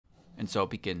And so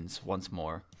it begins once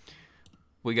more.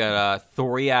 We got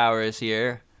 3 hours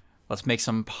here. Let's make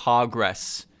some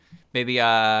progress. Maybe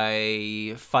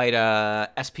I fight a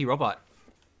SP robot.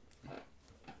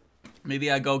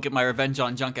 Maybe I go get my revenge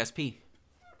on Junk SP.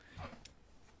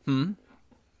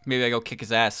 Maybe I go kick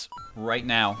his ass right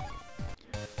now.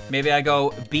 Maybe I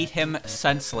go beat him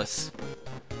senseless.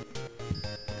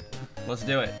 Let's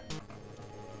do it.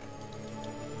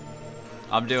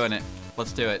 I'm doing it.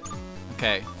 Let's do it.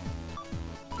 Okay.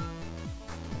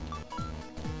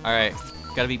 Alright.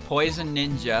 Gotta be Poison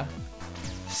Ninja.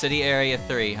 City Area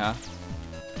 3, huh?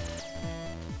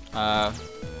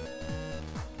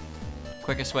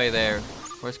 Quickest way there.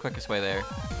 Where's quickest way there?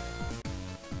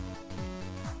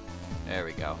 There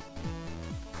we go.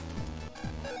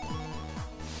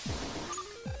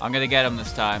 I'm gonna get him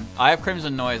this time. I have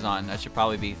Crimson Noise on. I should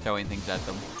probably be throwing things at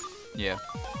them. Yeah.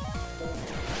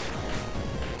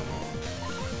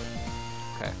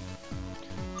 Okay.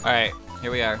 Alright,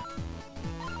 here we are.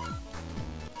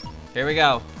 Here we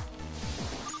go.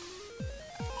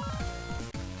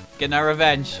 Getting our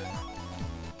revenge.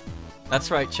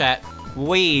 That's right, chat.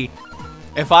 We.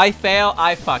 If I fail,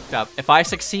 I fucked up. If I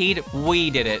succeed, we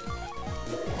did it.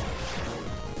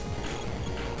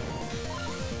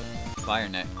 Fire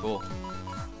net, cool.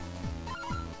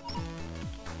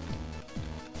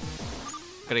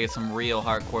 Gotta get some real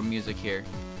hardcore music here.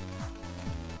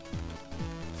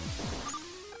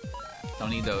 Don't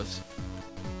need those.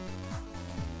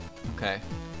 Okay.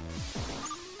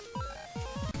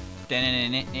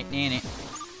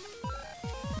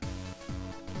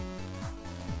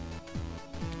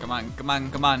 Come on, come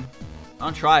on, come on.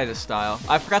 I'll try this style.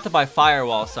 I forgot to buy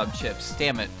firewall sub chips.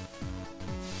 Damn it.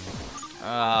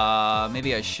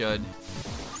 Maybe I should.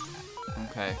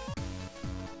 Okay.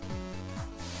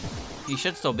 He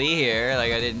should still be here.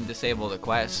 Like, I didn't disable the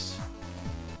quest.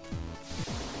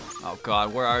 Oh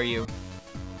god, where are you?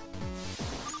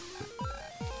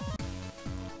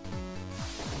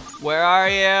 Where are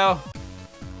you?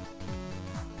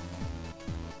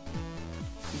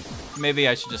 Maybe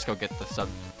I should just go get the sub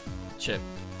chip.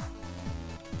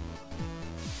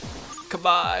 Come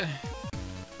on.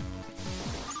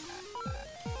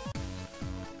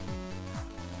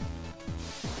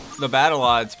 The battle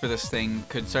odds for this thing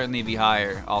could certainly be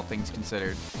higher, all things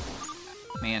considered.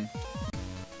 Man.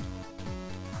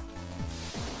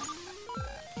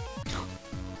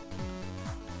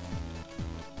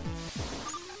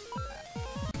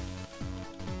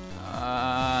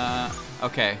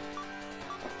 Okay.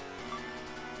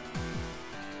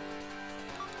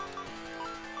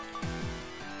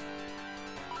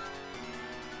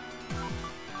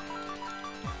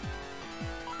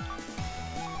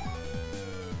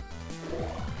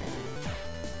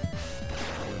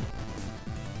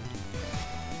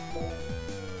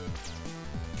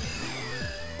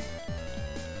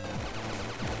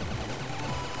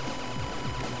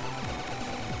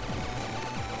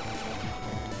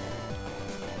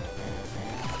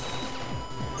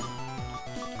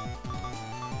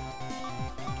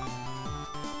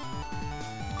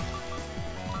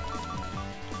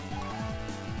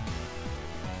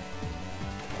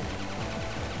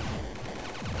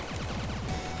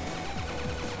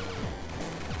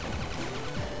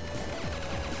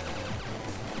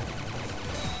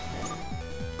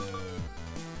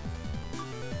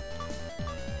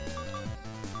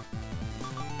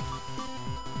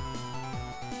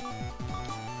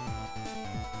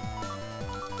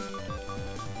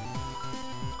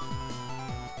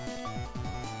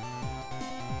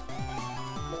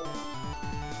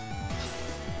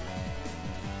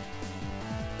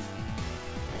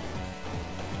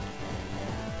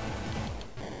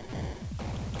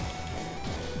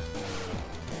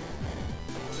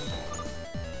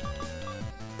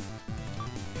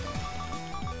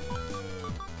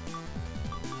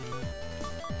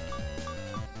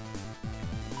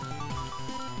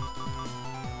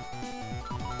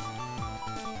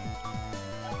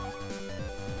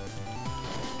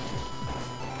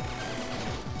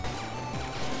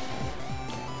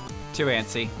 Too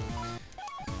antsy.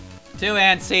 Too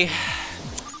antsy.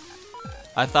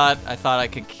 I thought I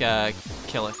could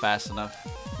kill it fast enough.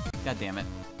 God damn it.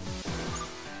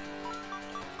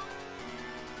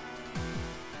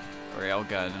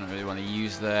 Railgun, I don't really want to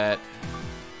use that.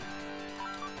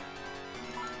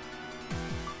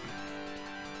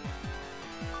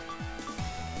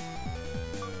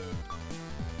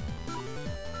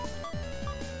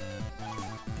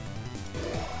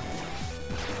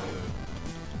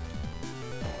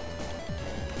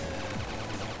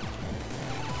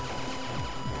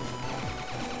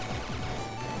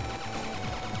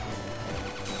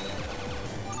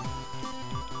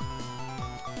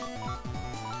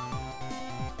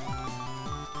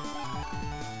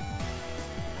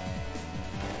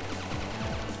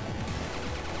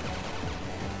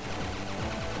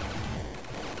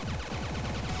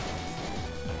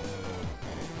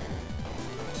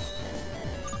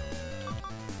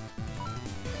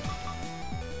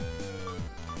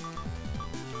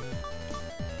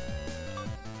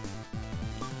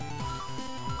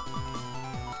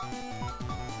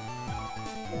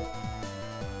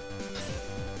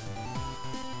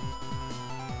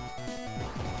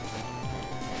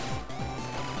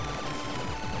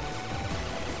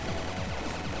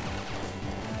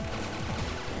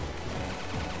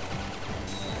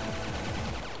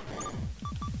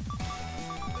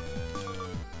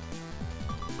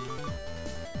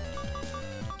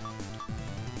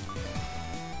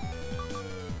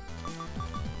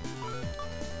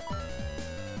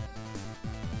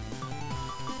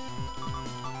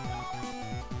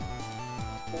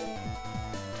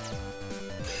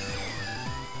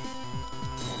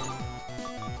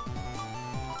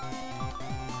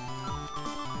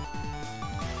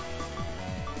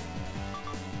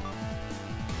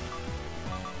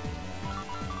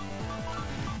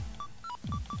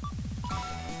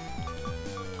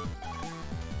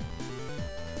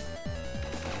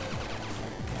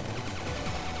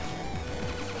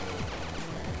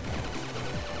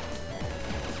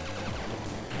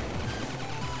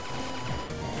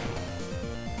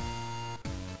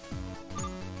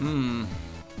 Hmm.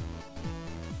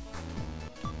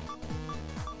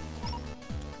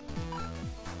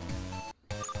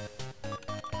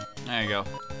 There you go.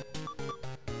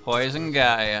 Poison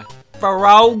Gaia.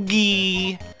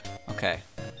 Pierogi! Okay.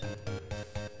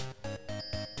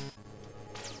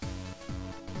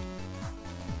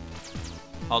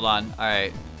 Hold on.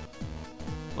 Alright.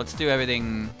 Let's do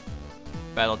everything...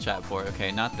 Battle chat board.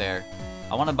 Okay, not there.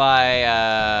 I want to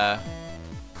buy,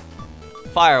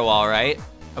 Firewall, right?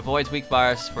 Avoids weak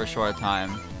virus for a short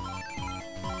time.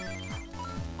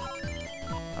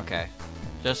 Okay.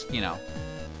 Just, you know.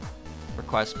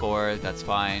 Request board, that's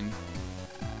fine.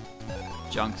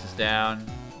 Junks is down.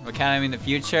 Academy in the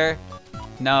future?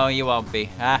 No, you won't be.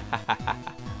 Oh,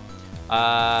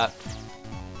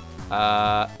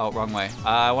 wrong way.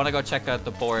 I want to go check out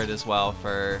the board as well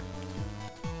for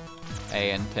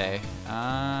A and T.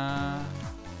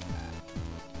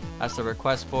 That's the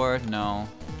request board? No.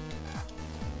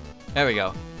 There we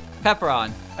go.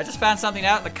 Pepperon. I just found something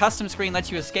out. The custom screen lets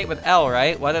you escape with L,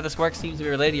 right? Whether this works seems to be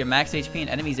related to your max HP and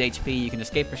enemy's HP. You can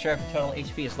escape for sure if your total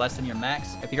HP is less than your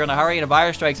max. If you're in a hurry and a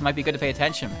virus strikes, it might be good to pay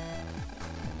attention.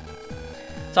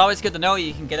 It's always good to know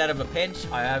you can get out of a pinch.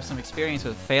 I have some experience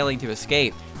with failing to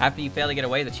escape. After you fail to get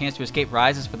away, the chance to escape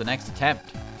rises for the next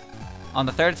attempt. On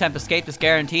the third attempt, escape is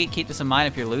guaranteed. Keep this in mind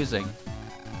if you're losing.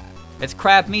 It's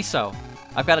Crab Miso.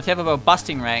 I've got a tip about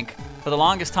busting rank. For the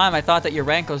longest time, I thought that your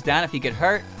rank goes down if you get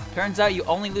hurt. Turns out you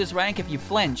only lose rank if you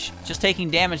flinch. Just taking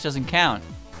damage doesn't count.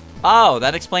 Oh,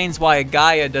 that explains why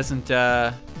Gaia doesn't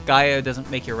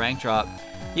make your rank drop.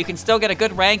 You can still get a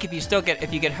good rank if you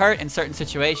get hurt in certain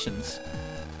situations.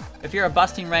 If you're a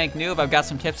busting rank noob, I've got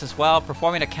some tips as well.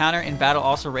 Performing a counter in battle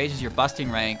also raises your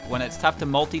busting rank. When it's tough to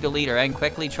multi-delete or end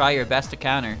quickly, try your best to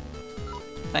counter.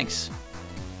 Thanks.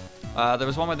 There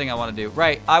was one more thing I want to do.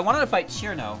 Right, I wanted to fight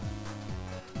Shirno.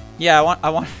 Yeah, I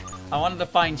wanted to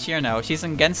find Shirno. She's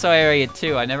in Genso Area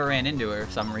 2. I never ran into her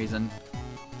for some reason.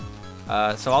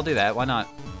 So I'll do that. Why not?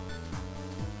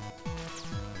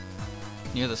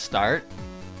 Near the start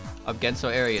of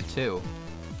Genso Area 2.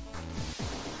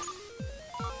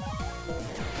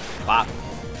 Bop.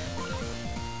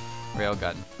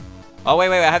 Railgun. Oh, wait.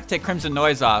 I have to take Crimson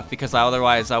Noise off because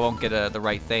otherwise I won't get the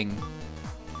right thing.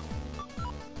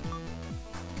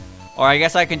 Or I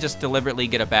guess I can just deliberately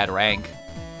get a bad rank.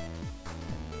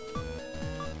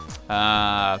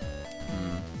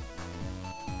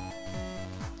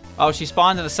 Oh, she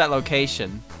spawned in a set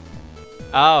location.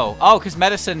 Oh, because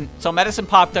medicine... So medicine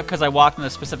popped up because I walked in a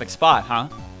specific spot, huh?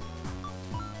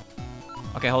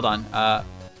 Okay, hold on.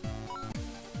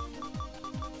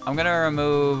 I'm gonna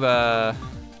remove,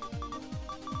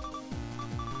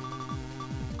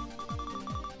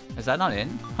 Is that not in?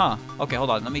 Huh. Okay, hold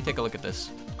on. Let me take a look at this.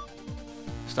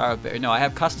 Star of Bear. No, I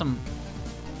have custom...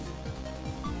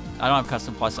 I don't have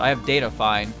custom plus. I have data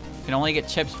fine. Can only get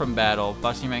chips from battle.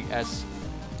 Busting rank S.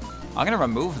 I'm gonna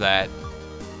remove that.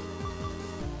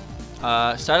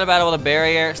 Start a battle with a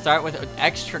barrier. Start with an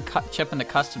extra chip in the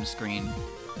custom screen.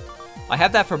 I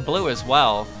have that for blue as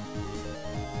well.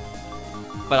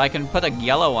 But I can put a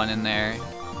yellow one in there.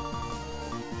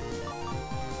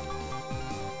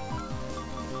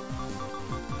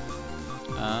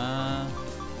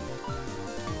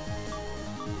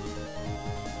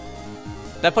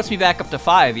 That puts me back up to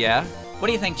 5, yeah? What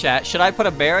do you think, chat? Should I put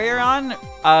a barrier on?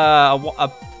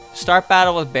 A start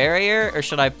battle with barrier? Or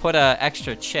should I put a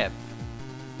extra chip?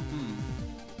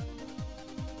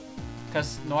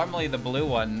 Because normally the blue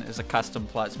one is a custom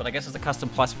plus, but I guess it's a custom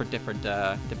plus for different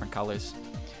colors.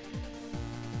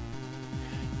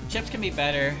 Chips can be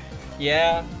better.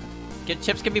 Yeah.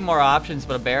 Chips can be more options,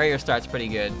 but a barrier starts pretty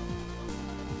good.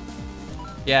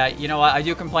 Yeah, you know what? I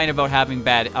do complain about having a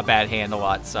bad hand a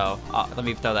lot, so let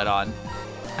me throw that on.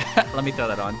 Let me throw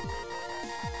that on.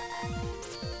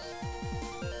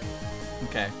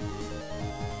 Okay.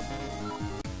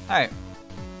 Alright.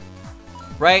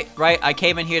 Right. I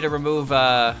came in here to remove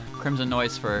Crimson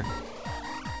Noise for...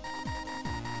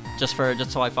 Just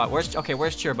so I thought. Where's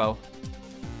Chirbo?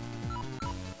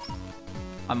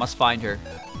 I must find her.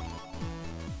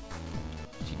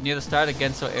 Near the start of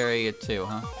Genso Area 2,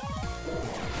 huh?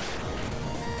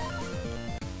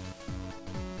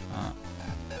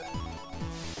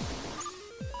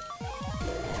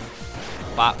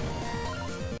 Bop.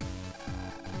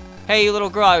 Hey, you little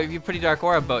girl, you pretty dark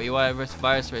aura boat. You want to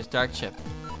virus race dark chip.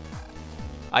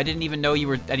 I didn't even know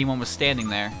anyone was standing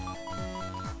there.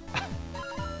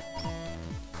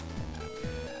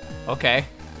 Okay.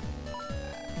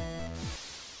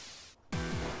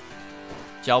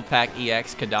 Gel Pack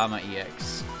EX, Kadama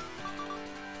EX.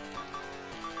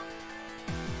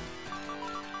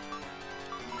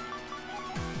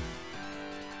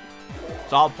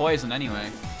 It's all poison anyway.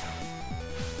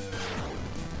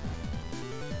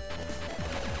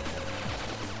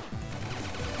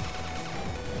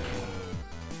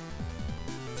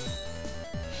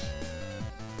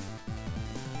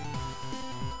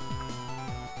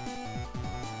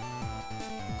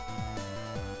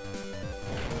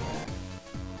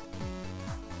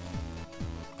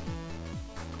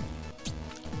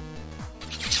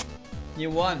 You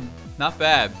won. Not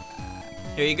bad.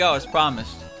 Here you go, as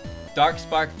promised. Dark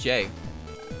Spark J.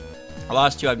 I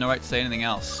lost you, I have no right to say anything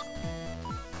else.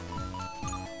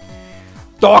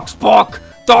 Dark Spark!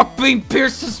 Dark Beam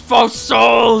pierces foes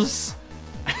souls!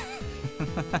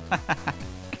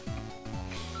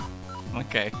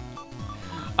 Okay.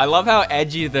 I love how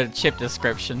edgy the chip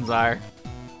descriptions are.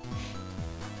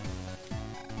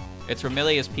 It's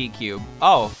Remilia's P Cube.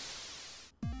 Oh.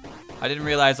 I didn't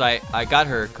realize I got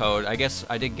her code. I guess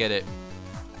I did get it.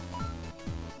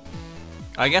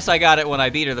 I guess I got it when I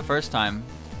beat her the first time.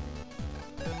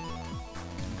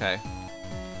 Okay.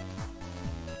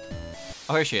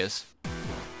 Oh, here she is.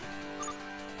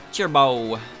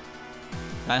 Cheerbo.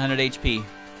 900 HP.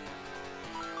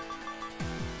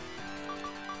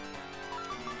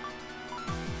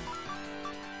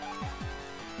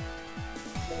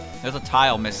 There's a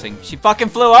tile missing. She fucking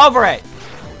flew over it!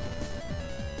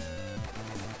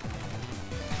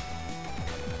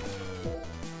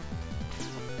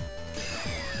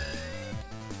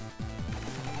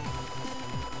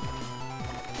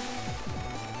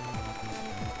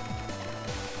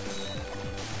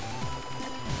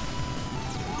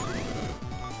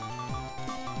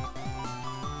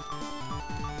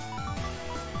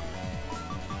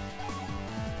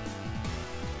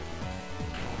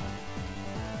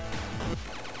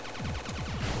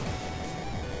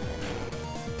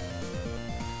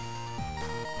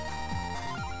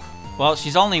 Well,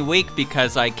 she's only weak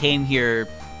because I came here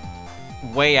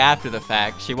way after the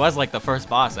fact. She was like the first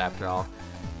boss after all.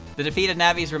 The defeated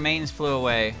Navi's remains flew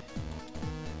away.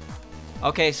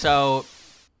 Okay, so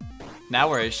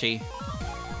now where is she?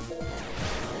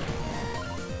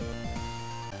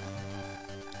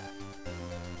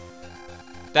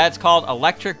 That's called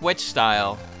Electric Witch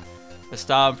Style. The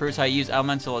style improves how you use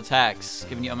elemental attacks,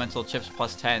 giving you elemental chips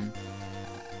plus 10.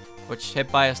 Which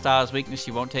hit by a style's weakness,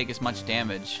 you won't take as much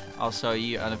damage. Also,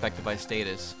 you are unaffected by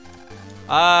status.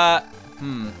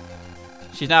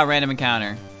 She's now a random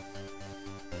encounter.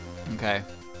 Okay.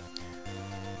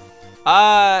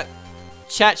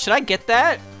 Chat, should I get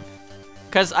that?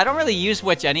 Because I don't really use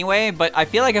Witch anyway, but I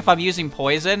feel like if I'm using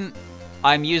Poison,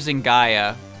 I'm using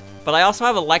Gaia. But I also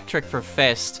have Electric for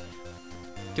Fist.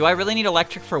 Do I really need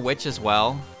Electric for Witch as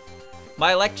well?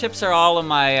 My elect chips are all in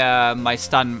my my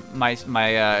stun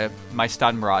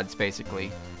rods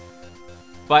basically.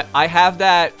 But I have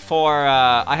that for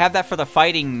the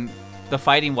fighting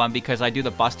one because I do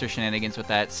the Buster shenanigans with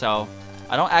that. So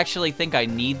I don't actually think I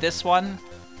need this one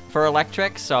for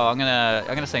electric. So I'm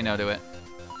gonna say no to it.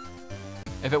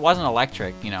 If it wasn't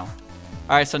electric, you know.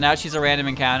 All right, so now she's a random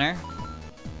encounter.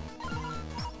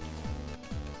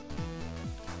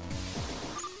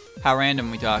 How random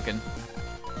are we talking?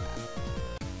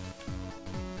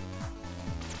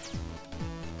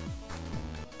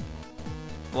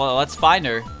 Well, let's find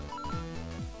her.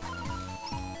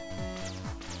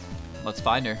 Let's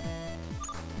find her.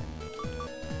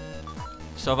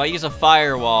 So if I use a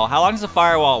firewall, how long does a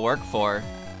firewall work for?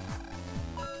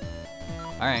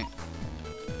 Alright.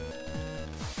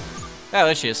 Yeah,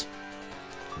 there she is.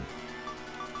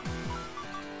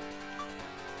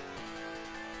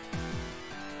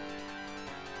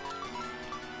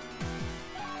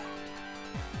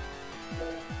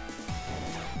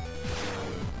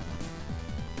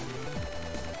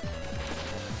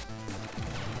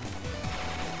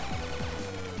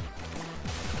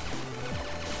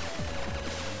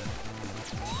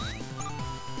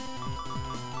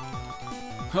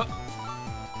 Huh.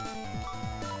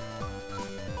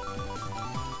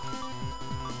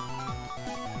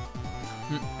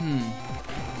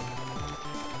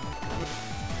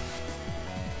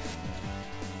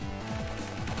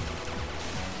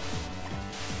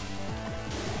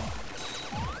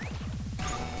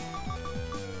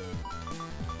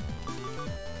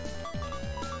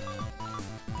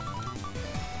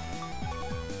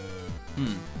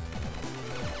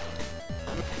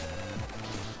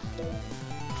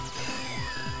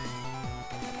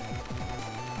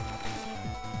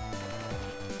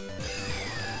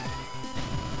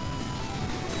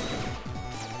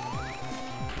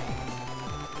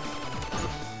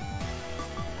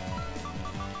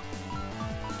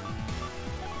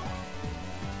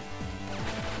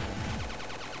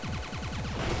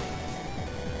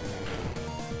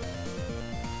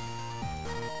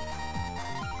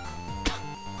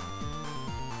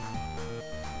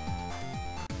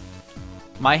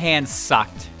 My hand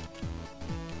sucked.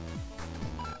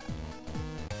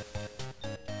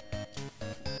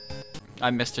 I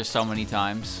missed her so many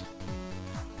times.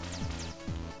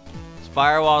 Is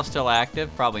Firewall still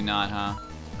active? Probably not, huh?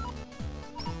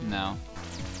 No.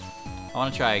 I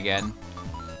want to try again.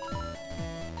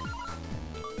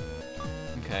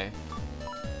 Okay.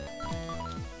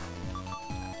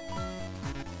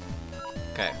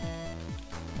 Okay.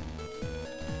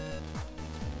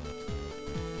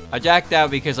 I jacked out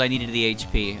because I needed the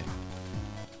HP.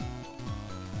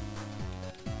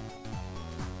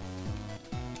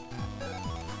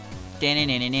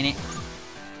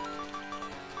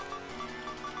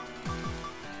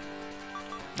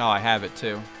 Oh, I have it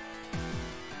too.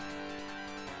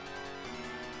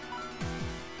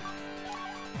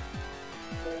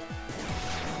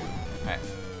 Okay.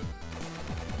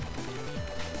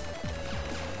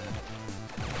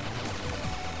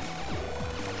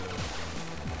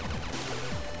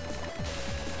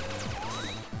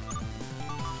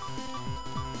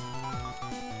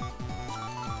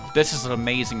 This is an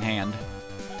amazing hand.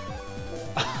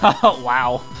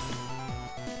 Wow.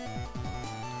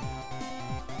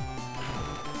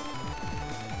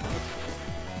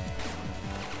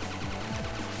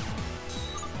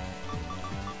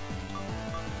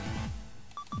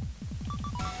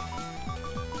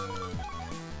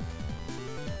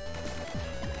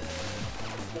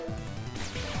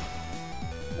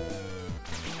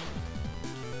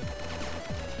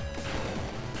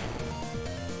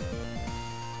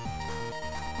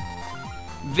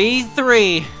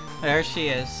 V3! There she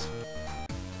is.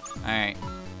 Alright.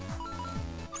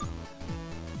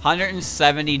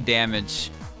 170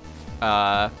 damage.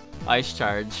 Ice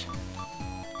charge.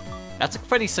 That's a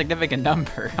pretty significant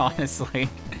number, honestly.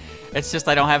 It's just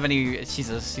I don't have any. She's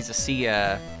a C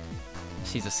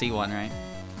one, right?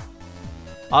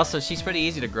 Also, she's pretty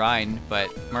easy to grind, but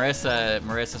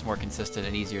Marissa's more consistent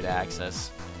and easier to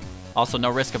access. Also, no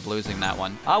risk of losing that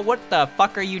one. Oh, what the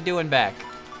fuck are you doing back?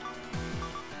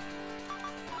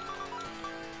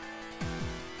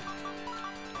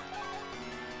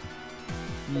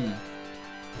 Hmm.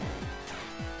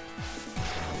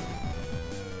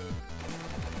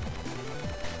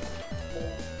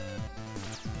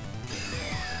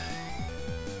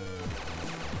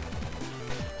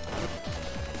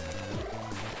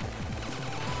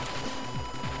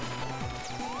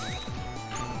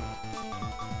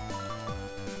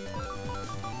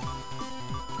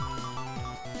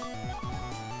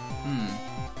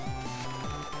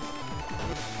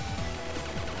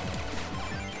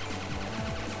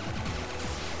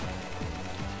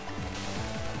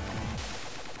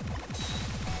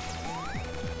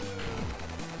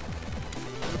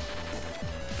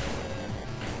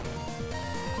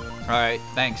 Alright,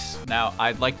 thanks. Now,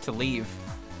 I'd like to leave.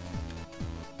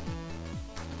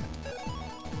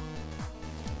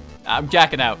 I'm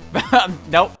jacking out.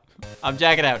 Nope. I'm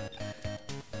jacking out.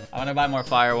 I want to buy more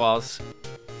firewalls.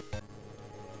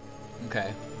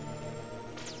 Okay.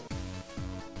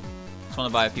 Just want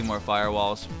to buy a few more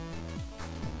firewalls.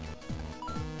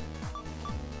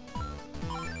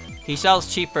 He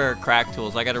sells cheaper crack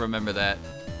tools. I gotta remember that.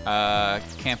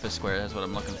 Campus Square, that's what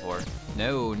I'm looking for.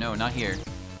 No, no, not here.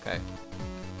 Okay.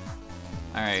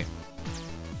 Alright.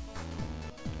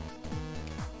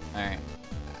 Alright.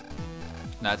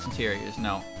 No, it's interiors.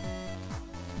 No.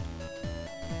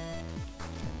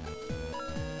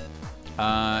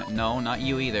 No, not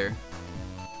you either.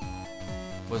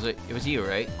 Was it? It was you,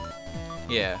 right?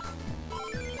 Yeah.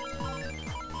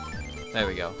 There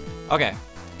we go. Okay.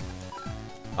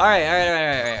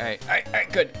 Alright.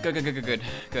 Good.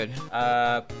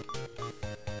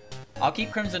 I'll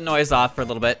keep Crimson Noise off for a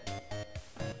little bit.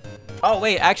 Oh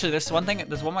wait, actually, there's one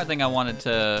more thing I wanted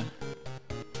to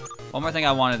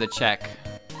check.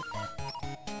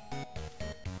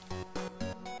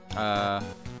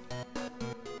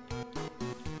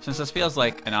 Since this feels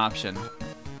like an option.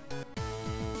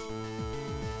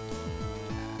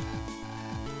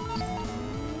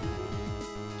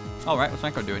 Alright, what's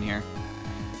Micro doing here?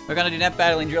 We're gonna do net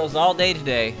battling drills all day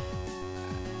today.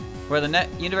 We're the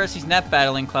University's net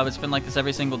battling club. It's been like this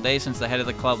every single day since the head of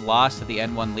the club lost at the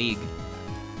N1 League.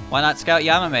 Why not scout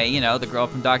Yamame, you know, the girl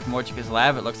from Dr. Morchika's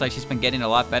lab? It looks like she's been getting a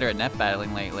lot better at net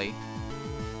battling lately.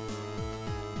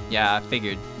 Yeah, I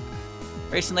figured.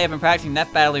 Recently I've been practicing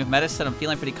net battling with Medicine. I'm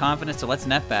feeling pretty confident, so let's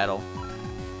net battle.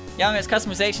 Yamame's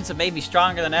customizations have made me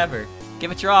stronger than ever.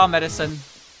 Give it your all, Medicine.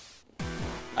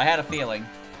 I had a feeling.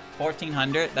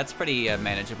 1400? That's pretty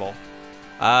manageable.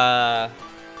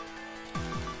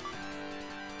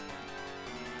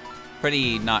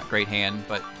 Pretty not great hand,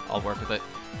 but I'll work with it.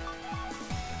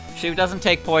 She doesn't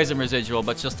take poison residual,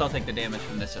 but she'll still take the damage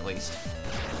from this at least.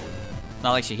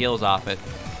 Not like she heals off it.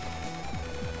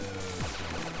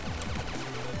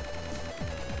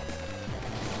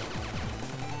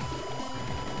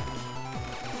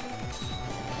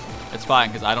 It's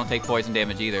fine, because I don't take poison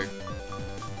damage either.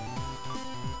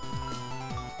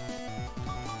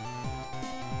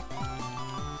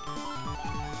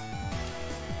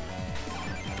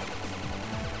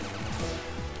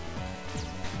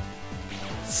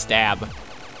 Stab.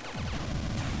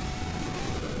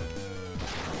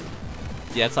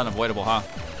 Yeah, it's unavoidable, huh?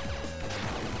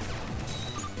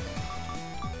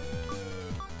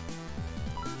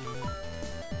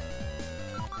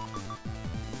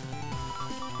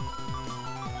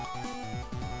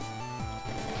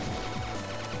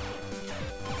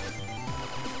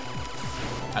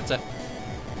 That's it.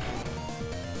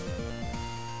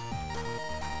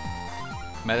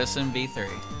 Medicine V3.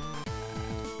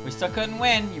 We still couldn't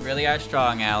win. You really are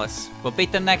strong, Alice. We'll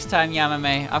beat them next time,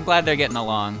 Yamame. I'm glad they're getting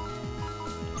along.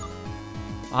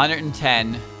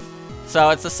 110.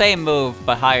 So it's the same move,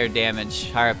 but higher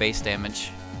damage. Higher base damage.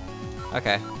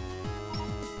 Okay.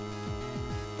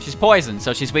 She's poisoned,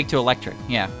 so she's weak to electric.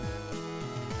 Yeah.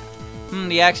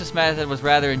 The access method was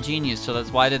rather ingenious, so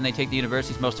that's why didn't they take the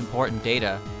university's most important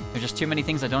data? There's just too many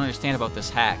things I don't understand about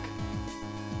this hack.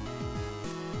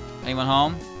 Anyone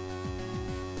home?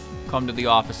 Come to the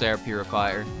office air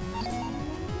purifier.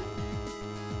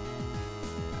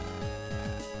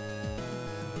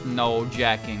 No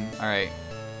jacking. Alright.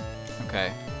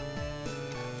 Okay.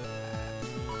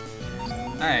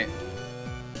 Alright.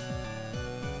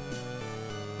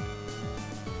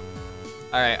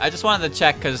 Alright, I just wanted to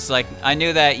check because, like, I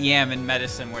knew that Yam and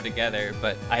Medicine were together,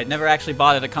 but I had never actually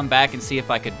bothered to come back and see if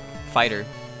I could fight her.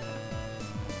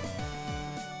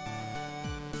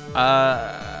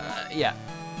 Yeah.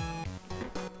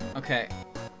 Okay.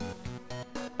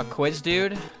 A quiz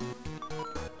dude?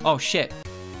 Oh, shit.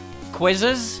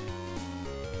 Quizzes?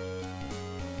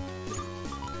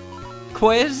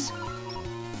 Quiz?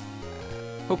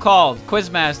 Who called?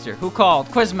 Quizmaster. Who called?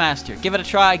 Quizmaster. Give it a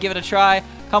try, give it a try.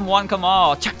 Come one, come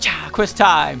all. Cha-cha, quiz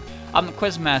time. I'm the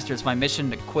Quizmaster. It's my mission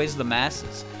to quiz the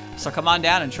masses. So come on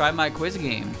down and try my quiz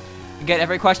game. You get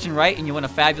every question right and you win a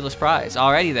fabulous prize.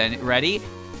 Alrighty then, ready?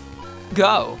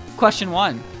 Go. Question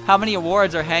 1. How many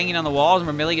awards are hanging on the walls in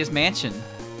Vermilia's mansion?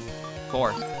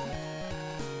 4.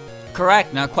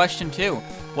 Correct. Now question 2.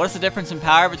 What is the difference in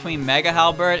power between Mega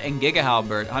Halberd and Giga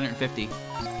Halberd? 150.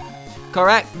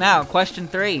 Correct. Now question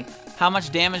 3. How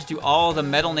much damage do all the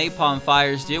metal napalm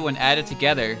fires do when added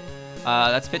together?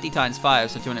 That's 50 times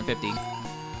 5, so 250.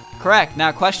 Correct.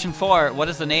 Now question 4. What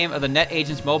is the name of the net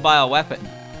agent's mobile weapon?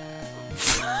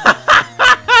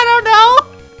 I don't know.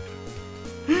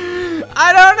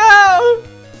 I don't know.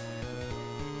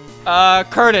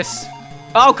 Curtis.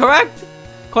 Oh, correct.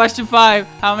 Question 5.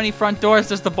 How many front doors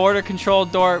does the border control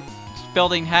door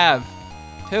building have?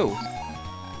 2.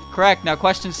 Correct. Now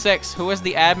question 6. Who is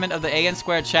the admin of the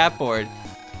AN² chat board?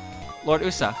 Lord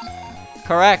Usa.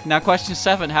 Correct. Now question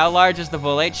 7. How large is the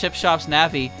Volate Chip Shop's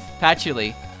Navi,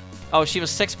 Patchouli? Oh, she was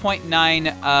 6.9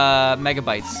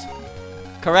 megabytes.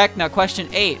 Correct. Now question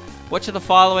 8. Which of the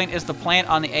following is the plant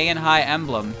on the AN High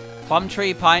emblem? Plum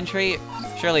tree, pine tree?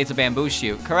 Surely it's a bamboo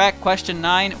shoot. Correct. Question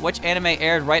 9. Which anime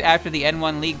aired right after the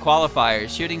N1 League qualifiers?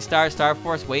 Shooting Star, Star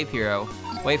Force, Wave Hero.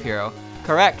 Wave Hero.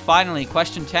 Correct. Finally,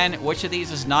 question 10. Which of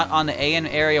these is not on the AN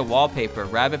area wallpaper?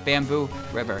 Rabbit, bamboo,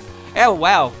 river. Oh,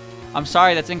 wow. I'm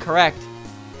sorry, that's incorrect.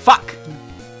 Fuck!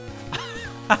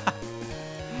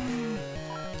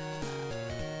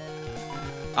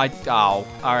 Oh.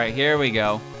 Alright, here we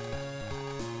go.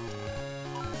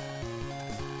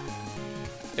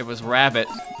 It was rabbit.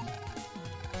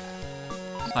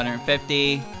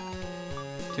 150.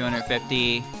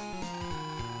 250.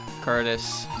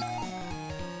 Curtis.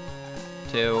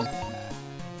 2.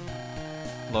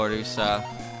 Lord Usa.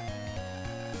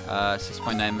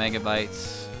 6.9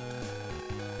 megabytes.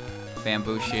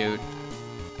 Bamboo shoot.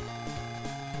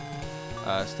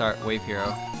 Start Wave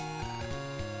Hero.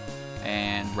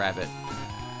 And rabbit.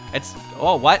 It's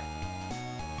oh what?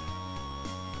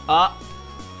 Oh.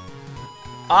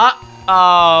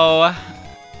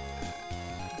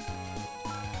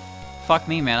 Fuck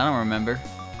me, man. I don't remember.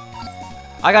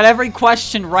 I got every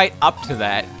question right up to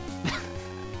that.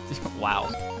 Wow.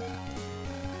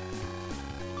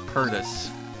 Curtis.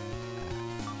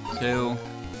 2.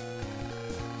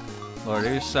 Lord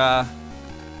Usa.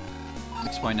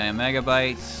 6.9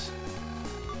 megabytes.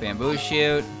 Bamboo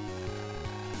shoot.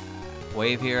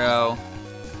 Wave Hero.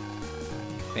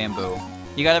 Bamboo.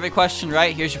 You got every question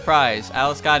right. Here's your prize.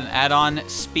 Alice got an add-on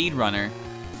speedrunner.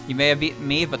 You may have beaten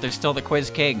me, but there's still the Quiz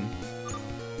King.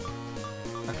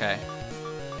 Okay.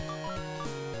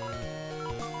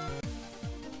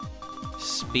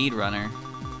 Speedrunner.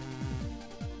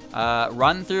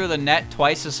 Run through the net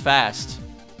twice as fast.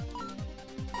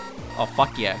 Oh,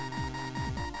 fuck yeah.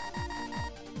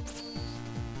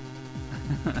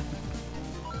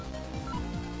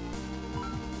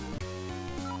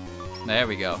 There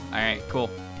we go. Alright, cool.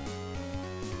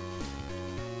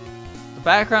 The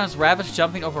background is rabbits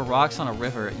jumping over rocks on a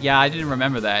river. Yeah, I didn't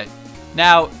remember that.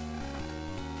 Now,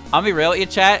 I'll be real with you,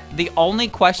 chat. The only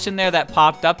question there that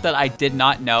popped up that I did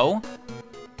not know,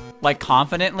 like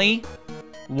confidently,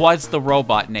 was the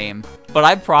robot name. But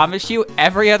I promise you,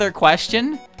 every other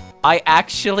question, I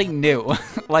actually knew.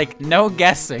 Like, no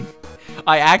guessing.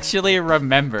 I actually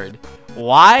remembered.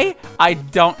 Why? I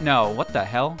don't know. What the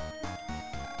hell?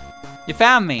 You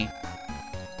found me.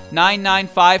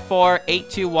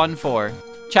 99548214.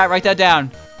 Chat, write that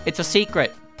down. It's a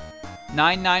secret.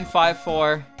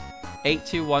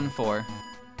 99548214.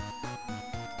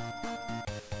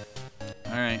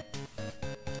 Alright.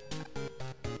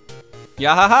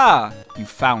 Yahaha! You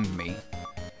found me.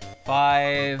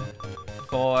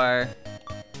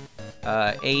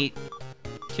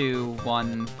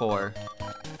 8214.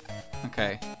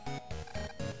 Okay.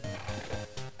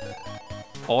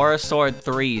 Aura Sword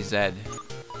 3, Zed.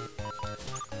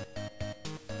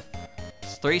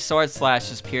 3 sword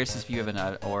slashes pierces view of an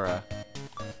aura.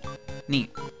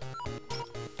 Neat.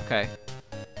 Okay.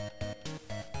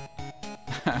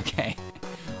 Okay.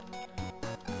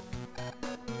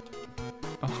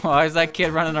 Why is that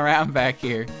kid running around back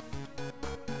here?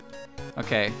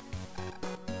 Okay.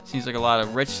 Seems like a lot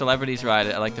of rich celebrities ride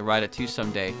it. I'd like to ride it too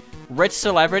someday. Rich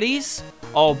celebrities?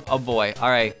 Oh boy.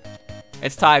 Alright.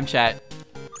 It's time, chat.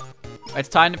 It's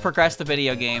time to progress the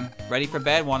video game. Ready for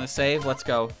bed? Want to save? Let's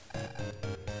go.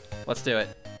 Let's do it.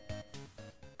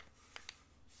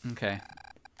 Okay.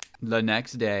 The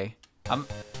next day. I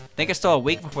think it's still a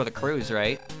week before the cruise,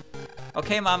 right?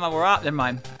 Okay, Mama, we're off. Never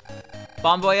mind.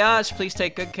 Bon voyage. Please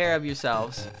take good care of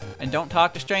yourselves. And don't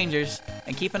talk to strangers.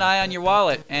 And keep an eye on your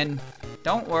wallet. And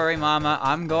don't worry, Mama.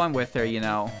 I'm going with her, you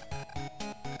know.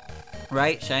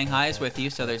 Right? Shanghai is with you,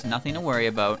 so there's nothing to worry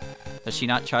about. Does she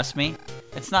not trust me?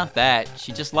 It's not that.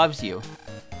 She just loves you.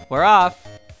 We're off.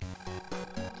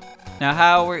 Now,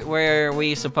 how were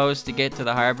we supposed to get to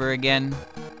the harbor again?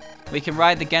 We can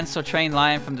ride the Genso train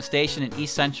line from the station in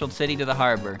East Central City to the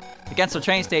harbor. The Genso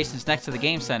train station is next to the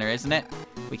game center, isn't it?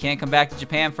 We can't come back to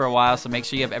Japan for a while, so make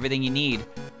sure you have everything you need.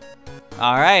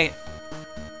 Alright.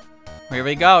 Here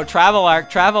we go. Travel arc,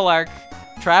 travel arc,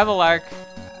 travel arc.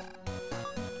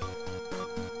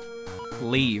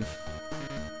 Leave.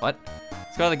 What?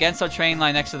 Let's go to the Genso train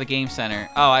line next to the game center.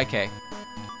 Oh, okay.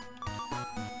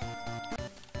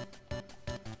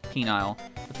 Penile.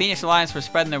 The Phoenix Alliance were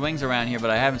spreading their wings around here, but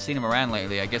I haven't seen them around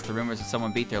lately. I guess the rumors that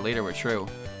someone beat their leader were true.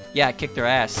 Yeah, I kicked their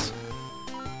ass.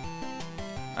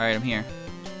 Alright, I'm here.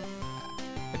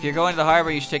 If you're going to the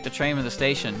harbor, you should take the train to the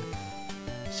station.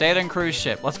 Saturn cruise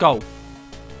ship. Let's go.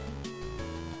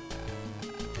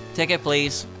 Ticket,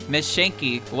 please. Miss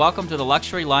Shinky, welcome to the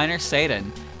luxury liner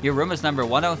Saturn. Your room is number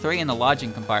 103 in the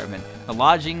lodging compartment. The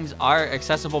lodgings are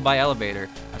accessible by elevator.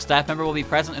 A staff member will be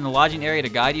present in the lodging area to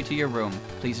guide you to your room.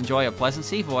 Please enjoy a pleasant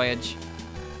sea voyage.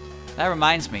 That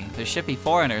reminds me, there should be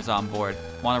foreigners on board.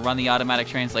 Want to run the automatic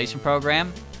translation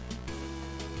program?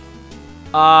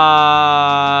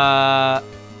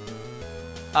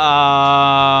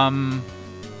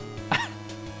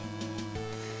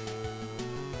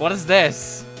 What is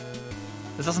this?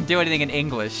 This doesn't do anything in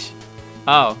English.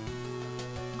 Oh.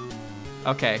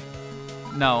 Okay.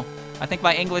 No. I think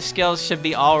my English skills should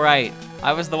be alright.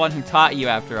 I was the one who taught you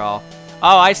after all.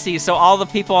 Oh, I see. So all the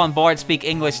people on board speak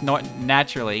English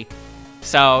naturally.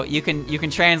 So you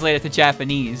can translate it to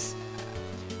Japanese.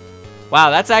 Wow,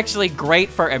 that's actually great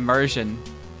for immersion.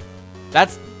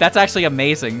 That's actually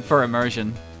amazing for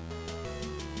immersion.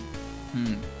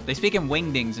 They speak in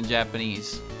wingdings in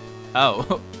Japanese.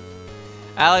 Oh.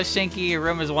 Alice Shinky, your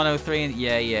room is 103.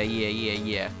 Yeah.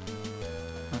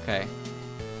 Okay.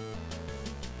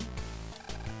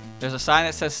 There's a sign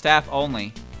that says staff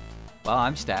only. Well,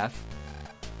 I'm staff.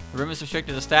 The room is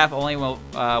restricted to staff only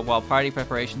while party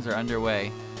preparations are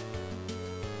underway.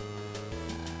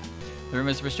 The room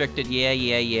is restricted.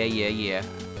 Yeah.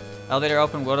 Elevator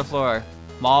open, go to floor.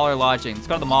 Mall or lodging? Let's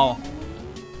go to the mall.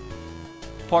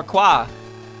 Pourquoi?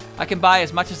 I can buy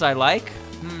as much as I like?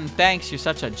 Thanks, you're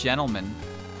such a gentleman.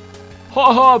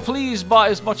 Ha, please buy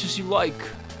as much as you like.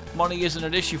 Money isn't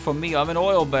an issue for me. I'm an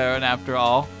oil baron after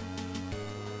all.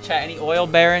 Chat, any oil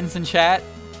barons in chat?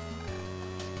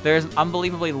 There's an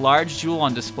unbelievably large jewel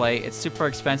on display. It's super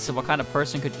expensive. What kind of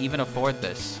person could even afford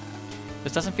this?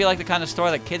 This doesn't feel like the kind of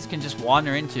store that kids can just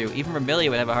wander into. Even Vermilia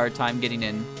would have a hard time getting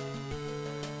in.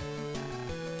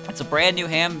 It's a brand new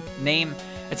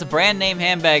It's a brand name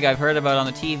handbag I've heard about on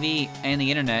the TV and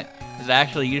the internet. Is it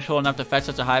actually useful enough to fetch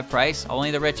such a high price? Only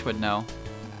the rich would know.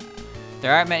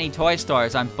 There aren't many toy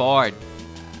stores. I'm bored.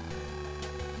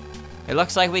 It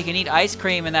looks like we can eat ice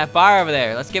cream in that bar over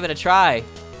there. Let's give it a try.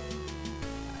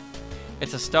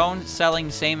 It's a store selling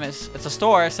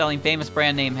famous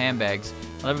brand name handbags.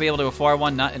 I'll never be able to afford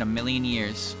one, not in a million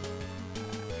years.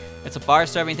 It's a bar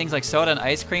serving things like soda and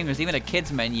ice cream. There's even a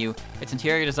kids menu. Its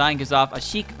interior design gives off a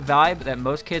chic vibe that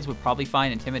most kids would probably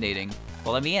find intimidating.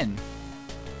 Well, let me in.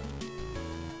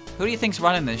 Who do you think's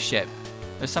running this shit?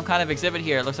 There's some kind of exhibit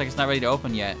here. It looks like it's not ready to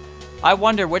open yet. I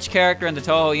wonder which character in the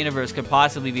Toho universe could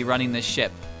possibly be running this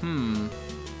ship.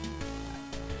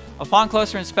 Upon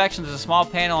closer inspection, there's a small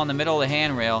panel on the middle of the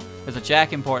handrail. There's a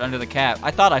jack import under the cap. I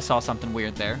thought I saw something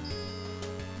weird there.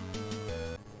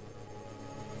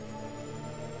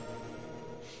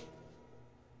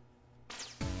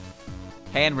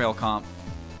 Handrail comp.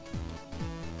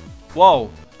 Whoa.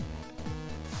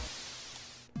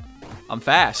 I'm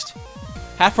fast.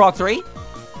 Half Frog 3?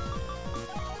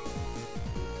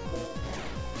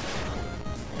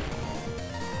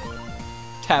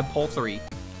 Tadpole 3.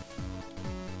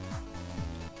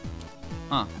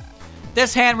 Huh.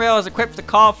 This handrail is equipped to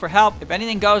call for help if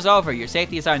anything goes over. Your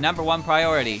safety is our #1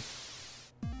 priority.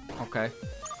 Okay.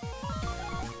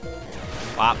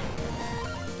 Wow.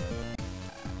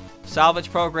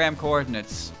 Salvage program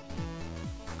coordinates.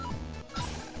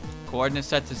 Coordinates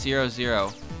set to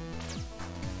 00.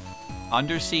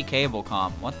 Undersea cable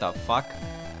comp. What the fuck?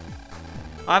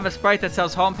 I'm a sprite that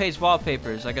sells homepage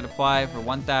wallpapers. I can apply for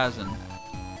 1,000.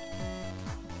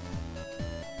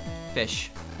 Fish.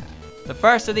 The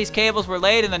first of these cables were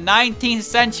laid in the 19th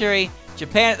century.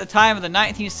 Japan at the time of the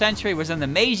 19th century was in the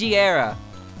Meiji era.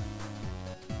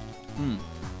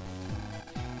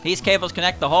 These cables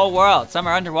connect the whole world. Some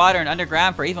are underwater and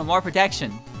underground for even more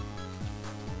protection.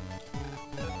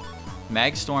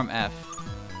 Magstorm F.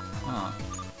 Huh.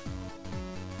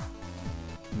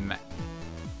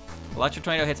 Electro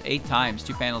Tornado hits 8 times,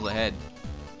 2 panels ahead.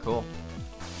 Cool.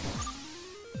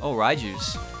 Oh,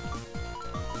 Raiju's.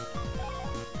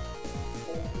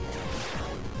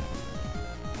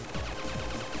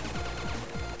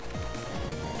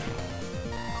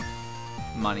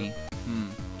 Money.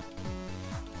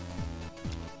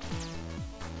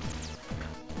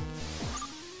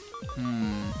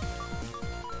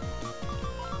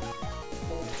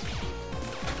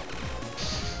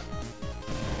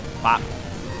 Pop.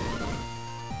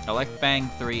 Electbang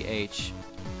 3H.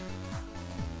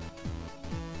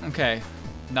 Okay.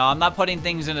 No, I'm not putting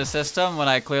things in the system when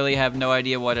I clearly have no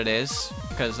idea what it is,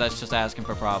 because that's just asking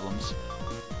for problems.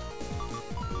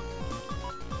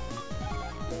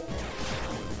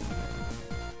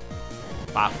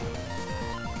 Pop.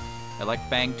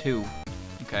 Electbang 2.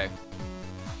 Okay.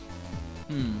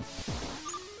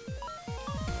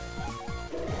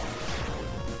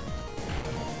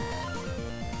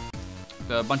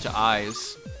 A bunch of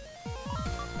eyes.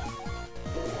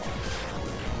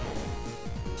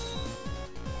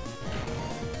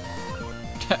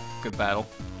 Good battle.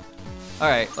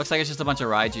 Alright, looks like it's just a bunch of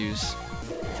Raiju's.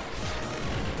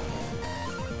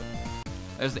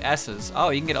 There's the S's. Oh,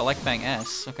 you can get Electbang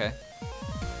S. Okay.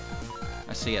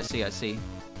 I see.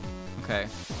 Okay.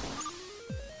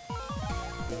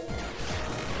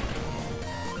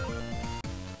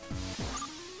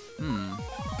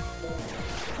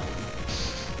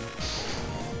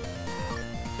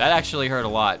 That actually hurt a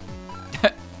lot.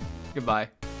 Goodbye.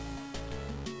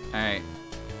 Alright.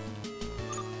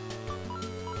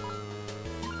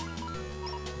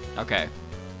 Okay.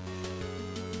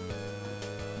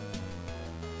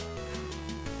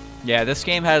 Yeah, this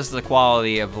game has the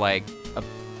quality of like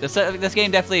this game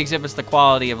definitely exhibits the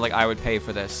quality of like I would pay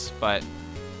for this, but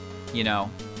you know,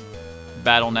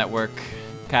 Battle Network,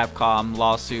 Capcom,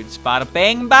 lawsuits, bada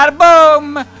bing, bada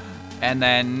boom, and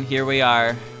then here we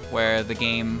are, where the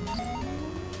game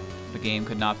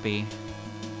could not be.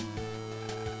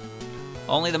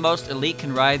 Only the most elite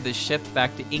can ride this ship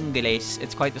back to English.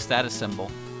 It's quite the status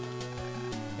symbol.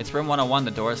 It's room 101,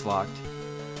 the door is locked.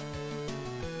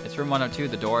 It's room 102,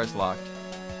 the door is locked.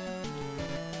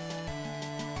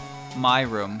 My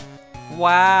room.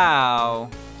 Wow.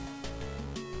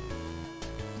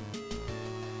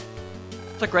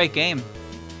 It's a great game.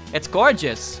 It's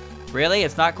gorgeous. Really?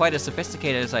 It's not quite as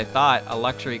sophisticated as I thought a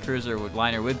luxury cruiser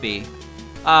liner would be.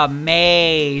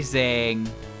 Amazing.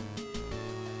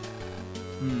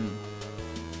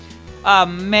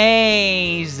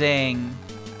 Amazing.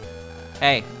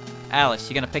 Hey, Alice,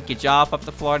 you gonna pick your jaw up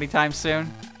the floor anytime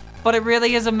soon? But it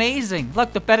really is amazing.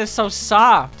 Look, the bed is so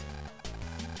soft.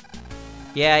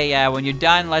 Yeah, when you're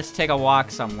done, let's take a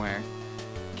walk somewhere.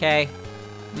 Okay?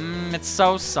 It's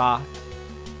so soft.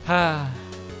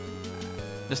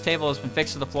 This table has been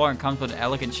fixed to the floor and comes with an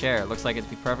elegant chair. It looks like it'd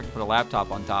be perfect to put a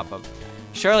laptop on top of.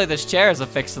 Surely this chair is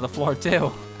affixed to the floor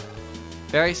too.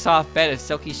 Very soft bed and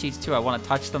silky sheets too. I want to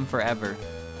touch them forever.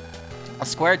 A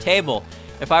square table.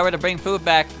 If I were to bring food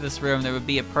back to this room, there would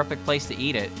be a perfect place to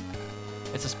eat it.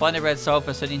 It's a splendid red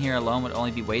sofa. Sitting here alone would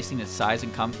only be wasting its size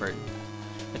and comfort.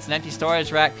 It's an empty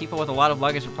storage rack. People with a lot of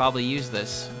luggage would probably use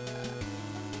this.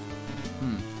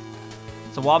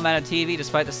 It's a wall-mounted TV.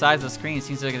 Despite the size of the screen, it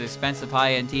seems like an expensive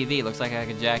high-end TV. Looks like I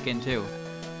could jack in too.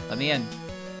 Let me in.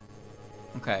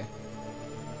 Okay.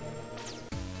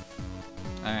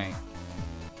 Alright.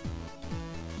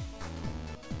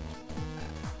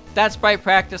 That sprite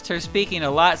practiced her speaking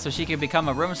a lot so she could become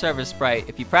a room service sprite.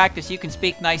 If you practice, you can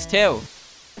speak nice too.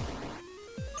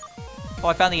 Oh,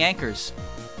 I found the anchors.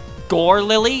 Gore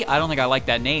Lily? I don't think I like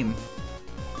that name.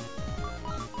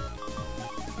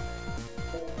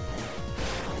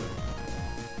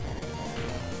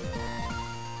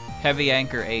 Heavy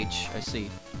Anchor H, I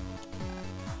see.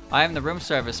 I am the room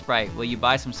service sprite. Will you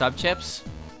buy some sub chips?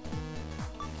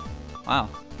 Wow.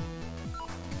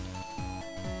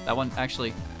 That one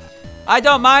actually... I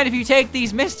don't mind if you take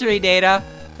these mystery data.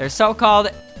 They're so-called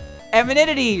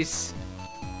amenities.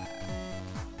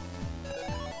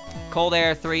 Cold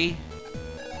air 3.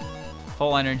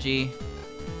 Full energy.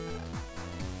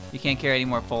 You can't carry any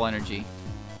more full energy.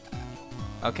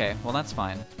 Okay, well that's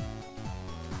fine.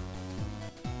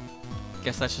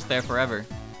 Guess that's just there forever.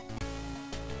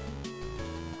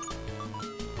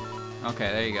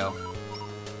 Okay, there you go.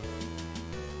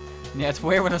 Yeah, it's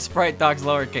weird when a sprite talks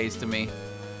lowercase to me.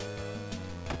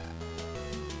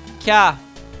 Kya.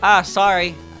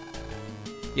 Sorry.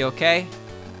 You okay?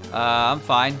 I'm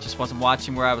fine. Just wasn't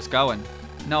watching where I was going.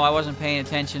 No, I wasn't paying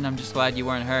attention. I'm just glad you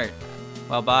weren't hurt.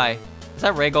 Well, bye. Is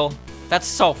that Wriggle? That's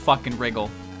so fucking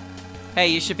Wriggle. Hey,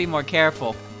 you should be more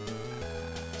careful.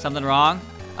 Something wrong?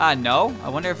 No. I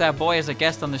wonder if that boy is a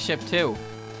guest on the ship, too.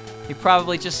 You're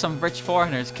probably just some rich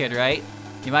foreigner's kid, right?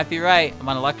 You might be right. I'm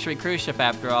on a luxury cruise ship,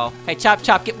 after all. Hey, Chop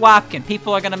Chop, get walking.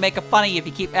 People are gonna make a fun of you if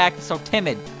you keep acting so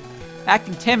timid.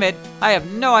 Acting timid? I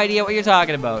have no idea what you're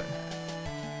talking about.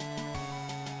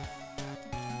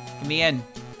 Get me in.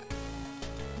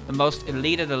 The most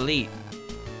elite of the elite.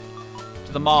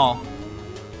 To the mall.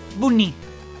 Boony.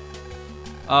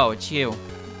 Oh, it's you.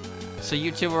 So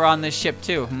you two were on this ship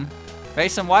too,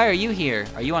 Rayson, why are you here?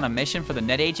 Are you on a mission for the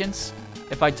net agents?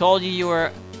 If I told you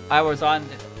I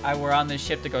were on this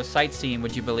ship to go sightseeing,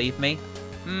 would you believe me?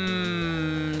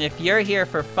 If you're here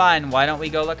for fun, why don't we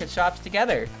go look at shops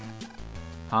together?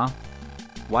 Huh?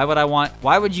 Why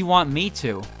would you want me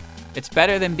to? It's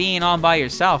better than being on by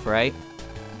yourself, right?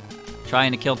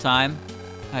 Trying to kill time?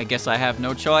 I guess I have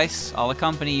no choice. I'll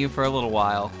accompany you for a little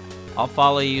while. I'll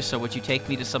follow you, so would you take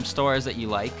me to some stores that you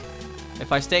like?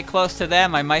 If I stay close to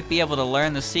them, I might be able to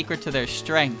learn the secret to their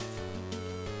strength.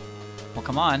 Well,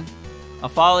 come on. I'll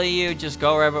follow you, just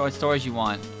go wherever stores you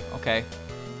want. Okay.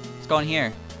 Let's go in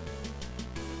here.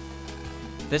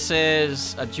 This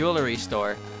is a jewelry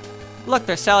store. Look,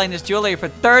 they're selling this jewelry for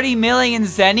 30 million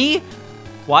zenny?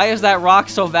 Why is that rock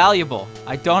so valuable?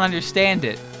 I don't understand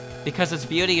it. Because its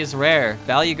beauty is rare.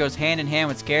 Value goes hand in hand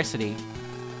with scarcity.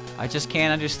 I just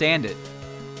can't understand it.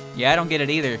 Yeah, I don't get it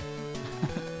either.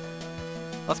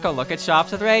 Let's go look at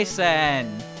shops with Rayson.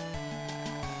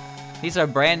 These are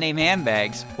brand name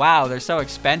handbags. Wow, they're so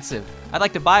expensive. I'd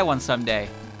like to buy one someday.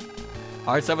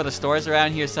 Are some of the stores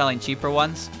around here selling cheaper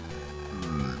ones?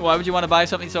 Why would you want to buy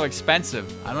something so expensive?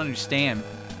 I don't understand.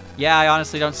 Yeah, I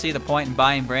honestly don't see the point in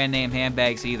buying brand name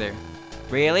handbags either.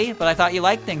 Really? But I thought you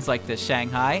liked things like this,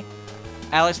 Shanghai.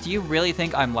 Alice, do you really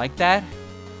think I'm like that?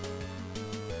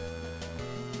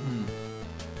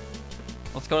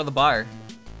 Let's go to the bar.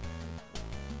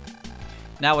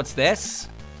 Now what's this?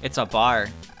 It's a bar.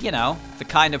 You know, the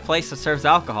kind of place that serves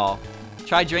alcohol.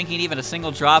 Try drinking even a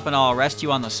single drop and I'll arrest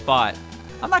you on the spot.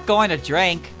 I'm not going to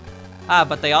drink.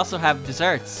 But they also have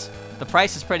desserts. The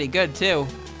price is pretty good too.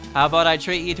 How about I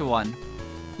treat you to one?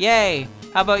 Yay!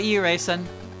 How about you, Rayson?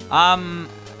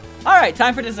 Alright,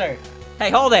 time for dessert.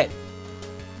 Hey, hold it!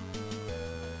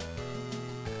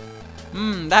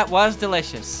 That was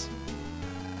delicious.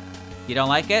 You don't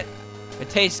like it? It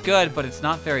tastes good, but it's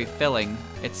not very filling.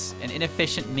 It's an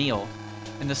inefficient meal.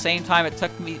 In the same time it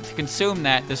took me to consume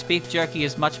that, this beef jerky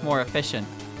is much more efficient.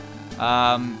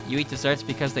 You eat desserts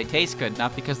because they taste good,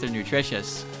 not because they're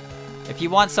nutritious. If you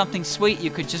want something sweet, you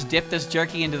could just dip this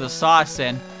jerky into the sauce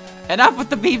and... Enough with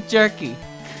the beef jerky!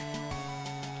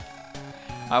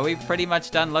 Are we pretty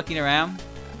much done looking around?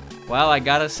 Well, I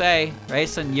gotta say,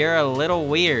 Rayson, you're a little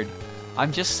weird.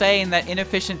 I'm just saying that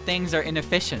inefficient things are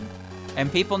inefficient.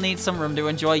 And people need some room to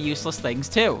enjoy useless things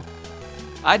too.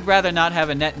 I'd rather not have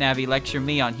a NetNavi lecture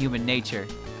me on human nature.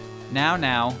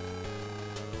 Now.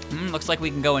 Looks like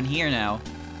we can go in here now.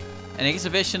 An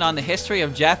exhibition on the history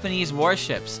of Japanese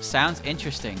warships. Sounds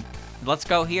interesting. Let's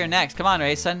go here next. Come on,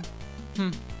 Rayson.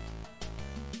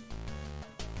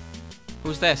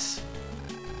 Who's this?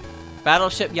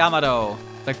 Battleship Yamato.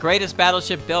 The greatest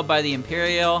battleship built by the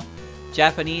Imperial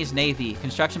Japanese Navy.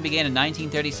 Construction began in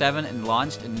 1937 and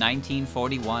launched in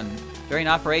 1941. During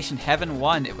Operation Heaven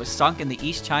 1, it was sunk in the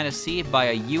East China Sea by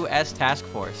a U.S. task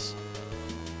force.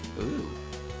 Ooh.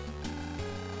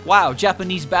 Wow,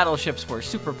 Japanese battleships were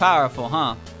super powerful,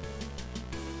 huh?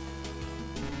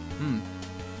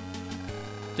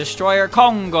 Destroyer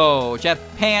Kongo,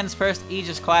 Japan's first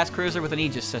Aegis-class cruiser with an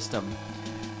Aegis system.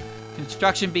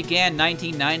 Construction began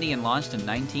 1990 and launched in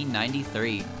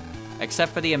 1993.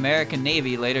 Except for the American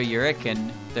Navy, later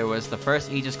Hurricane, there was the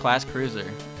first Aegis-class cruiser.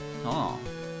 Oh.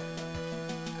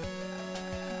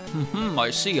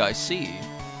 I see.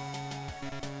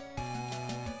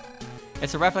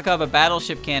 It's a replica of a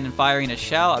battleship cannon firing a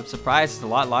shell. I'm surprised it's a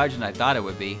lot larger than I thought it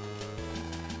would be.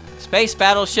 Space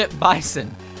Battleship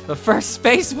Bison. The first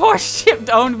space warship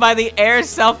owned by the Air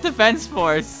Self-Defense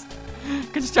Force.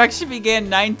 Construction began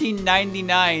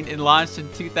 1999 and launched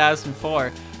in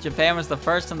 2004. Japan was the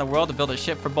first in the world to build a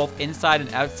ship for both inside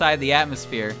and outside the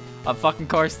atmosphere. Of fucking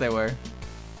course they were.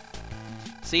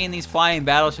 Seeing these flying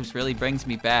battleships really brings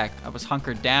me back. I was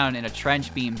hunkered down in a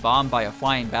trench being bombed by a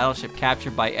flying battleship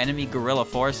captured by enemy guerrilla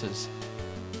forces.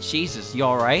 Jesus, you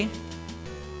alright?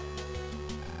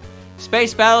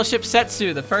 Space Battleship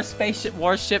Setsu, the first spaceship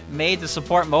warship made to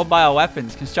support mobile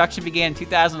weapons. Construction began in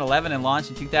 2011 and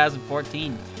launched in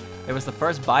 2014. It was the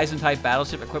first Bison-type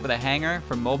battleship equipped with a hangar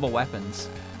for mobile weapons.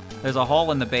 There's a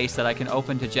hole in the base that I can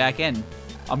open to jack in.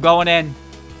 I'm going in.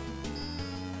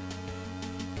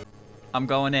 I'm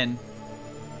going in.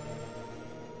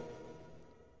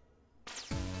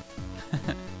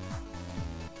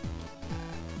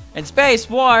 In Space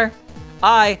War,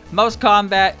 most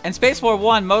combat. In Space War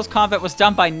 1, most combat was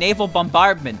done by naval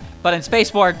bombardment. But in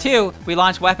Space War 2, we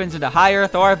launched weapons into high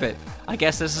Earth orbit. I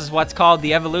guess this is what's called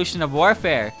the evolution of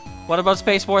warfare. What about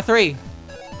Space War 3?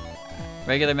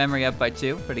 Regular memory up by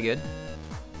 2. Pretty good.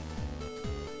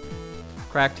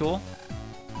 Crack tool.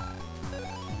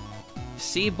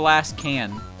 Sea Blast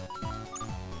Can.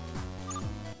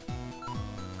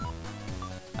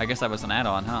 I guess that was an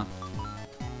add-on, huh?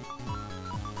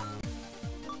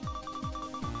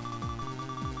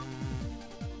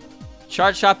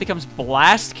 Charge shot becomes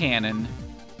Blast Cannon.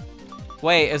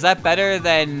 Wait, is that better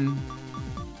than...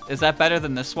 Is that better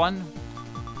than this one?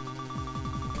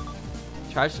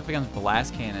 Charge shot becomes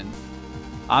Blast Cannon.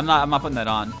 I'm not putting that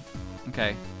on.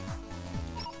 Okay.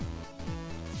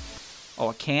 Oh,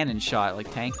 a cannon shot,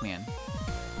 like Tank Man.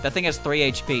 That thing has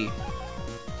 3 HP.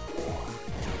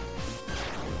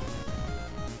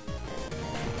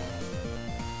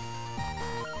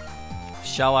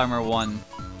 Shell Armor 1.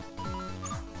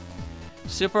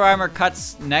 Super Armor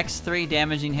cuts next 3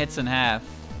 damaging hits in half.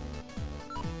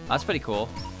 That's pretty cool.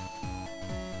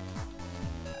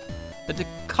 The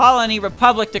Colony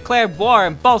Republic declared war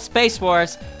in both Space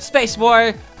Wars. Space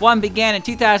War 1 began in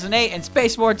 2008 and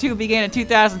Space War 2 began in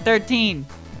 2013.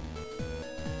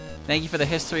 Thank you for the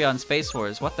history on Space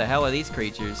Wars. What the hell are these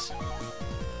creatures?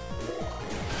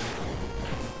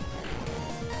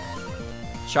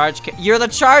 You're the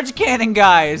charge cannon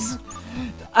guys!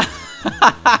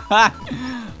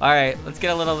 Alright, let's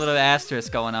get a little bit of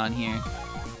asterisk going on here.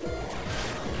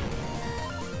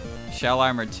 Shell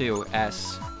Armor 2,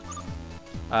 S.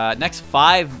 Next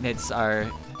 5 hits are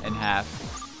in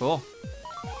half. Cool.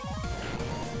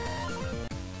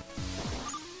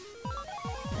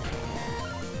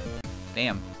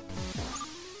 Damn.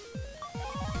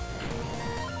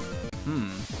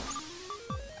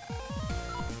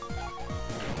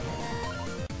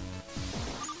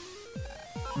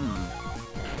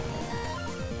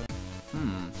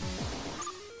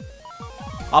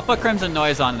 I'll put Crimson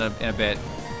Noise on in a bit.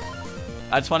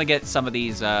 I just want to get some of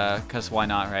these, because why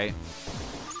not, right?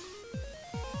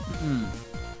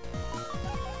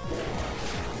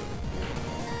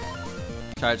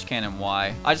 Charge Cannon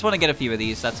Y. I just want to get a few of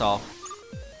these, that's all.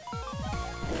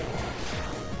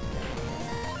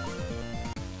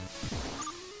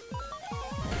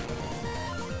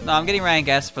 No, I'm getting rank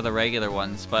S for the regular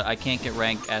ones, but I can't get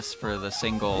rank S for the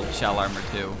single Shell Armor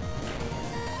 2.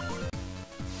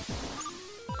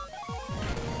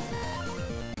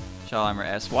 Shell Armor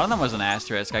S. One of them was an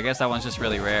asterisk. I guess that one's just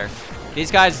really rare. These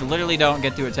guys literally don't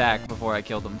get to attack before I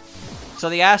kill them. So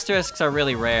the asterisks are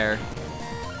really rare.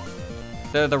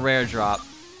 They're the rare drop.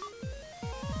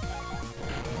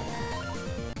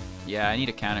 Yeah, I need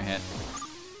a counter hit.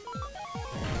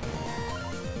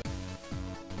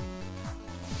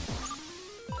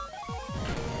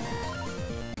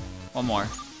 One more.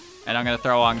 And I'm gonna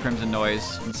throw on Crimson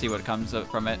Noise and see what comes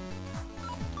up from it.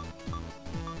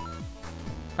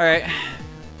 Alright.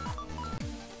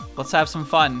 Let's have some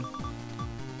fun.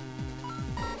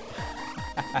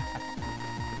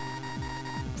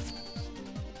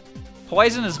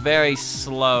 Poison is very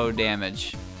slow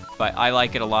damage, but I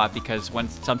like it a lot because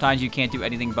sometimes you can't do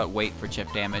anything but wait for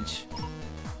chip damage.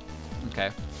 Okay.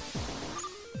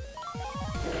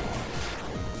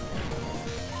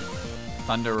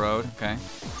 Thunder Road, okay.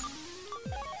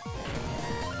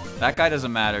 That guy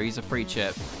doesn't matter, he's a free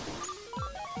chip.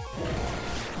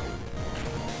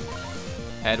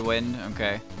 Headwind,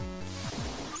 okay.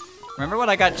 Remember when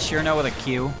I got Shirno with a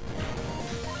Q?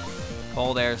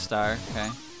 Cold Air Star, okay.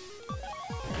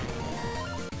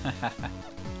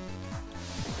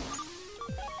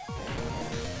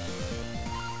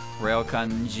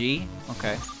 Railgun G,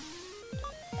 okay.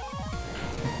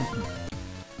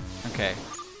 Okay.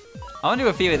 I want to do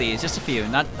a few of these, just a few.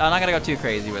 I'm not gonna go too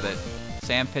crazy with it.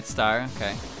 Sand Pit Star,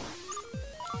 okay.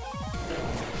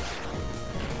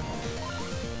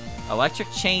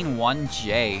 Electric Chain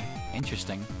 1J.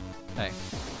 Interesting. Okay.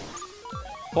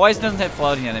 Poison doesn't hit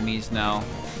floating enemies, no.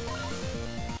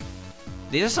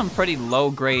 These are some pretty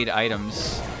low-grade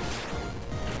items.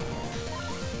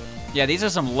 Yeah, these are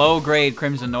some low-grade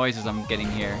Crimson Noises I'm getting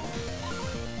here.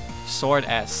 Sword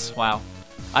S, wow.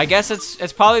 I guess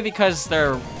it's probably because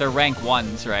they're rank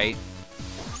 1s, right?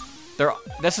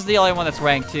 This is the only one that's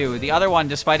rank 2. The other one,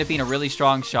 despite it being a really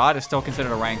strong shot, is still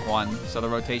considered a rank 1, so the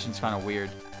rotation's kind of weird.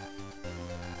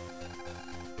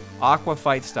 Aqua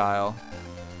Fight Style.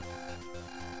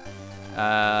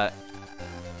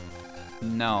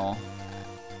 No.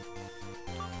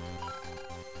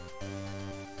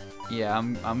 Yeah,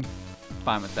 I'm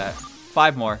fine with that.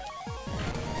 5 more.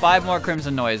 5 more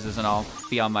Crimson Noises and I'll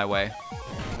be on my way.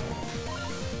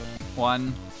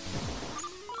 1.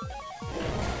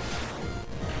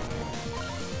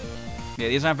 Yeah,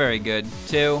 these aren't very good.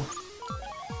 2.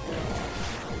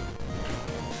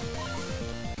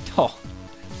 Oh.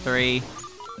 3.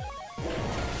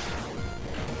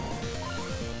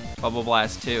 Bubble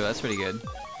Blast 2, that's pretty good.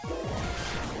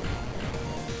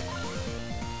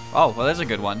 Oh, well, there's a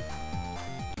good one.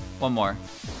 1 more.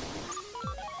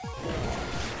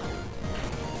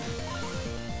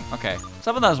 Okay,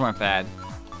 some of those weren't bad.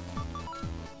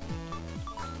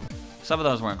 Some of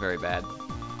those weren't very bad.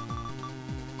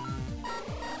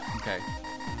 Okay.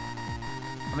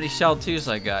 How many Shell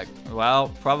 2s I got? Well,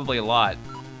 probably a lot.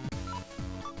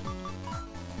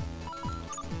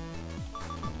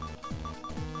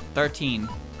 $13.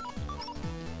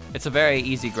 It's a very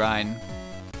easy grind.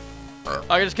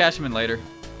 I can just cash them in later.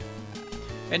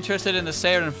 Interested in the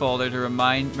Saturn folder to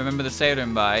remember the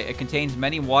Saturn by. It contains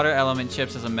many water element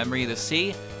chips as a memory of the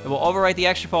sea. It will overwrite the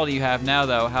extra folder you have now,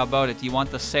 though. How about it? Do you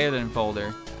want the Saturn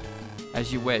folder?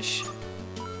 As you wish.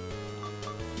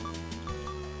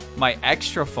 My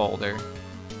extra folder?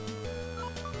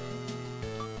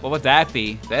 What would that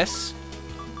be? This?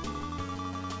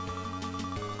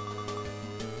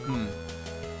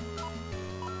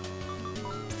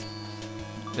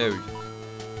 Dude.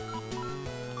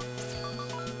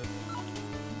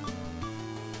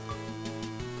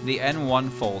 The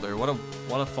N1 folder. What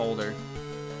a folder.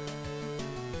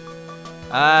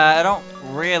 I don't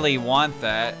really want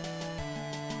that.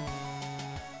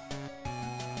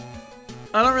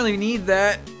 I don't really need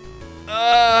that.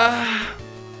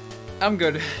 I'm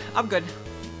good. I'm good.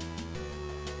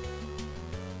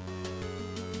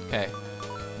 Okay.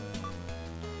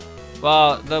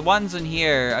 Well, the ones in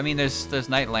here, I mean, there's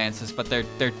Night Lances, but they're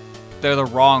the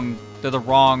wrong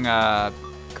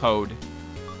code.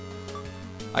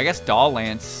 I guess Doll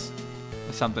Lance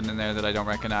is something in there that I don't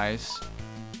recognize.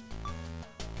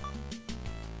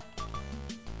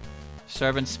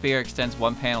 Servant Spear extends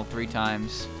 1 panel 3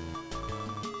 times.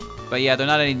 But yeah, they're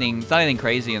not anything. It's not anything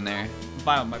crazy in there. I'm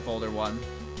fine with my folder 1.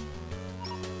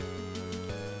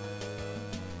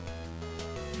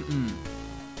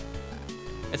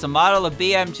 It's a model of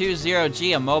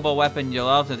BM-20G, a mobile weapon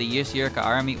developed to the Yurika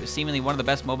army. It was seemingly one of the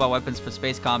best mobile weapons for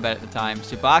space combat at the time.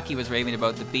 Tsubaki was raving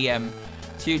about the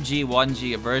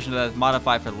BM-2G-1G, a version that is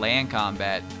modified for land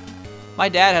combat. My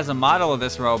dad has a model of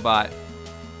this robot.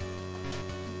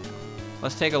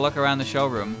 Let's take a look around the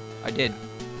showroom. I did.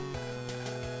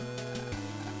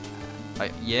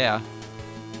 Yeah.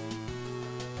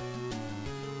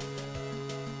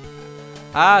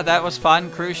 Ah, that was fun.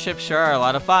 Cruise ship, sure, a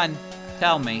lot of fun.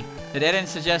 Tell me, they didn't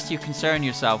suggest you concern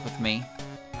yourself with me.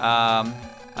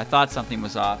 I thought something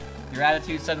was off. Your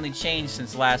attitude suddenly changed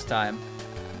since last time.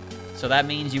 So that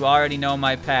means you already know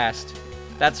my past.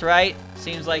 That's right.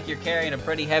 Seems like you're carrying a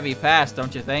pretty heavy past,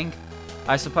 don't you think?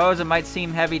 I suppose it might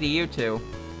seem heavy to you two.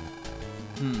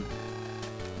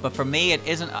 But for me, it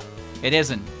isn't. It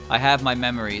isn't. I have my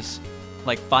memories.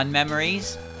 Like fun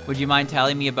memories? Would you mind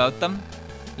telling me about them?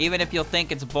 Even if you'll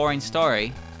think it's a boring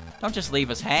story. Don't just leave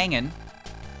us hanging.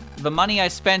 The money I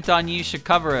spent on you should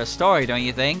cover a story, don't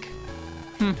you think?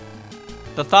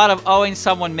 The thought of owing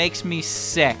someone makes me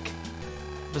sick.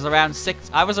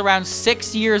 I was around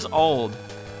 6 years old.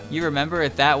 You remember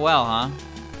it that well, huh?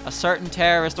 A certain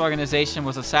terrorist organization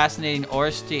was assassinating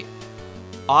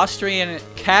Austrian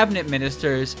cabinet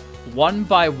ministers one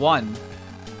by one.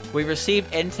 We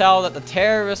received intel that the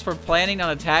terrorists were planning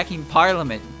on attacking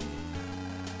Parliament.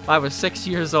 I was 6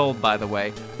 years old, by the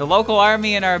way. The local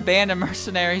army and our band of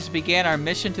mercenaries began our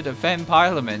mission to defend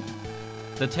Parliament.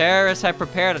 The terrorists had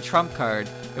prepared a trump card.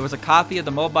 It was a copy of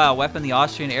the mobile weapon the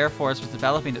Austrian Air Force was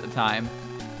developing at the time.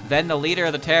 Then the leader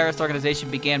of the terrorist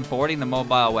organization began boarding the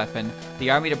mobile weapon.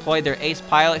 The army deployed their ace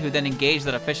pilot, who then engaged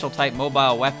that official-type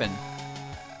mobile weapon.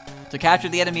 To capture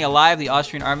the enemy alive, the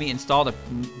Austrian army installed a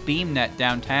beam net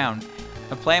downtown.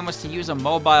 The plan was to use a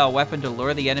mobile weapon to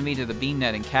lure the enemy to the beam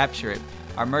net and capture it.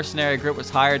 Our mercenary group was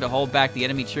hired to hold back the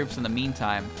enemy troops in the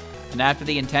meantime. And after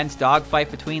the intense dogfight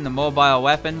between the mobile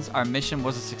weapons, our mission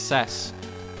was a success.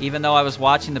 Even though I was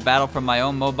watching the battle from my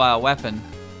own mobile weapon,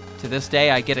 to this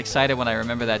day I get excited when I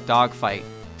remember that dogfight.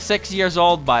 6 years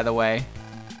old, by the way.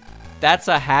 That's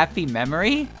a happy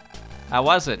memory? How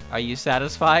was it? Are you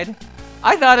satisfied?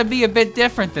 I thought it'd be a bit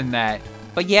different than that.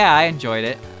 But yeah, I enjoyed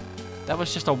it. That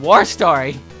was just a war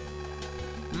story.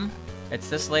 It's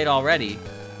this late already.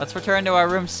 Let's return to our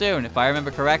room soon. If I remember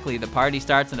correctly, the party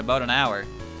starts in about an hour.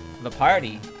 The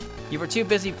party? You were too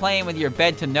busy playing with your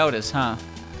bed to notice, huh?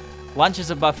 Lunch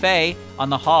is a buffet on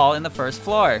the hall in the first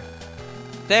floor.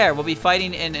 There, we'll be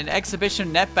fighting in an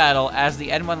exhibition net battle as the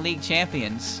N1 League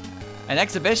champions. An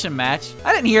exhibition match?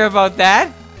 I didn't hear about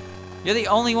that! You're the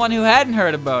only one who hadn't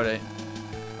heard about it.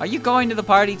 Are you going to the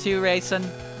party too, Rayson?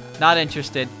 Not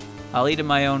interested. I'll eat in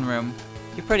my own room.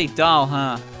 You're pretty dull,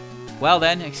 huh? Well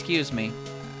then, excuse me.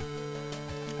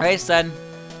 Rayson.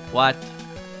 What?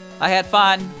 I had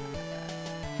fun.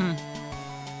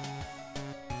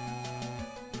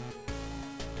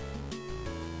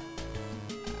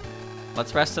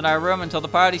 Let's rest in our room until the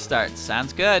party starts.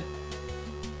 Sounds good.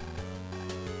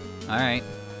 Alright.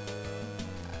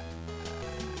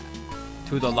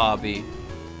 To the lobby.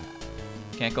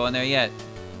 Can't go in there yet.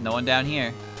 No one down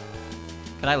here.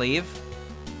 Can I leave?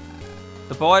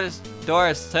 The door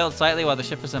is tilted slightly while the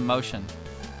ship is in motion.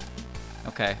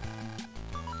 Okay.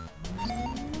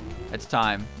 It's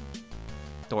time.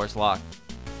 Door's locked.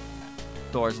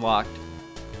 Door's locked.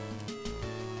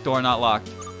 Door not locked.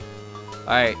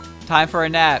 Alright. Time for a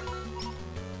nap.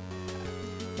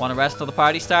 Want to rest till the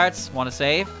party starts? Want to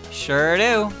save? Sure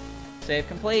do. Save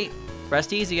complete.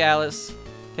 Rest easy, Alice.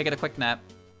 Take it a quick nap.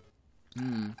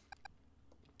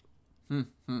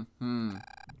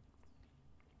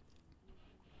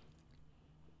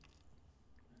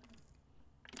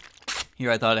 Here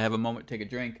I thought I'd have a moment to take a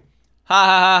drink. Ha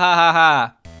ha ha ha ha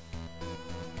ha.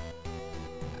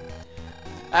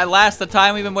 At last, the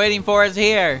time we've been waiting for is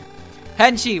here.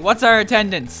 Henshi, what's our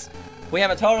attendance? We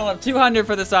have a total of 200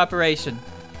 for this operation.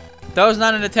 Those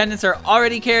not in attendance are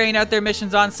already carrying out their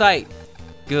missions on site.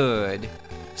 Good.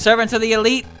 Servants of the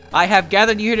elite, I have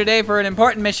gathered you here today for an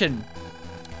important mission.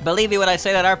 Believe me when I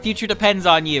say that our future depends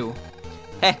on you.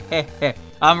 Heh heh heh.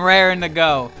 I'm raring to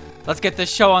go. Let's get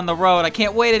this show on the road. I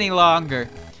can't wait any longer.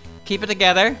 Keep it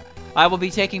together. I will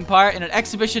be taking part in an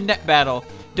exhibition net battle.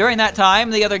 During that time,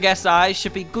 the other guests' eyes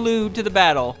should be glued to the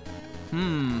battle.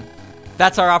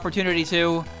 That's our opportunity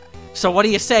to... So what do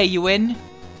you say, you in?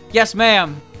 Yes,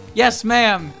 ma'am. Yes,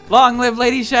 ma'am. Long live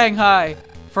Lady Shanghai.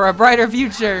 For a brighter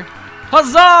future.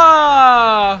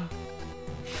 Huzzah!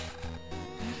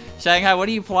 Shanghai, what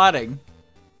are you plotting?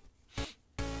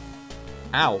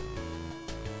 Ow.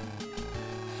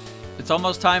 It's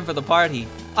almost time for the party.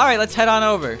 Alright, let's head on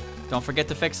over. Don't forget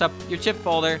to fix up your chip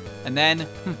folder. And then...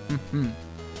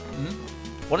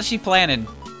 What is she planning?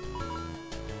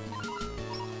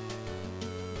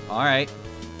 Alright.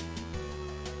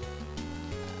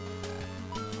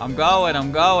 I'm going.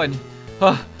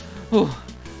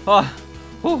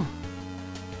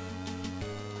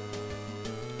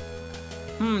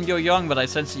 You're young, but I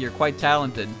sense that you're quite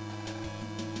talented.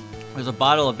 There's a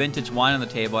bottle of vintage wine on the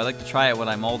table. I'd like to try it when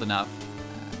I'm old enough.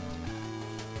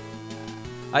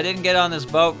 I didn't get on this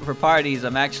boat for parties.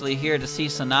 I'm actually here to see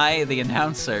Shanghai, the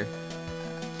announcer.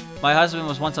 My husband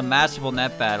was once a masterful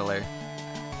net battler.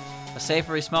 A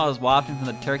savory smell is wafting from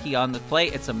the turkey on the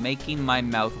plate. It's making my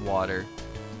mouth water.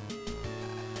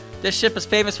 This ship is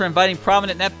famous for inviting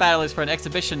prominent net battlers for an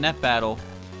exhibition net battle.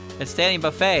 It's standing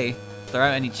buffet. There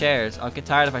aren't any chairs. I'll get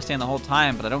tired if I stand the whole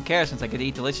time, but I don't care since I get to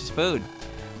eat delicious food.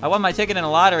 I won my ticket in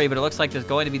a lottery, but it looks like there's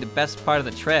going to be the best part of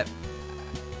the trip.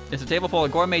 It's a table full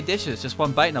of gourmet dishes. Just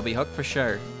one bite and I'll be hooked for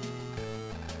sure.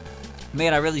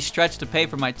 Man, I really stretched to pay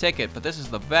for my ticket, but this is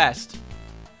the best.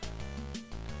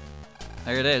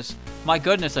 There it is. My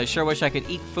goodness, I sure wish I could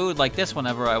eat food like this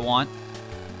whenever I want.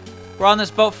 We're on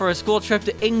this boat for a school trip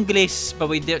to English, but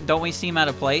don't we seem out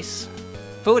of place?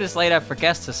 Food is laid out for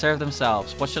guests to serve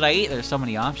themselves. What should I eat? There's so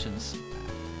many options.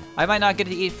 I might not get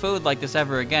to eat food like this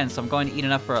ever again, so I'm going to eat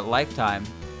enough for a lifetime.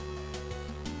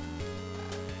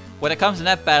 When it comes to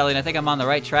net battling, I think I'm on the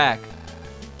right track.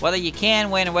 Whether you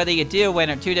can win and whether you do win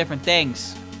are two different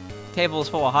things. The table is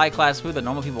full of high-class food that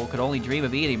normal people could only dream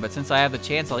of eating, but since I have the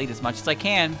chance, I'll eat as much as I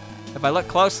can. If I look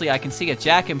closely, I can see a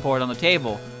jack import on the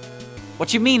table.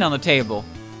 What you mean on the table?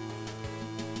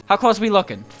 How close are we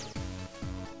looking?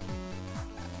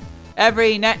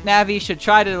 Every net navvy should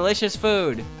try the delicious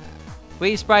food.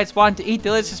 We sprites want to eat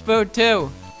delicious food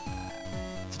too.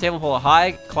 It's a table full of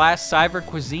high-class cyber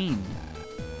cuisine.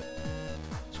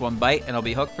 Just one bite and I'll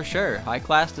be hooked for sure.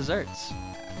 High-class desserts.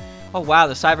 Oh wow,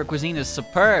 the cyber cuisine is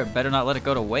superb. Better not let it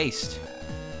go to waste.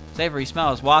 Savory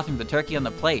smell is wafting the turkey on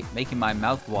the plate, making my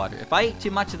mouth water. If I eat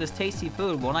too much of this tasty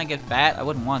food, won't I get fat? I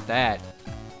wouldn't want that.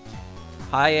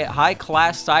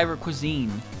 High-class cyber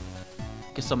cuisine.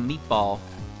 Get some meatball.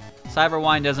 Cyber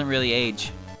wine doesn't really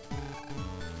age.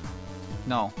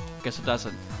 No, guess it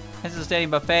doesn't. This is a standing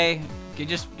buffet. You're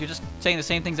just saying the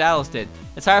same things Alice did.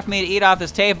 It's hard for me to eat off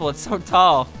this table. It's so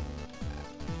tall.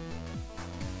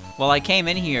 Well, I came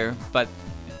in here, but,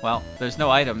 well, there's no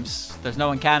items. There's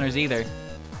no encounters either.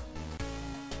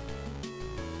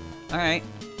 Alright.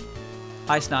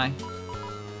 Hi, Snai.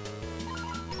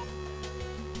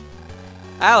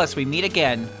 Alice, we meet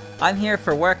again. I'm here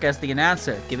for work as the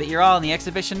announcer. Give it your all in the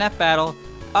exhibition net battle.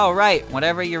 Oh, right.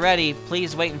 Whenever you're ready,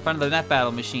 please wait in front of the net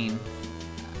battle machine.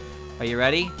 Are you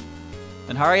ready?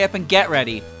 Then hurry up and get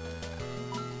ready.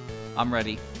 I'm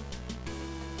ready.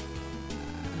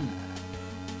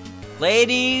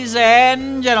 Ladies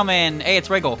and gentlemen. Hey, it's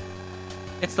Wriggle.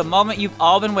 It's the moment you've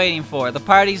all been waiting for. The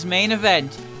party's main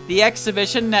event. The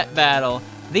exhibition net battle.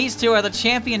 These two are the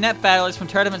champion net battlers from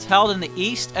tournaments held in the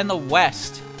East and the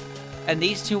West. And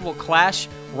these two will clash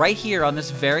right here on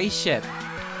this very ship.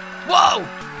 Whoa!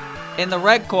 In the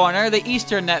red corner, the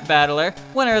Eastern net battler,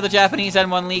 winner of the Japanese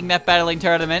N1 League net battling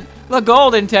tournament, the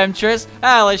golden temptress,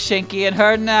 Alice Shinky and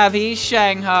her Navi,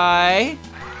 Shanghai.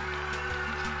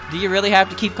 Do you really have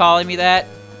to keep calling me that?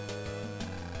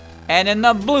 And in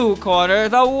the blue corner,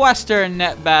 the Western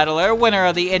net battler, winner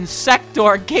of the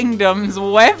Insector Kingdoms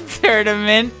web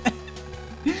tournament,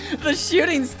 the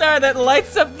shooting star that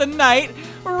lights up the night,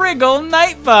 Wriggle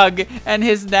Nightbug, and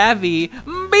his Navi,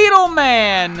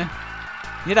 Beetleman.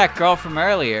 You're that girl from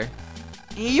earlier.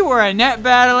 You were a net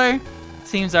battler?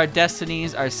 Seems our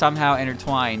destinies are somehow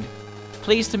intertwined.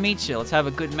 Pleased to meet you. Let's have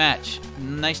a good match.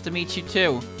 Nice to meet you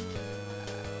too.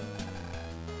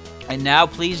 And now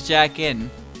please jack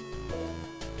in.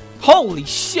 Holy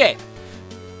shit!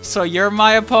 So you're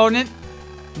my opponent?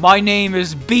 My name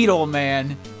is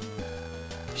Beetleman.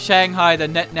 Shanghai, the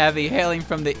net navvy hailing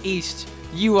from the east.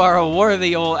 You are a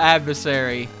worthy old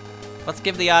adversary. Let's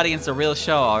give the audience a real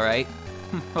show, alright?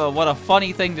 Well, what a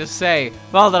funny thing to say.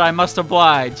 Well, that I must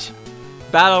oblige.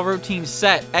 Battle routine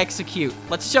set. Execute.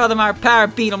 Let's show them our power,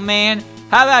 Beetleman.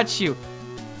 How about you?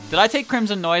 Did I take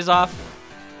Crimson Noise off?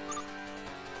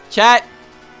 Chat?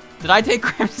 Did I take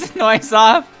Crimson Noise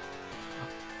off?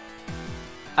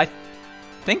 I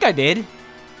think I did.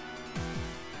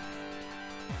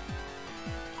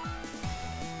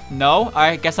 No?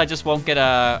 I guess I just won't get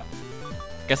a...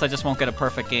 Guess I just won't get a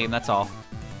perfect game, that's all.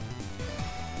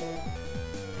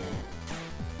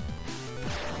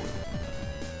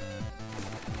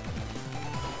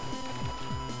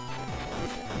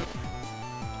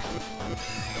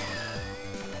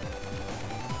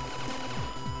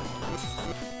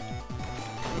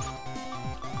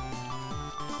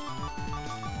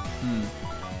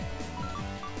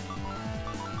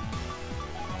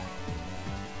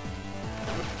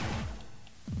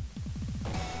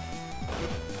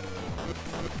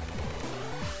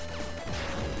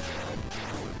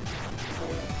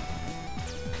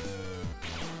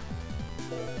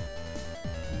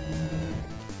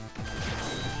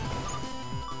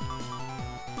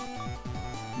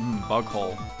 bug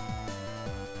hole.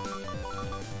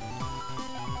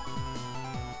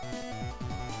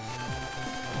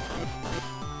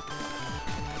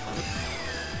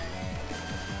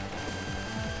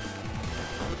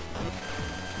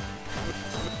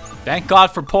 Thank God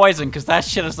for poison, because that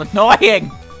shit is annoying!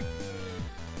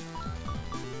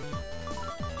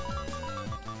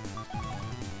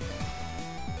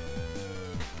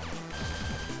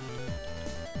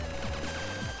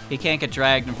 He can't get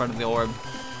dragged in front of the orb.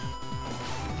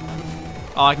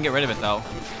 Oh, I can get rid of it, though.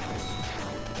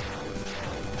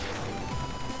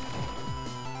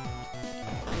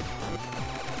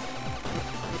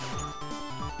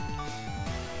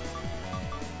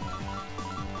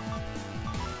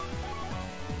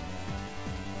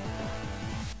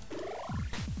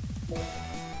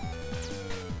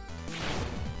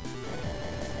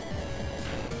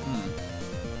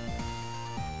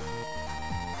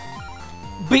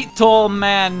 Beetle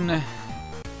Man!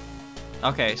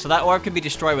 Okay, so that orb can be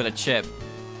destroyed with a chip,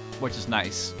 which is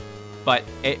nice. But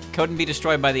it couldn't be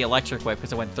destroyed by the electric whip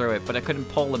because it went through it, but it couldn't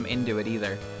pull them into it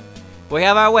either. We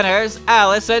have our winners,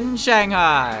 Alice and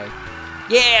Shanghai.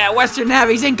 Yeah, Western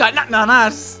Navies ain't got nothing on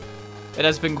us! It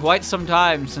has been quite some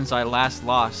time since I last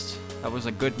lost. That was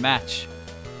a good match.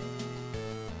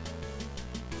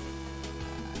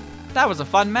 That was a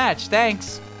fun match,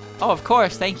 thanks. Oh, of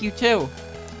course, thank you too.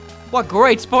 What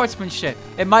great sportsmanship!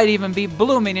 It might even be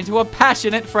blooming into a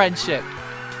passionate friendship.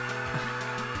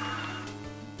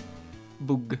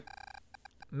 Boog.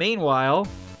 Meanwhile...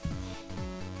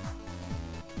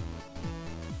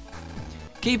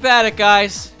 Keep at it,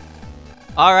 guys.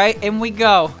 Alright, in we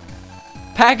go.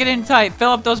 Pack it in tight.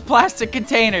 Fill up those plastic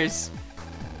containers.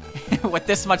 With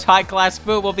this much high-class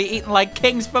food, we'll be eating like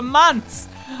kings for months.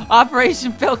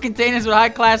 Operation Fill Containers with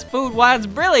high-class food. Wow, it's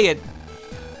brilliant.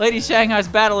 Lady Shanghai's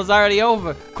battle is already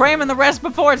over. Cramming the rest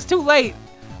before it's too late.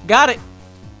 Got it.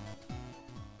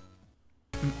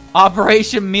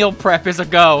 Operation Meal Prep is a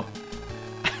go.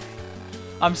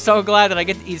 I'm so glad that I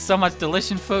get to eat so much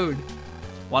delicious food.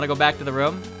 Want to go back to the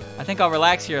room? I think I'll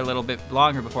relax here a little bit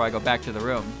longer before I go back to the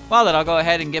room. Well, then I'll go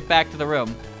ahead and get back to the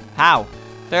room. How?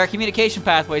 There are communication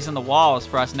pathways in the walls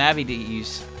for us Navi to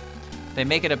use. They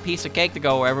make it a piece of cake to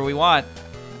go wherever we want.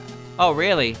 Oh,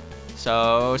 really?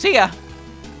 So, see ya!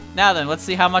 Now then, let's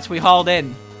see how much we hauled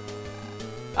in.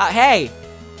 Hey!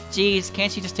 Jeez,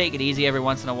 can't you just take it easy every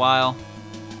once in a while?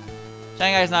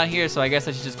 Shanghai's not here, so I guess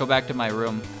I should just go back to my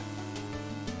room.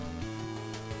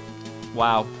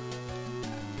 Wow.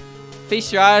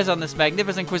 Feast your eyes on this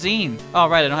magnificent cuisine. Oh,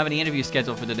 right, I don't have any interviews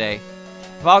scheduled for today.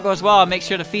 If all goes well, I'll make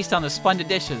sure to feast on the splendid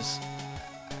dishes.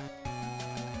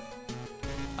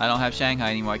 I don't have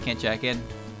Shanghai anymore, I can't jack in.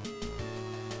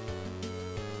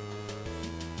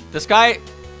 This guy...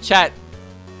 Chat,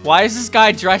 why is this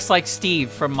guy dressed like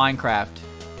Steve from Minecraft?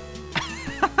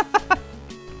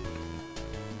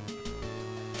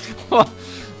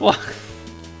 What?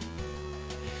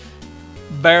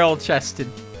 Barrel chested.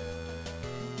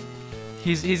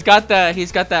 He's got that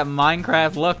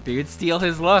Minecraft look, dude. Steal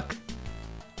his look.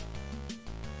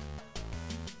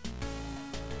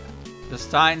 The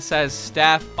sign says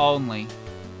staff only.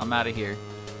 I'm out of here.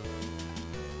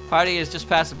 Party is just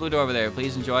past the blue door over there.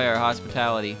 Please enjoy our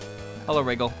hospitality. Hello,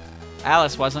 Wriggle.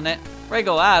 Alice, wasn't it?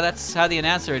 Wriggle, that's how the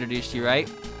announcer introduced you,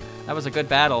 right? That was a good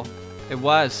battle. It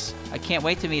was. I can't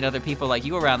wait to meet other people like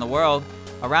you around the world.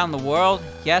 Around the world?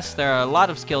 Yes, there are a lot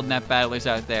of skilled net battlers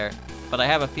out there. But I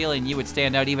have a feeling you would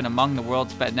stand out even among the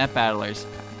world's best net battlers.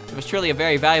 It was truly a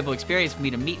very valuable experience for me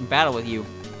to meet and battle with you.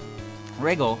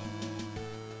 Wriggle.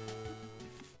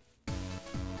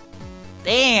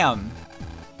 Damn!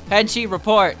 Headshee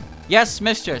report. Yes,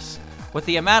 mistress. With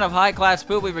the amount of high-class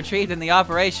food we retrieved in the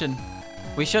operation,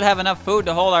 we should have enough food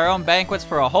to hold our own banquets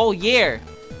for a whole year.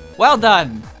 Well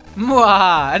done.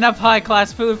 Mwah! Enough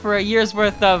high-class food for a year's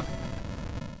worth of...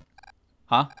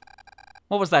 Huh?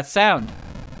 What was that sound?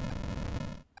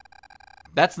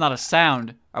 That's not a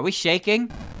sound. Are we shaking?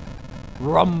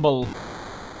 Rumble.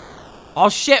 Oh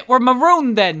shit, we're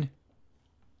marooned then!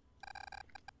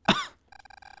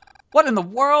 What in the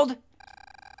world?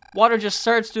 Water just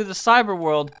surged through the cyber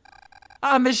world.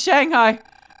 Ah, Miss Shanghai.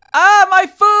 Ah, my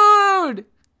food!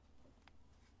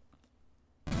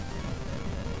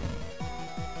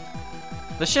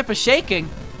 The ship is shaking.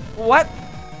 What?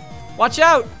 Watch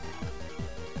out!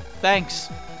 Thanks.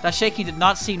 That shaking did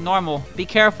not seem normal. Be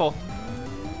careful.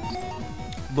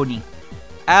 Bunny.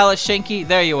 Alice, Shanky,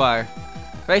 there you are.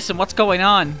 Grayson, what's going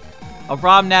on? A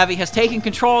ROM Navi has taken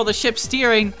control of the ship's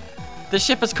steering. The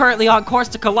ship is currently on course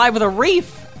to collide with a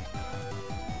reef.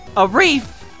 A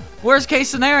reef? Worst case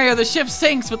scenario, the ship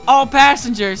sinks with all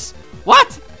passengers.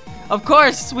 What? Of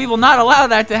course, we will not allow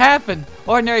that to happen.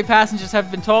 Ordinary passengers have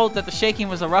been told that the shaking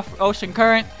was a rough ocean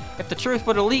current. If the truth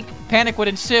were to leak, panic would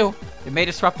ensue. It may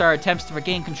disrupt our attempts to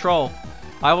regain control.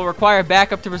 I will require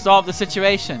backup to resolve the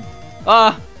situation.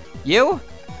 You?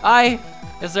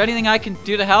 Is there anything I can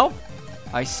do to help?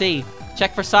 I see.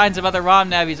 Check for signs of other ROM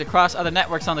navies across other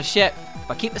networks on the ship,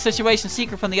 but keep the situation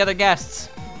secret from the other guests.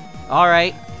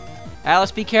 Alright.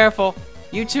 Alice, be careful.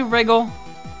 You too, Wriggle.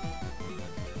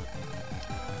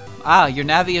 Your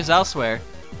Navi is elsewhere.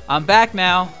 I'm back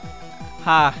now.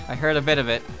 I heard a bit of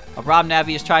it. A ROM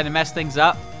Navi is trying to mess things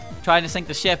up. Trying to sink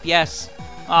the ship, yes.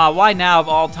 Why now of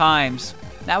all times?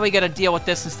 Now we gotta deal with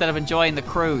this instead of enjoying the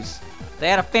cruise. They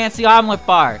had a fancy omelet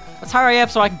bar. Let's hurry up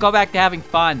so I can go back to having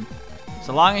fun.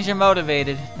 So long as you're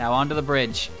motivated, now onto the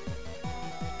bridge.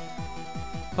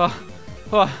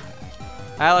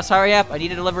 Alice, hurry up. I need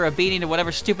to deliver a beating to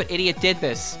whatever stupid idiot did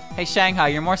this. Hey, Shanghai,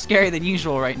 you're more scary than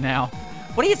usual right now.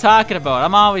 What are you talking about?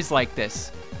 I'm always like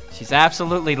this. She's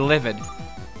absolutely livid.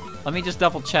 Let me just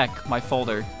double check my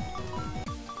folder.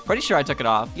 Pretty sure I took it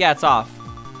off. Yeah, it's off.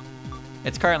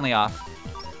 It's currently off.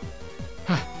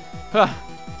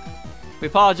 We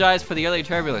apologize for the early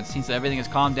turbulence. Seems that everything has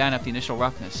calmed down after the initial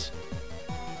roughness.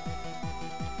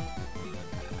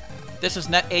 This is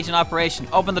Net Agent Operation.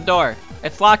 Open the door.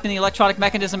 It's locked and the electronic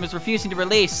mechanism is refusing to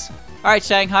release. Alright,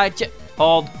 Shanghai.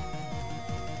 Hold.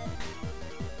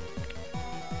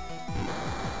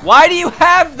 Why do you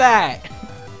have that?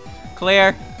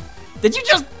 Clear. Did you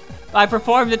just... I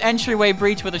performed an entryway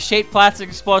breach with a shaped plastic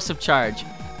explosive charge.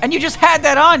 And you just had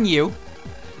that on you?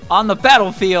 On the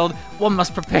battlefield, one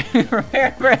must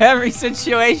prepare for every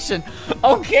situation.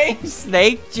 Okay,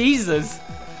 Snake. Jesus.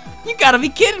 You gotta be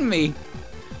kidding me.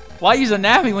 Why use a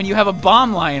Navi when you have a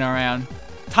bomb lying around?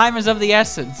 Time is of the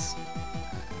essence.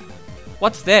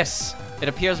 What's this? It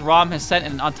appears ROM has sent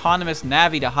an autonomous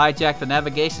Navi to hijack the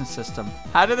navigation system.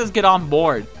 How did this get on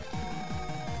board?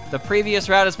 The previous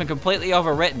route has been completely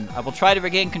overwritten. I will try to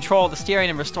regain control of the steering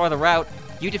and restore the route.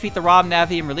 You defeat the ROM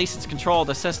Navi and release its control of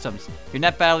the systems. Your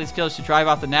net battling skills should drive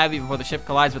off the Navi before the ship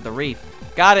collides with the reef.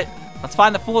 Got it. Let's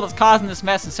find the fool that's causing this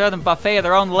mess and serve them a buffet of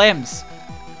their own limbs.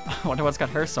 I wonder what's got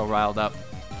her so riled up.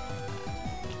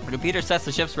 The computer sets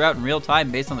the ship's route in real time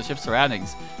based on the ship's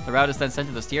surroundings. The route is then sent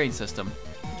to the steering system.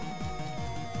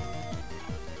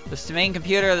 The main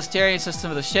computer of the steering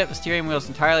system of the ship. The steering wheel is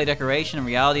entirely decoration. In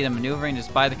reality, the maneuvering is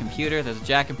by the computer. There's a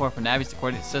jack and port for navies to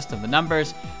coordinate the system. The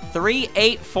numbers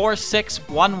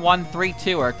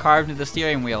 38461132 are carved into the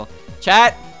steering wheel.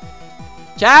 Chat!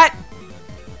 Chat!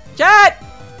 Chat!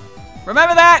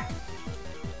 Remember that!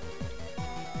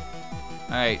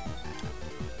 Alright.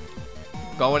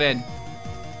 Going in.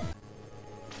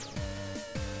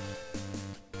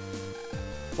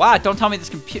 Wow, don't tell me this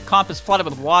comp is flooded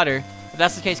with water. If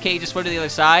that's the case, can't you just swim to the other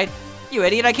side? You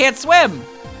idiot, I can't swim!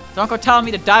 Don't go telling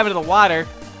me to dive into the water.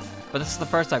 But this is the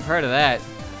first I've heard of that.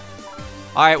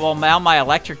 Alright, well now my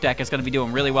electric deck is going to be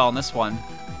doing really well in this one.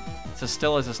 It's as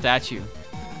still as a statue.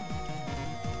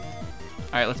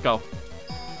 Alright, let's go.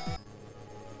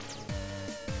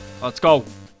 Let's go.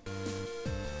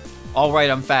 Alright,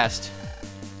 I'm fast.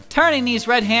 Turning these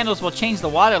red handles will change the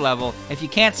water level. If you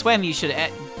can't swim, you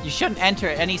shouldn't enter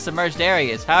any submerged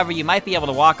areas. However, you might be able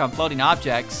to walk on floating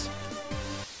objects.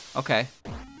 Okay.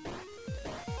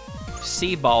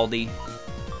 Sea Baldy.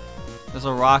 There's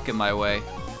a rock in my way.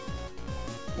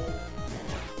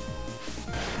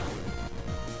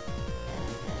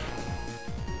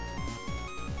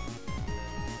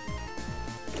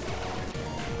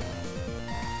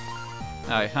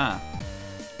 Alright, huh.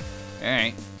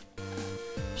 Alright.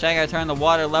 Shanghai, turn the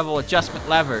water level adjustment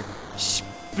lever.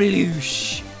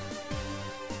 Sploosh.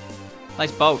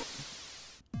 Nice boat.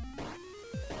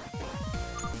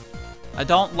 I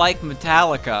don't like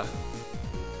Metallica.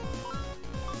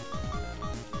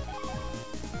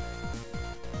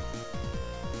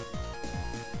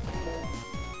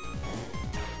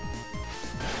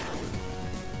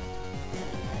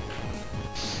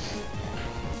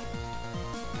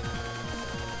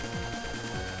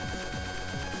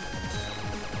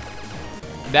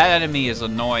 That enemy is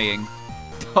annoying.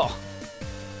 Oh.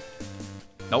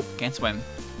 Nope, can't swim.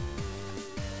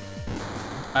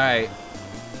 Alright.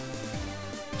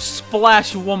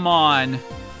 Splash Woman.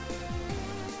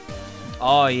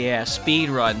 Oh yeah, speed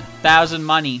run. 1,000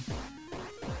 money.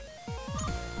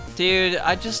 Dude,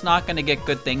 I'm just not gonna get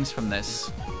good things from this.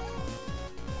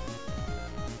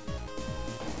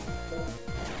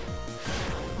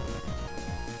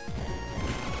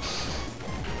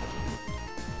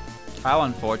 How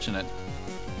unfortunate.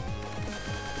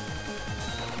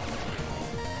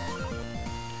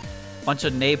 Bunch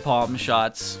of napalm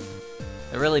shots.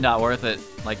 They're really not worth it.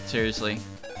 Like, seriously.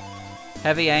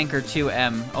 Heavy Anchor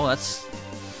 2M. Oh, that's...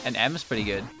 An M's pretty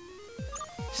good.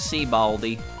 Sea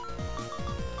Baldy.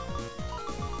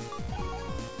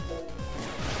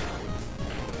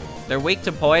 They're weak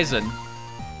to poison.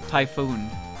 Typhoon.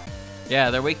 Yeah,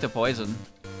 they're weak to poison.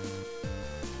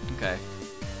 Okay.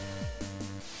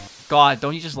 God,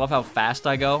 don't you just love how fast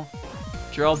I go?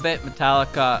 Drill Bit,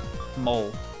 Metallica,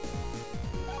 Mole.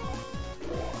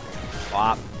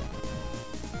 Flop.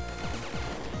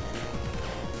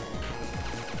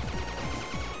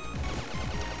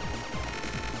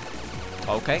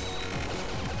 Okay.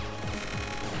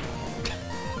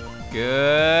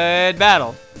 Good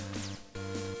battle.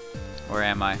 Where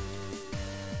am I?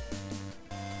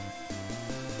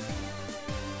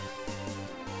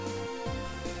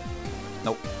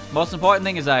 Nope. Most important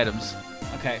thing is items.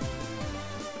 Okay.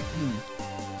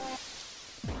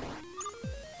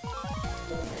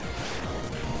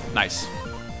 Nice.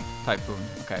 Typhoon.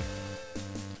 Okay.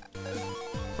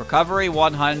 Recovery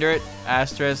 100,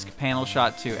 asterisk, panel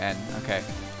shot 2N. Okay.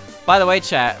 By the way,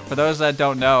 chat, for those that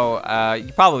don't know,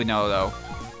 you probably know though,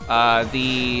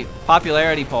 the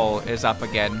popularity poll is up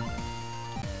again.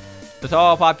 The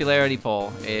total popularity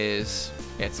poll is,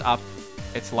 it's up,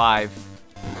 it's live.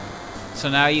 So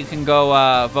now you can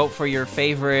go vote for your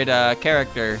favorite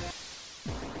character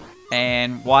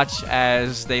and watch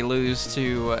as they lose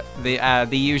to the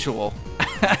usual.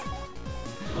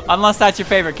 Unless that's your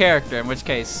favorite character, in which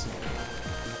case.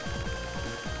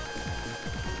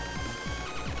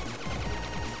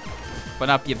 But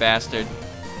up, you bastard.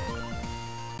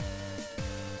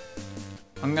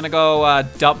 I'm gonna go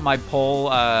dump my pole.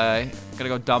 Gonna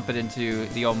go dump it into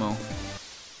the Omu.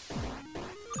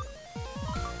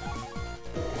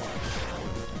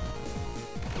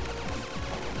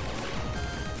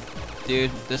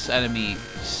 Dude, this enemy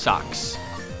sucks.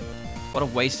 What a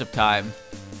waste of time.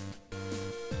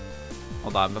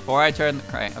 Hold on, before I turn the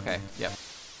crank. Okay, yep.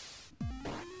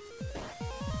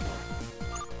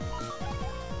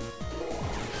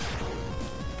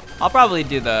 I'll probably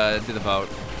do the vote.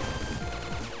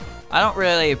 I don't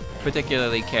really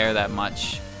particularly care that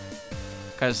much,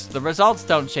 because the results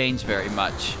don't change very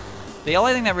much. The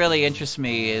only thing that really interests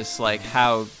me is like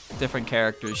how different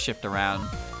characters shift around.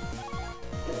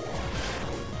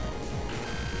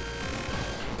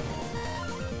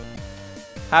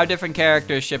 How different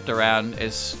characters shift around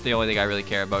is the only thing I really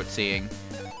care about seeing.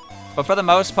 But for the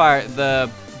most part, the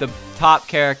top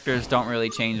characters don't really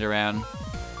change around.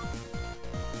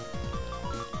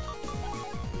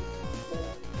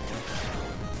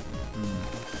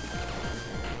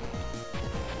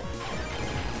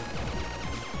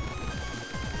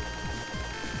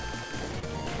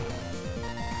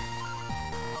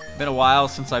 Been a while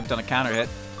since I've done a counter hit.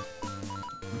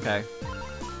 Okay.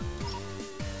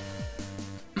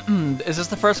 Is this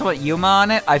the first one with Yuma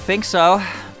on it? I think so.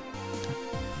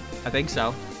 I think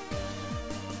so.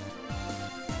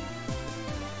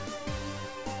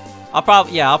 I'll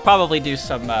probably do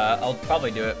some, I'll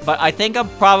probably do it. But I think I'm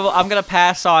gonna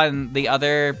pass on the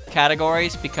other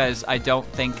categories because I don't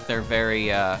think they're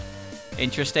very,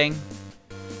 interesting.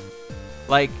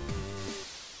 Like,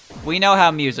 we know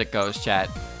how music goes, chat.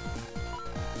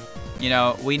 You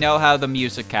know, we know how the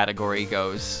music category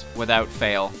goes without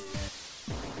fail.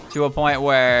 To a point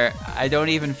where I don't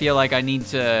even feel like I need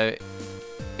to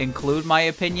include my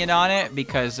opinion on it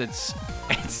because it's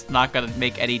not gonna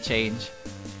make any change.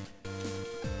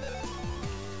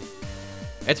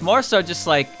 It's more so just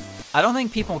like, I don't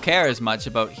think people care as much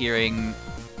about hearing...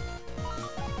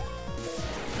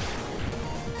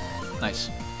 Nice.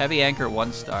 Heavy Anchor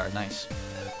 1 star, nice.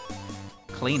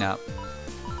 Cleanup.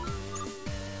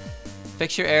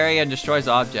 Fix your area and destroys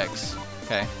objects.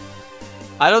 Okay.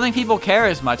 I don't think people care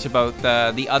as much about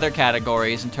the other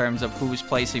categories in terms of who's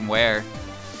placing where.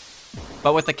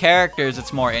 But with the characters,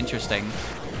 it's more interesting.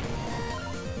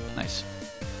 Nice.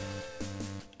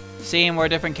 Seeing where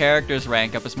different characters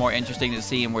rank up is more interesting than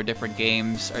seeing where different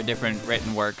games or different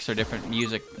written works or different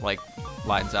music, like,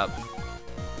 lines up.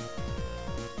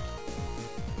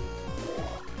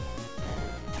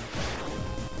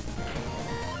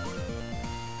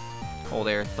 Cold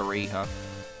Air 3, huh?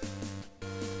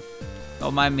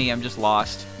 Don't mind me, I'm just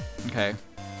lost. Okay.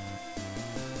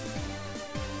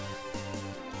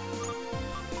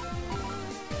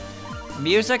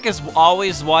 Music is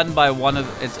always won by one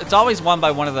of it's always won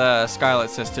by one of the Scarlet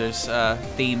Sisters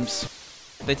themes.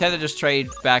 They tend to just trade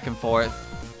back and forth.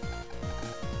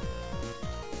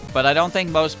 But I don't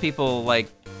think most people like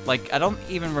I don't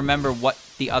even remember what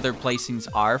the other placings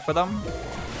are for them.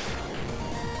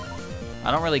 I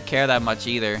don't really care that much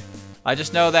either. I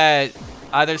just know that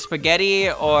Either spaghetti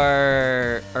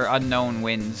or unknown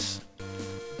wins.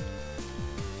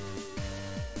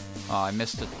 Oh, I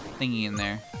missed a thingy in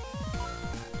there.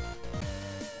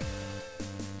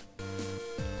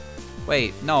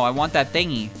 Wait, no, I want that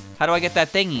thingy. How do I get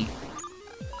that thingy?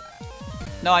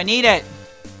 No, I need it.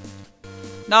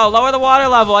 No, lower the water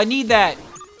level. I need that.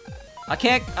 I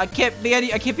can't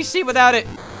be seen without it.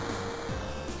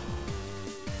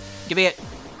 Give me it.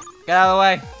 Get out of the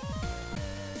way.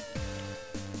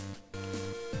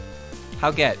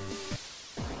 How get?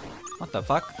 What the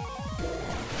fuck?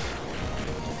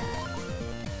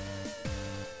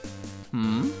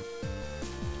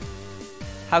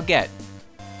 How get?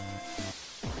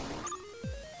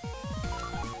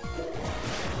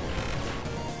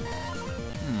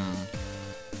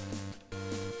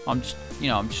 I'm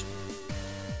just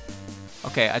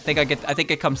okay, I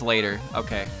think it comes later.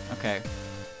 Okay.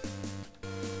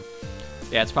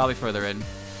 Yeah, it's probably further in.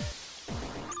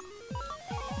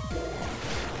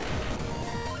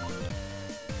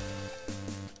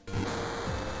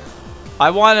 I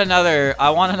want another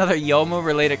Yomu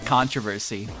related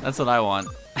controversy. That's what I want.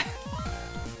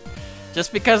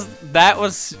 Just because that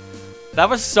was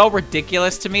so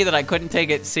ridiculous to me that I couldn't take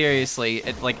it seriously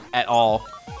at all.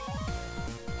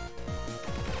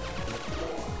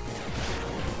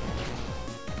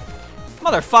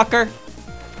 Motherfucker.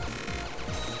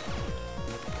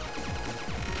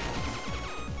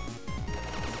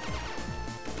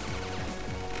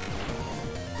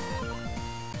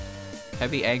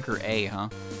 Heavy anchor A, huh?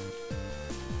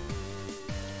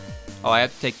 Oh, I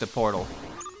have to take the portal.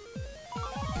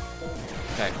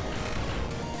 Okay.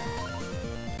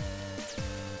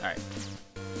 Alright.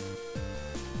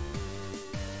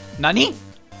 Nani?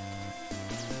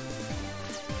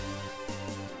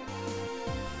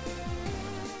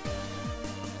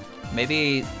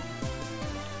 Maybe...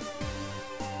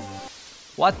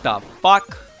 What the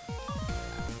fuck?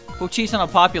 Who cheats on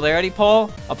a popularity poll?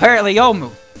 Apparently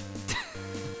Yomu.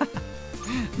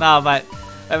 No, but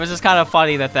it was just kind of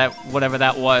funny that whatever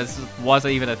that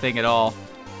wasn't even a thing at all.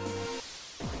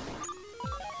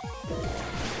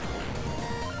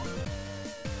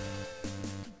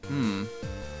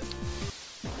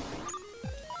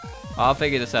 I'll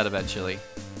figure this out eventually.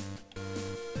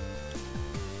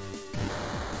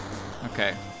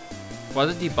 Okay.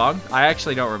 Was it debunked? I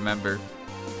actually don't remember.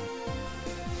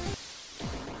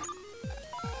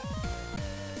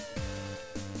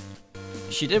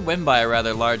 She did win by a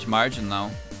rather large margin,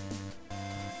 though.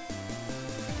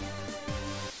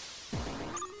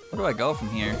 Where do I go from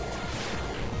here?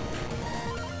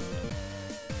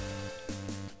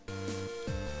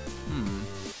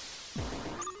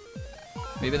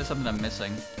 Maybe there's something I'm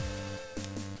missing.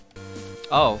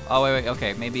 Oh, wait,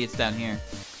 okay, maybe it's down here.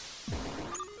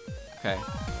 Okay.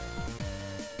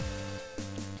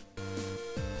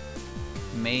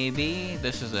 Maybe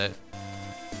this is it.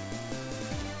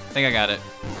 I think I got it.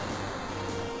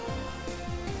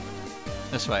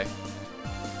 This way.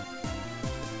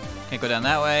 Can't go down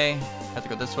that way. Have to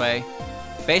go this way.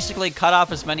 Basically, cut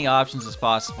off as many options as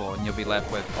possible, and you'll be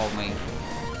left with only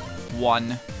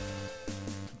one.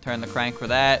 Turn the crank for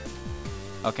that.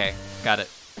 Okay, got it.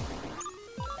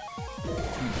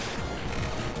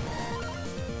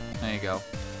 There you go.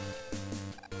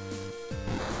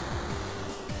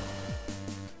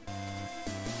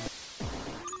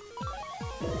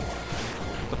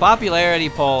 The popularity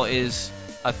poll is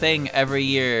a thing every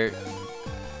year,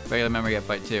 regular memory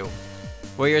update 2,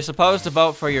 where you're supposed to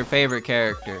vote for your favorite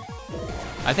character.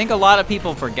 I think a lot of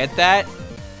people forget that,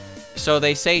 so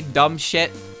they say dumb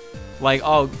shit like,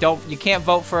 oh, you can't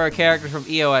vote for a character from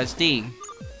EOSD.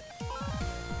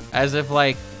 As if,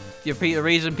 like, the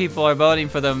reason people are voting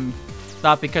for them,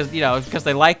 not because, it's because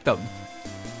they like them.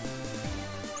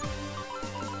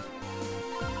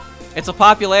 It's a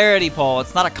popularity poll,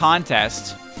 it's not a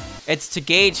contest. It's to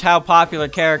gauge how popular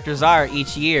characters are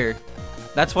each year.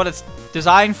 That's what it's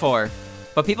designed for.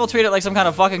 But people treat it like some kind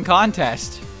of fucking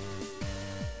contest.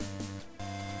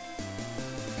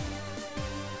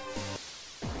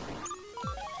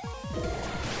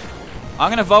 I'm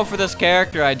gonna vote for this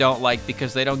character I don't like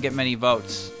because they don't get many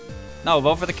votes. No,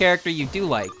 vote for the character you do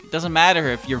like. It doesn't matter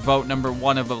if you're vote number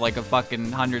 1 of like a fucking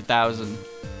 100,000.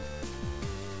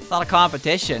 It's not a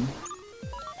competition.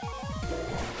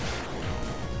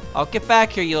 Oh, get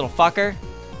back here, you little fucker.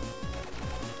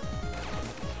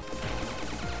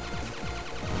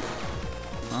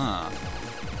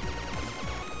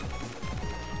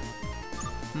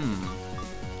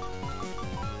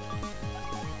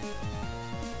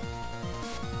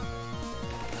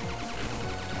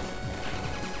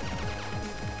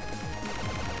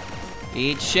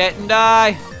 Eat shit and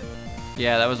die.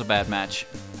 Yeah, that was a bad match.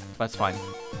 That's fine.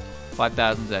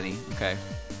 5,000 Zenny. Okay.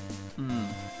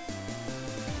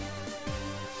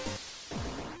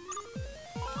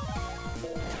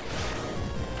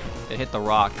 It hit the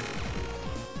rock.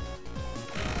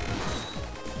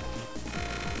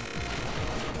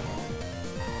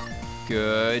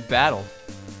 Good battle.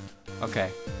 Okay.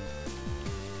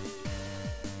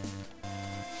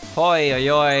 Hoi, oi,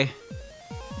 oi.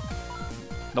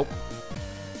 Nope.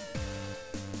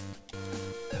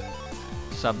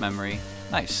 Sub-memory.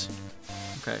 Nice.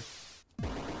 Okay.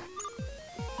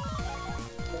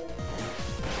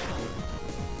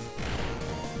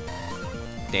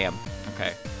 Damn.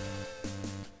 Okay.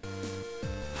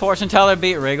 Fortune teller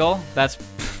beat Wriggle. That's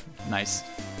nice.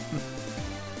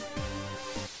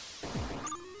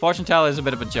 Fortune teller is a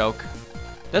bit of a joke.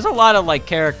 There's a lot of like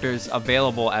characters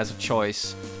available as a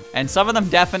choice, and some of them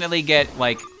definitely get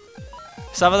like,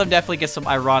 some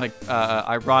ironic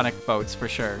votes for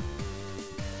sure.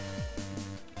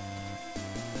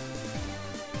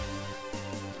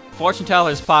 Fortune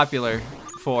teller is popular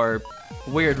for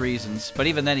weird reasons, but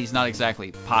even then he's not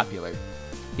exactly popular.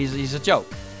 He's a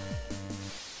joke.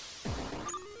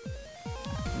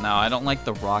 No, I don't like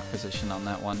the rock position on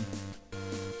that one.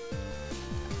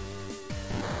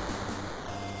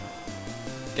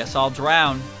 Guess I'll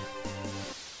drown.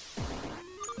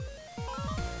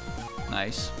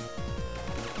 Nice.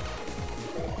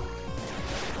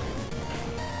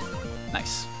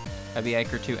 Nice. Heavy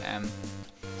anchor to M.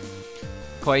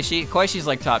 Koishi? Koishi's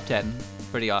like top 10.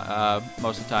 Pretty,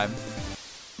 most of the time.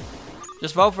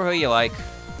 Just vote for who you like.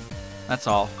 That's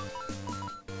all.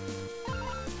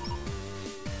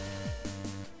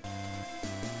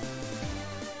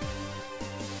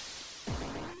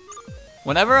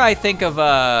 Whenever I think of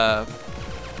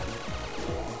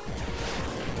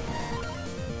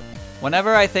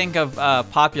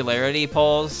popularity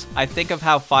polls, I think of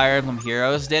how Fire Emblem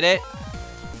Heroes did it.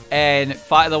 And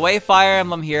the way Fire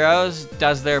Emblem Heroes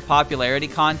does their popularity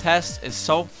contest is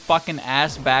so fucking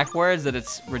ass backwards that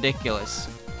it's ridiculous.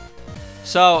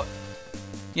 So,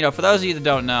 you know, for those of you that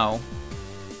don't know,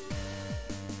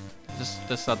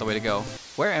 that's not the way to go.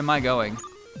 Where am I going?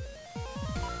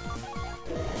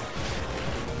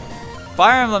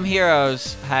 Fire Emblem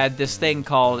Heroes had this thing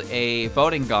called a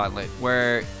voting gauntlet,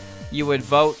 where you would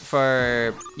vote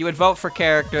for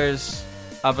characters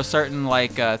of a certain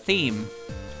like theme,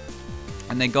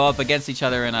 and then go up against each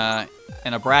other in a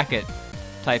bracket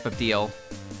type of deal.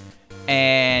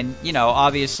 And you know,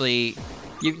 obviously,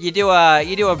 you do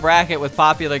a bracket with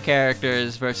popular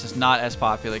characters versus not as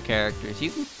popular characters.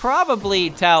 You can probably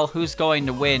tell who's going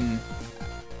to win.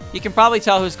 You can probably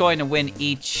tell who's going to win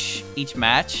each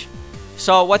match.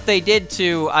 So what they did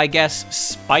to, I guess,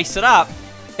 spice it up,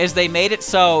 is they made it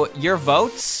so your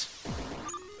votes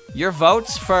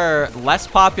for less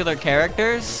popular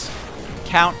characters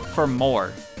count for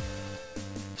more.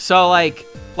 So like,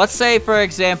 let's say for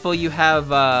example you have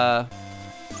Marth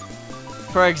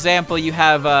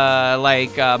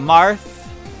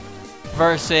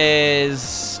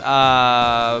versus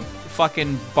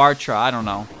fucking Bartra, I don't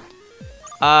know.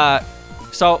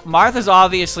 So Marth is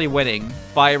obviously winning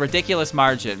by a ridiculous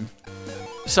margin.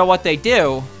 So what they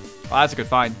do, that's a good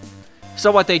find. So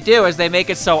what they do is they make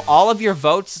it so all of your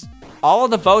votes, all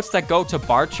of the votes that go to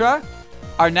Bartra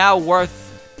are now worth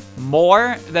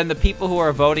more than the people who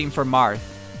are voting for Marth.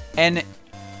 And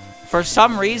for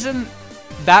some reason,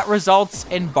 that results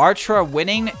in Bartra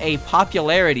winning a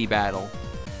popularity battle.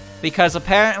 Because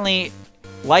apparently,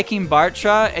 liking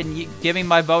Bartra and giving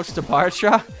my votes to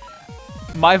Bartra,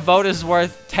 my vote is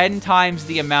worth 10 times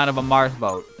the amount of a Marth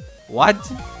vote. What?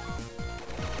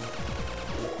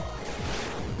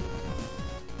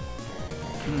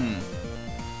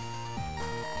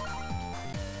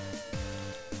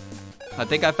 I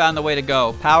think I found the way to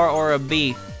go. Power Aura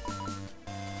B.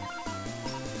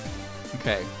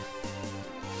 Okay.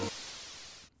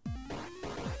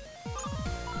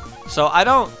 So I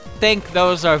don't think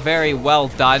those are very well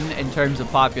done in terms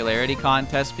of popularity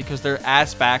contests because they're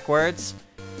ass backwards.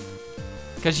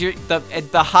 Because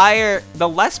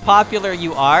the less popular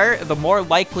you are, the more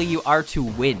likely you are to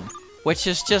win. Which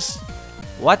is just,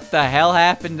 what the hell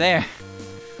happened there?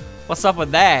 What's up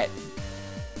with that?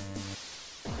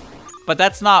 But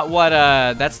that's not what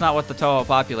the total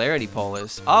popularity poll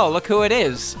is. Oh, look who it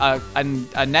is. A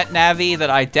net Navi that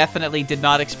I definitely did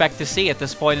not expect to see at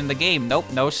this point in the game. Nope,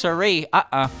 no siree.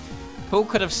 Who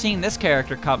could have seen this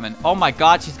character coming? Oh my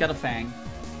god, she's got a fang.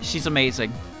 She's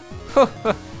amazing.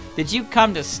 Did you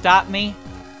come to stop me?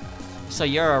 So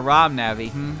you're a ROM Navi,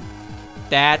 hmm?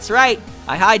 That's right.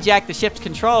 I hijacked the ship's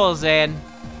controls and...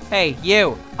 Hey,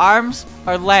 you. Arms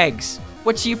or legs?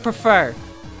 What do you prefer?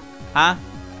 Huh?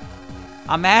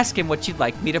 I'm asking what you'd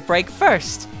like me to break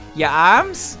first. Your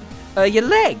arms? Or your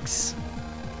legs?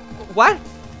 What?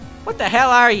 What the hell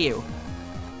are you?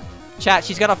 Chat,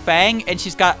 she's got a fang and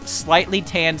she's got slightly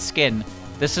tanned skin.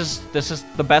 This is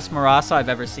the best Marasa I've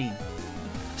ever seen.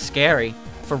 Scary.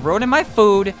 For ruining my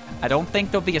food, I don't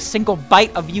think there'll be a single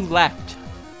bite of you left.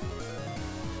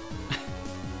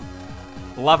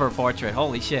 Love her portrait.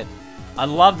 Holy shit. I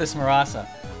love this Marasa.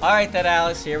 Alright then,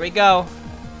 Alice. Here we go.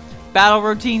 Battle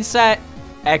routine set.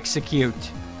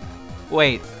 Execute.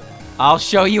 Wait. I'll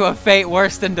show you a fate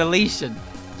worse than deletion.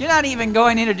 You're not even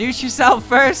going to introduce yourself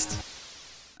first?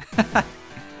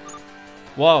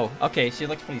 Whoa. Okay, she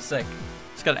looks pretty sick.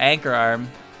 She's got an anchor arm.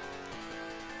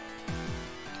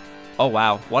 Oh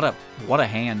wow. What a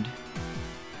hand.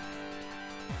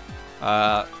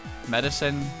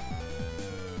 Medicine.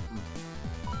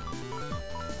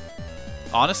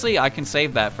 Honestly, I can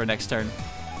save that for next turn.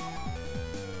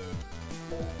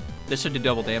 This should do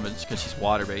double damage because she's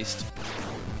water-based.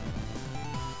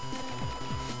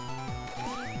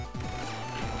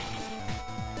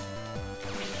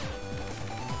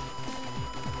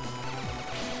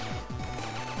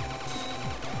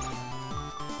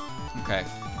 Okay.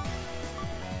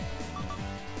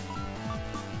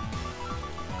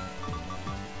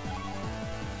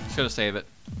 Should have saved it.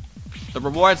 The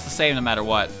reward's the same no matter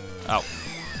what. Oh,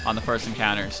 on the first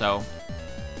encounter, so.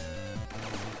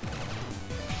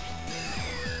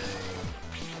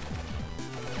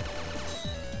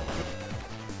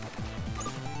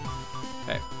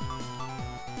 Okay.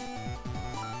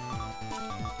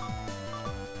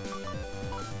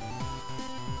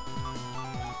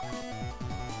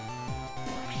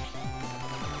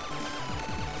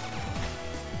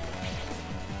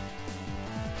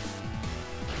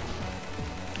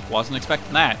 Wasn't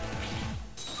expecting that.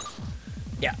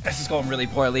 Yeah, this is going really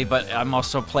poorly, but I'm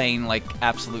also playing like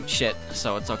absolute shit,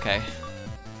 so it's okay.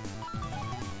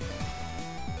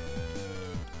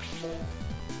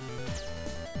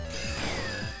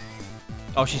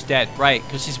 Oh, she's dead. Right,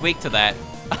 because she's weak to that.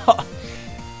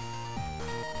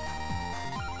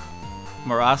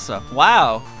 Marasa.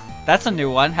 Wow, that's a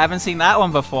new one. Haven't seen that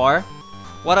one before.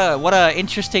 What a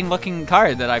interesting looking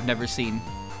card that I've never seen.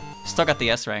 Still got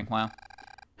the S rank. Wow.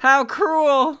 How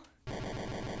cruel!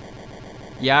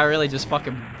 Yeah, I really just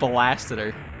fucking blasted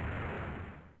her.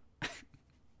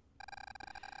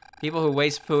 People who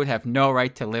waste food have no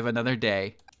right to live another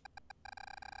day.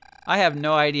 I have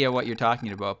no idea what you're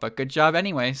talking about, but good job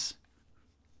anyways.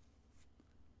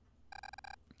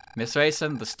 Miss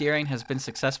Rayson, the steering has been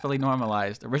successfully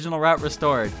normalized. Original route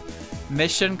restored.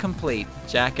 Mission complete.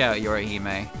 Jack out,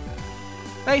 Yorihime.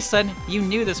 Rayson, you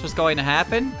knew this was going to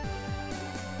happen?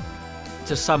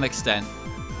 To some extent.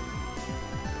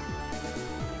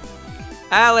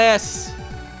 Alice!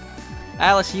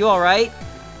 Alice, you alright?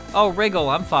 Oh, Wriggle,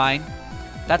 I'm fine.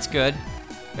 That's good.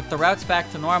 If the route's back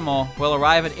to normal, we'll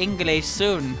arrive at English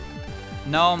soon.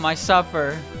 No, my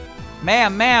supper.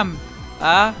 Ma'am!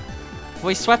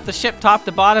 We swept the ship top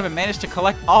to bottom and managed to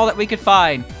collect all that we could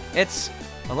find. It's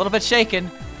a little bit shaken,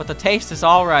 but the taste is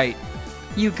alright.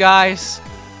 You guys,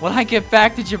 when I get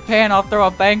back to Japan, I'll throw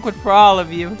a banquet for all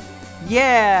of you.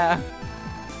 Yeah!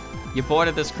 You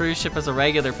boarded this cruise ship as a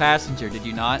regular passenger, did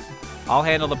you not? I'll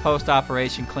handle the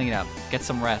post-operation cleanup. Get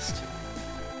some rest.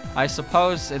 I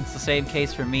suppose it's the same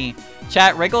case for me.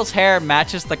 Chat, Wriggle's hair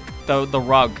matches the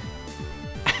rug.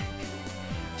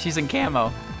 She's in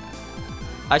camo.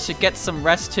 I should get some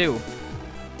rest too.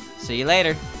 See you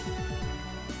later.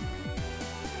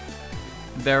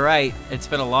 They're right. It's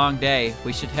been a long day.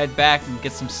 We should head back and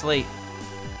get some sleep.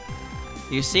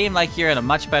 You seem like you're in a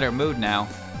much better mood now.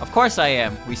 Of course I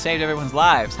am. We saved everyone's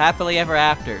lives. Happily ever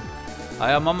after.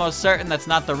 I am almost certain that's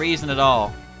not the reason at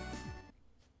all.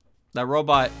 That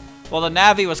robot... Well, the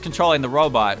Navi was controlling the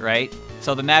robot, right?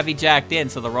 So the Navi jacked in,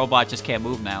 so the robot just can't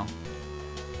move now.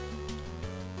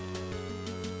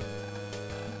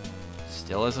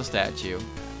 Still as a statue.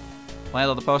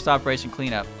 Handle the post-operation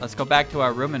cleanup. Let's go back to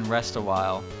our room and rest a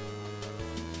while.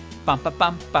 Bum bum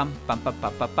bum bum bum bum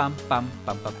bum bum bum bum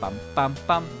bum bum bum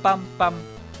bum bum bum.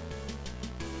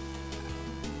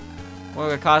 What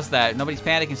would cause that? Nobody's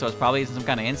panicking, so it's probably some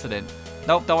kind of incident.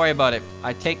 Nope, don't worry about it.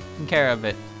 I've taken care of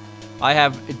it. I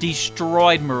have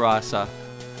destroyed Marasa.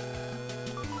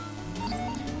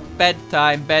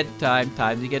 Bedtime, bedtime,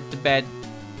 time to get to bed.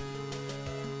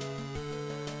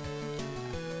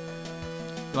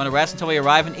 You want to rest until we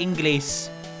arrive in English?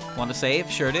 Want to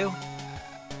save? Sure do.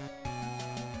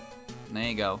 There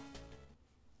you go.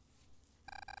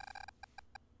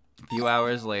 A few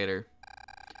hours later.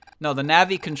 No, the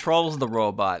Navi controls the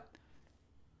robot.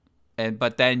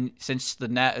 but then since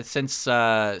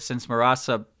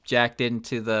Marasa jacked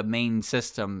into the main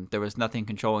system, there was nothing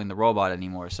controlling the robot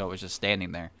anymore, so it was just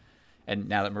standing there. And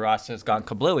now that Marasa has gone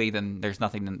kablooey, then there's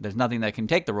nothing that can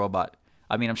take the robot.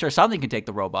 I mean, I'm sure something can take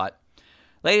the robot.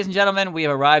 Ladies and gentlemen, we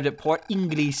have arrived at Port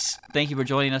Inglés. Thank you for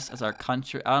joining us as on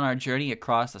our journey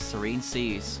across the serene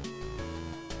seas.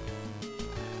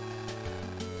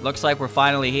 Looks like we're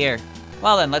finally here.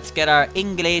 Well then, let's get our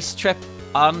Inglés trip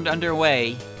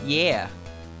underway. Yeah.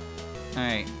 All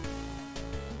right.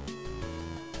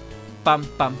 Bum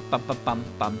bum bum bum bum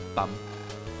bum bum.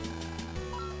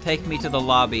 Take me to the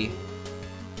lobby.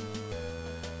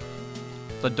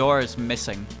 The door is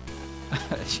missing.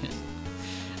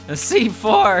 The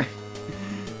C4!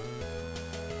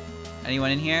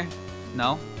 Anyone in here?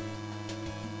 No?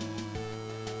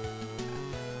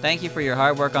 Thank you for your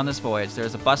hard work on this voyage. There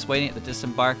is a bus waiting at the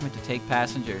disembarkment to take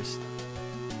passengers.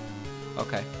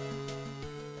 Okay.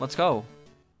 Let's go.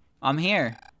 I'm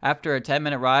here. After a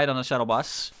 10-minute ride on the shuttle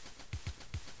bus.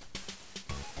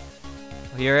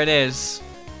 Here it is.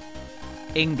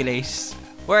 Inglés.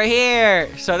 We're here!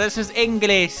 So this is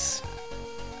Inglés.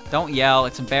 Don't yell,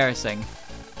 it's embarrassing.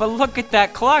 But look at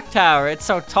that clock tower. It's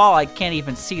so tall I can't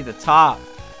even see the top.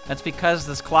 That's because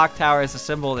this clock tower is a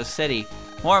symbol of the city.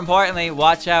 More importantly,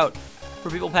 watch out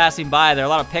for people passing by. There are a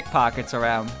lot of pickpockets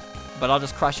around. But I'll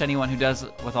just crush anyone who does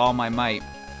it with all my might.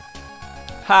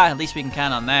 Ha, at least we can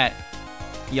count on that.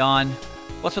 Yawn.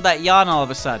 What's with that yawn all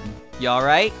of a sudden? You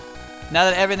alright? Now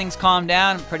that everything's calmed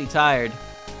down, I'm pretty tired.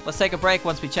 Let's take a break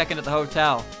once we check in at the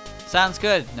hotel. Sounds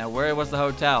good. Now where was the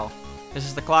hotel? This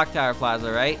is the clock tower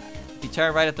plaza, right? If you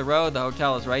turn right at the road, the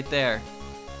hotel is right there.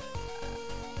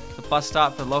 It's a bus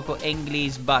stop for local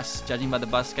Inglés bus. Judging by the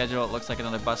bus schedule, it looks like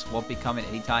another bus won't be coming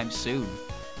anytime soon.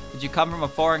 Did you come from a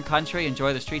foreign country?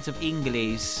 Enjoy the streets of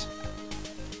Inglés.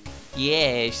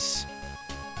 Yes.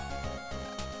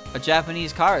 A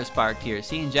Japanese car is parked here.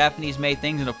 Seeing Japanese-made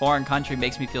things in a foreign country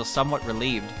makes me feel somewhat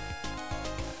relieved.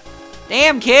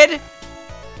 Damn, kid!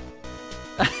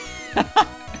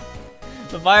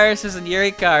 The viruses in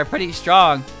Eureka are pretty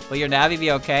strong. Will your Navi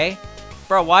be okay?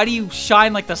 Bro, why do you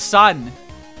shine like the sun?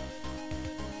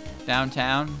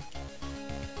 Downtown?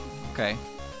 Okay.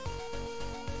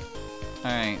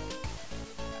 Alright.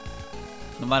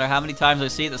 No matter how many times I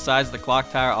see it, the size of the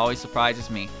clock tower always surprises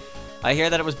me. I hear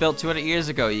that it was built 200 years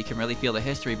ago. You can really feel the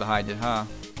history behind it, huh?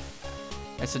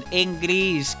 It's an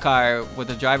Inglés car with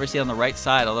the driver's seat on the right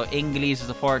side. Although Inglés is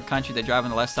a foreign country, they drive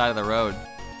on the left side of the road.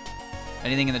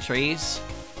 Anything in the trees?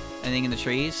 Anything in the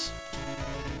trees?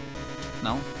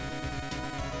 No?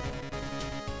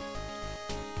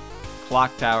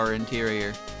 Clock tower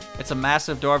interior. It's a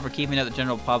massive door for keeping out the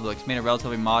general public. It's made of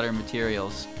relatively modern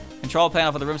materials. Control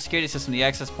panel for the room security system. The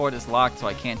access port is locked, so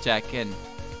I can't jack in.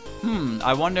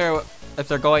 I wonder if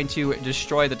they're going to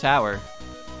destroy the tower.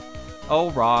 Oh,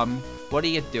 Rom, what are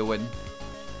you doing?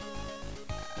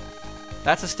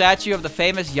 That's a statue of the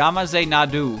famous Yamaze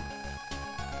Nadu.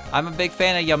 I'm a big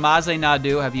fan of Yamaze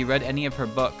Nadu. Have you read any of her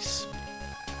books?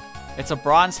 It's a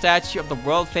bronze statue of the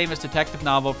world-famous detective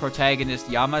novel protagonist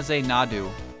Yamaze Nadu.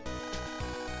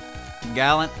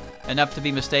 Gallant enough to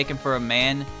be mistaken for a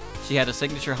man, she had a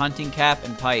signature hunting cap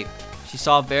and pipe. She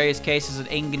solved various cases in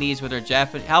Inglés with her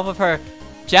help of her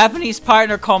Japanese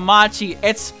partner Komachi.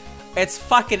 It's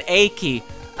fucking achy.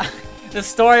 The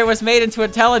story was made into a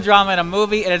teledrama and a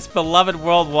movie, and it's beloved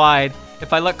worldwide.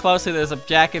 If I look closely, there's a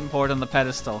jacket port on the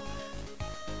pedestal.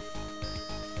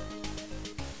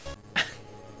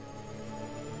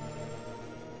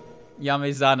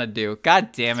 Yamazana do.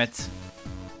 God damn it.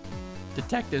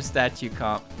 Detective statue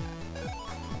comp.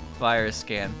 Virus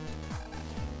scan.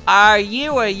 Are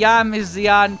you a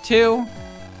Yamazian too?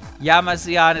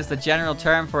 Yamazian is the general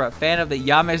term for a fan of the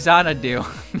Yamazana do.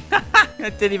 I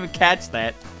didn't even catch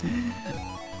that.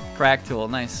 Crack tool,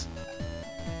 nice.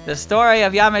 The story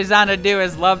of Yamazana do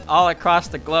is loved all across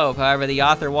the globe. However, the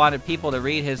author wanted people to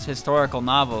read his historical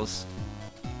novels.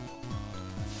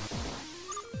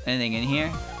 Anything in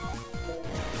here?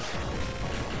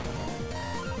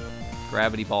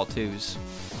 Gravity Ball 2s.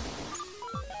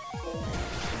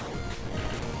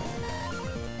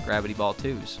 Gravity Ball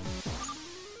 2s.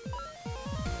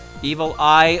 Evil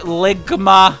Eye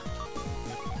Ligma.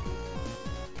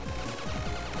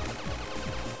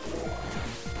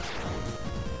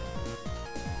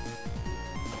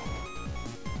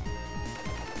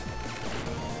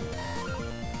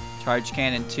 Charge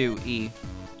Cannon 2E.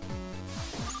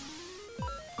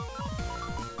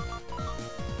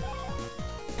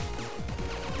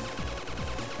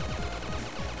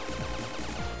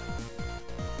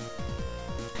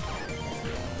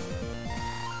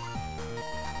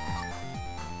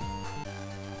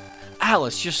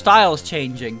 Alice, your style is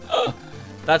changing.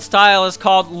 That style is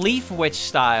called Leaf Witch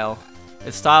style.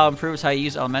 Its style improves how you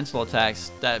use elemental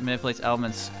attacks that manipulates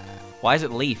elements. Why is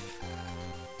it leaf?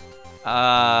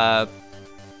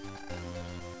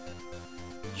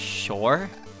 Sure.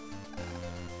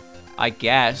 I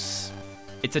guess.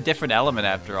 It's a different element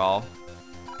after all.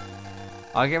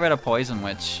 I'll get rid of Poison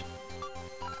Witch.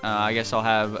 I guess I'll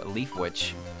have Leaf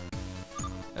Witch.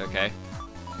 Okay.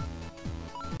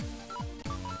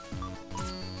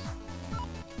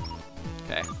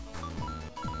 Okay.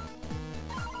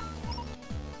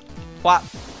 What?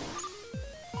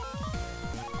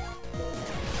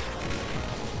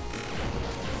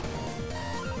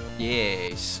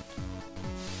 Yes.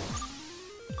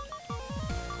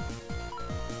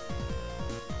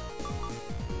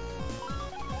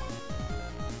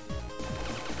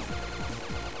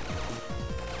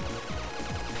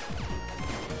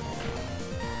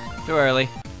 Too early.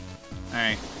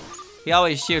 Alright. He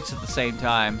always shoots at the same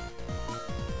time.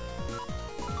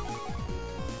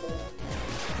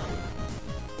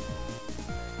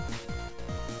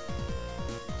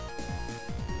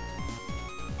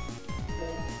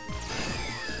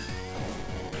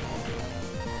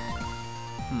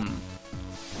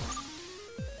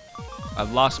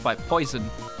 I've lost by poison.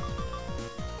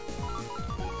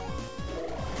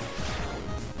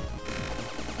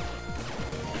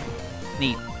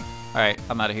 Neat. Alright,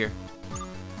 I'm out of here.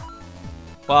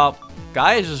 Well,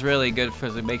 Guy is really good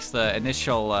because it makes the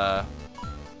initial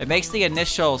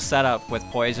setup with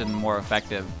poison more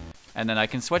effective. And then I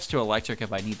can switch to electric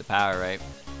if I need the power, right?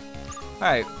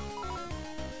 Alright.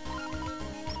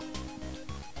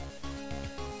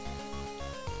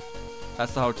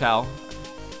 That's the hotel.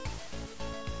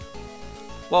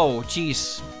 Whoa,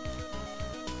 jeez.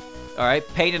 Alright,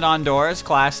 painted on doors.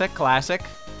 Classic, classic.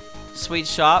 Sweet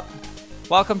shop.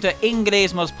 Welcome to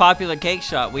Ingre's most popular cake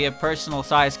shop. We have personal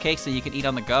sized cakes that you can eat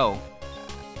on the go.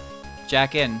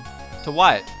 Jack in. To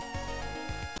what?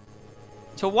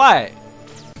 To what?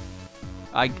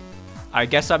 I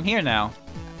guess I'm here now.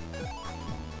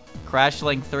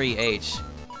 Crashlink 3H.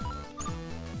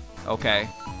 Okay.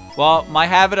 Well, my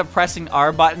habit of pressing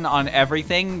R button on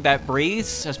everything that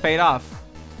breathes has paid off.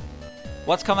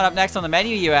 What's coming up next on the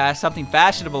menu, you ask? Something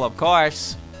fashionable, of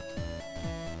course.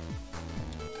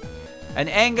 An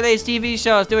Anglaise TV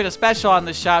show is doing a special on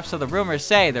the shop, so the rumors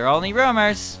say they're only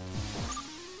rumors.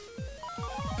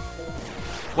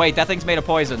 Wait, that thing's made of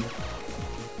poison.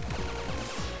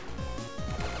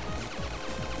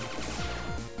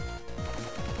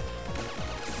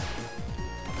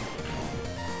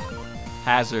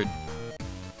 Hazard.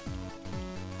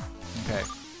 Okay.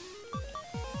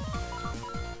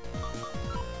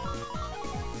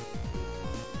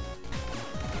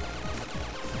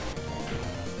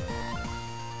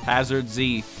 Hazard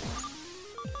Z.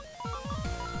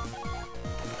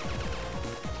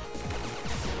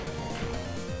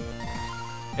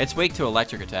 It's weak to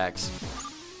electric attacks.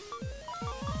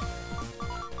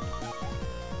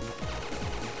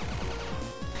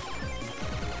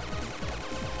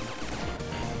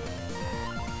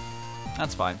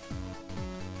 That's fine.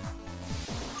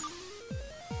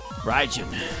 Raijin.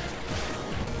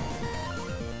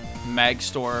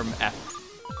 Magstorm F.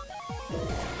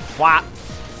 What?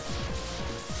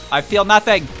 I feel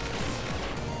nothing.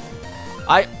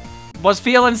 I was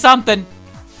feeling something.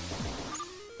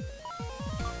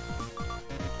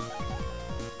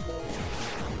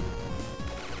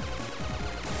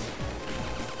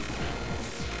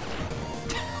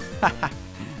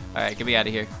 Alright, get me out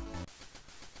of here.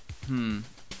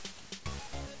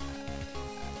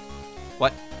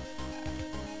 What?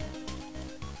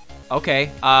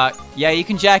 Okay, yeah, you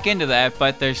can jack into that,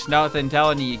 but there's nothing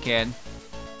telling you can.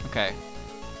 Okay.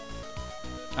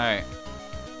 Alright.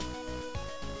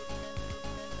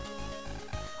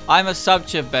 I'm a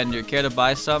sub-chip vendor. Care to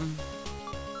buy some?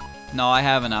 No, I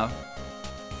have enough.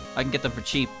 I can get them for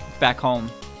cheap back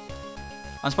home.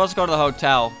 I'm supposed to go to the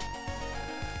hotel.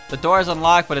 The door is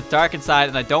unlocked, but it's dark inside,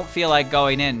 and I don't feel like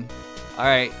going in.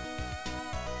 Alright.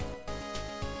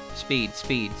 Speed,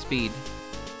 speed, speed.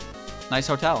 Nice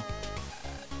hotel.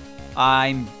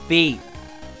 I'm beat.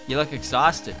 You look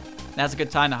exhausted. Now's a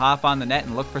good time to hop on the net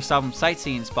and look for some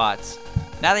sightseeing spots.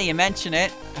 Now that you mention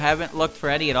it, I haven't looked for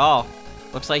any at all.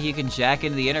 Looks like you can jack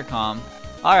into the intercom.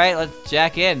 Alright, let's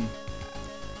jack in.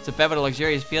 It's a bed with a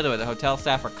luxurious feel to it. The hotel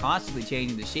staff are constantly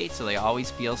changing the sheets so they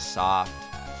always feel soft.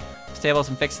 This table has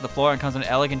been fixed to the floor and comes with an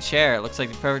elegant chair. It looks like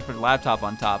it's perfect for the laptop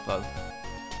on top of.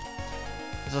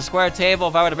 It's a square table.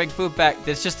 If I were to bring food back,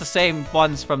 it's just the same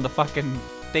ones from the fucking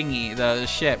thingy, the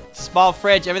ship. It's a small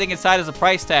fridge. Everything inside is a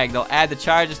price tag. They'll add the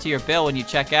charges to your bill when you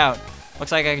check out.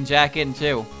 Looks like I can jack in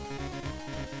too.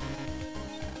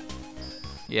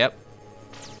 Yep.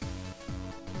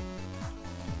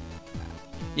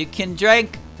 You can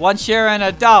drink once you're an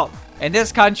adult. In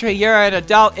this country, you're an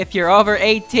adult if you're over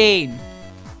 18.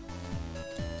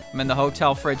 I'm in the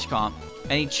hotel fridge comp.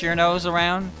 Any Cheernos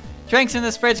around? Drinks in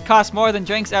this fridge cost more than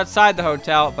drinks outside the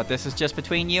hotel, but this is just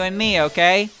between you and me,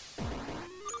 okay?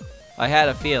 I had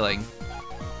a feeling.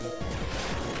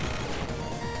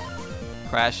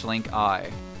 Crash Link I.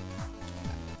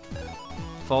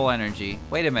 Full energy.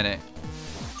 Wait a minute.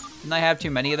 Didn't I have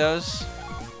too many of those?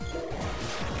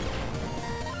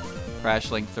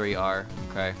 Crash Link 3R.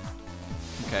 Okay.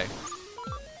 Okay.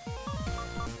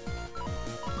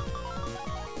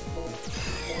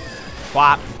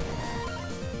 Whop.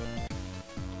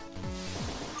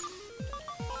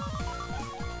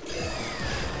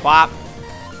 Whop.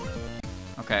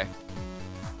 Okay.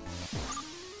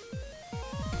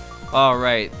 Oh,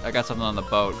 right. I got something on the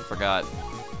boat. Forgot.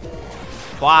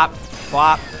 Whop.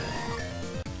 Whop.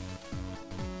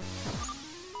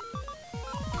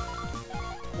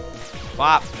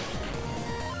 Whop.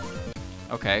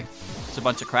 Okay. It's a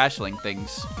bunch of Crash Link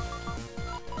things.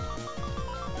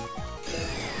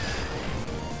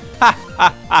 Ha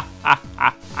ha ha ha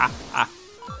ha ha ha.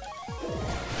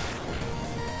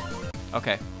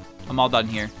 Okay. I'm all done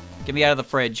here. Get me out of the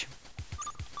fridge.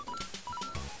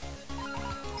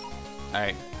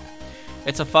 Alright.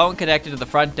 It's a phone connected to the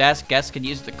front desk. Guests can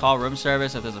use it to call room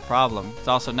service if there's a problem. It's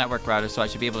also a network router, so I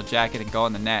should be able to jack it and go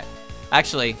on the net.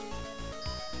 Actually,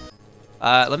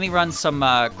 let me run some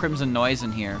Crimson Noise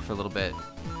in here for a little bit.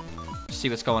 Just see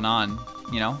what's going on,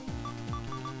 you know?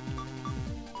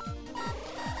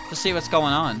 Just see what's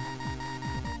going on.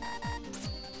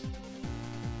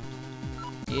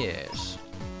 Yes.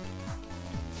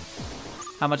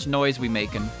 How much noise we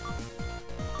making?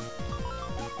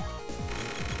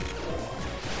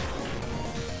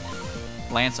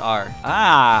 Lance R.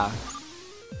 Ah!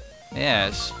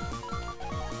 Yes.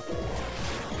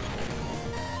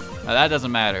 Now that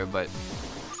doesn't matter, but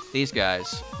these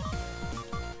guys.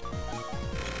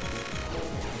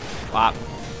 Pop.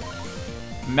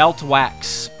 Melt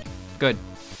wax. Good.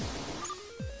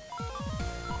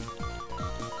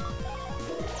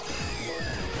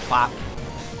 Pop.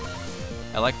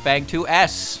 Elect Bang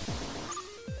 2S.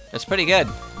 That's pretty good.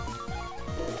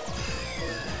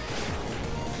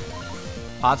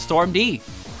 Hot Storm D.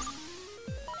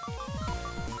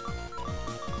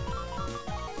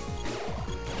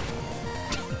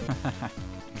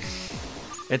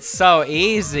 It's so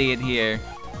easy in here.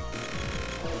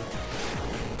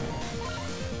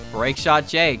 Break Shot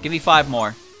J. Give me 5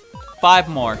 more. 5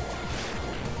 more.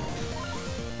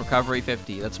 Recovery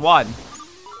 50. That's 1.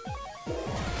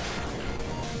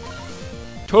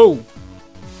 2.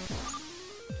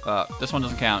 This one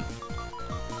doesn't count.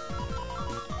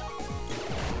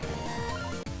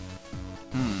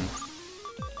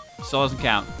 Still doesn't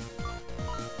count.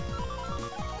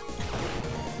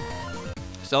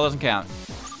 Still doesn't count.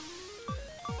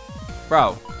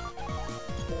 Bro.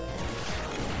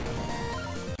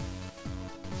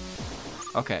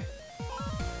 Okay.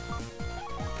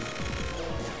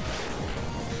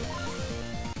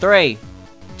 3.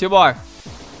 2 more.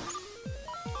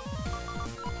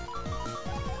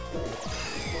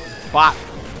 Bop.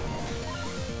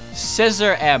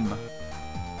 Scissor M.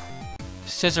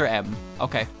 Scissor M.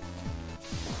 Okay.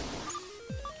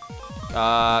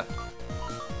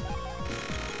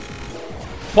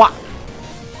 What?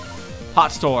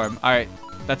 Hot Storm. Alright.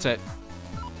 That's it.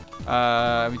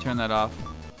 Let me turn that off.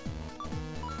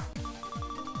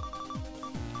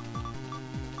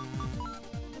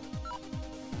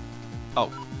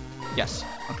 Oh. Yes.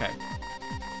 Okay.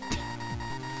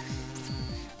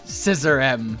 Scissor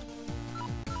M.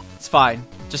 It's fine.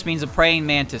 Just means a praying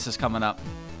mantis is coming up.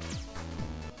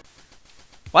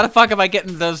 Why the fuck am I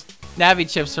getting those Navi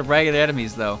chips from regular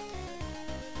enemies, though?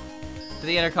 To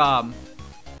the intercom.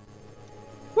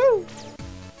 Woo!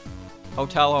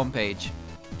 Hotel homepage.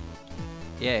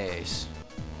 Yes.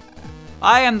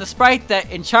 I am the sprite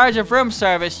that in charge of room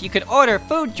service. You can order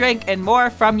food, drink, and more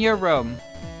from your room.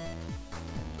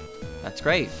 That's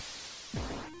great.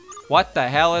 What the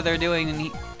hell are they doing in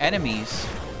the enemies?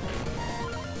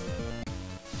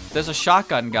 There's a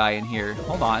shotgun guy in here.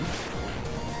 Hold on.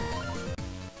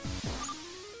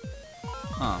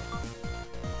 Huh.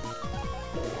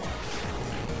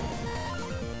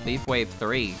 Thief Wave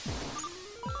 3.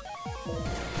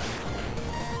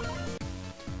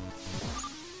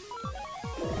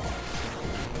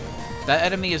 That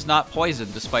enemy is not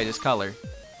poisoned despite his color.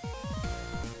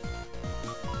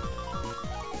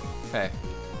 Okay.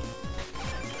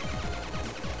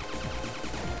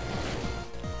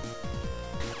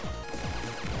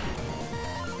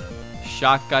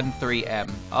 Shotgun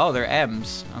 3M. Oh, they're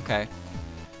M's. Okay.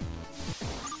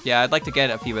 Yeah, I'd like to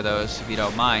get a few of those, if you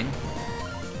don't mind.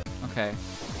 Okay.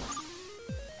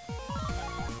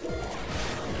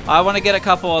 I want to get a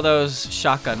couple of those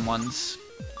shotgun ones.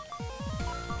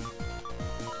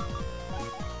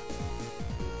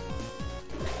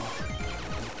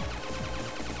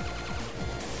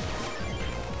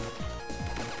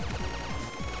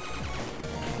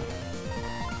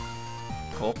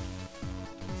 Cool.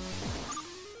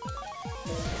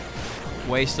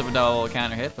 Waste of a double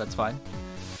counter hit, but that's fine.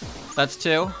 That's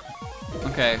 2.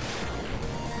 Okay.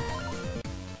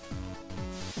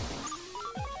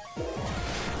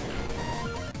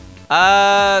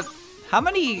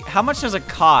 How much does it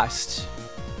cost?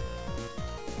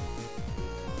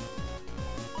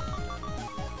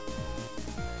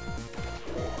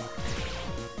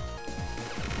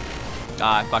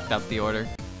 Ah, I fucked up the order.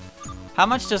 How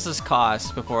much does this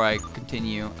cost before I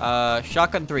continue?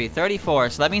 Shotgun 3, 34.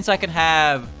 So that means I can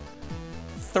have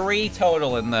 3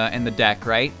 total in the deck,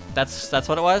 right? That's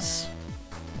what it was?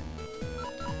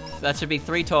 That should be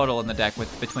 3 total in the deck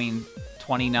with between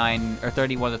 29 or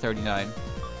 31 to 39.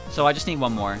 So I just need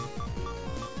 1 more.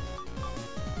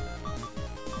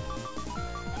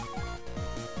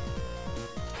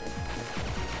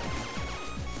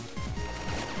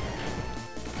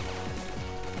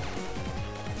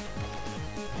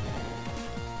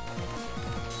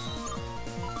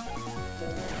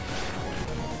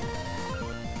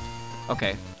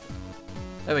 Okay.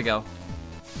 There we go.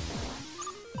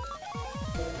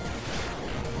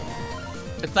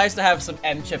 It's nice to have some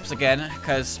M chips again,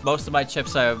 because most of my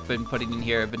chips I've been putting in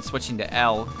here have been switching to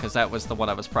L, because that was the one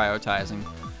I was prioritizing.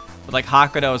 But like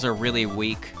Hakudos are really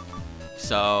weak,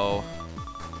 so...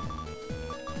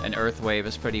 And Earthwave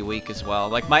is pretty weak as well.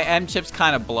 Like my M chips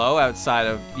kind of blow outside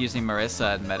of using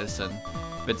Marissa and Medicine.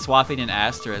 Been swapping in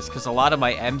Asterisk, because a lot of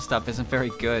my M stuff isn't very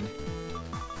good.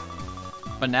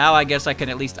 But now I guess I can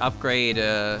at least upgrade,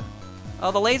 oh,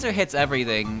 the laser hits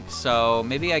everything, so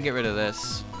maybe I get rid of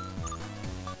this.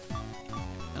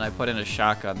 And I put in a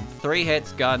shotgun. 3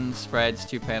 hits, gun, spreads,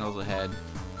 2 panels ahead.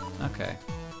 Okay.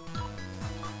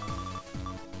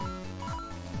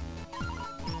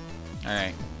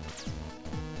 Alright.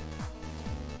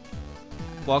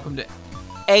 Welcome to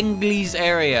Engli's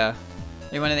area.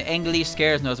 Anyone in the English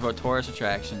scares knows about tourist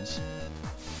attractions.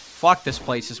 Fuck, this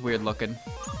place is weird looking.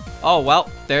 Oh, well,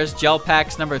 there's gel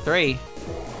packs number 3.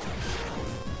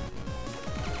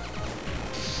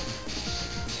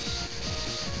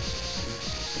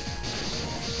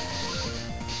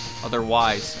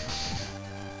 Otherwise.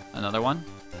 Another one?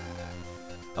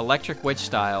 Electric witch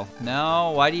style.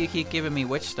 No, why do you keep giving me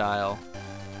witch style?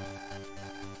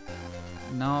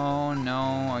 No, no,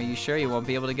 are you sure you won't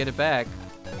be able to get it back?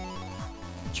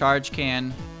 Charge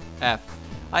can F.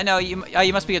 I know, you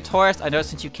must be a tourist. I know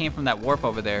since you came from that warp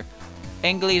over there.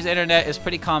 Engli's internet is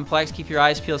pretty complex. Keep your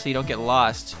eyes peeled so you don't get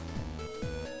lost.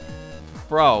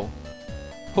 Bro.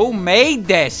 Who made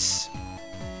this?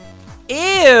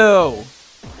 Ew!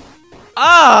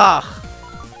 Ugh!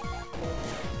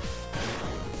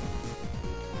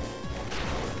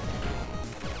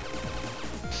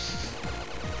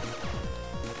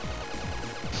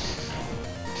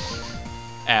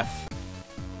 F.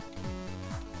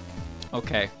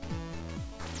 Okay.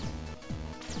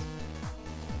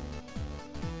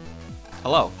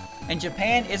 Hello. In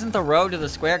Japan, isn't the road to the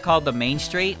square called the main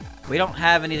street? We don't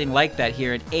have anything like that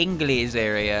here in Engli's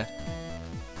area.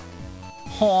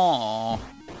 Aww.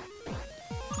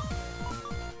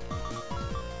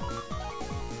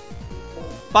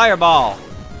 Fireball!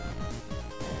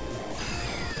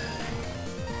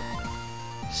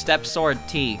 Step sword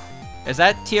T. Is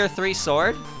that tier 3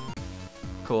 sword?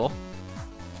 Cool.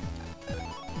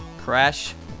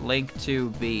 Crash link to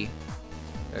B.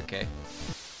 Okay.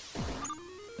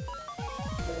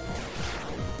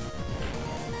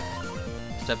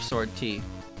 Step sword T.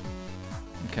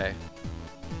 Okay.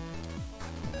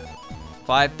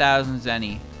 5,000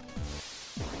 zenny.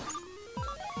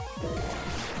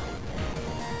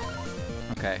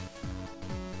 Okay.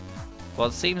 Well,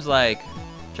 it seems like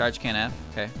charge can F.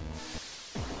 Okay.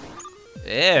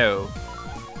 Ew.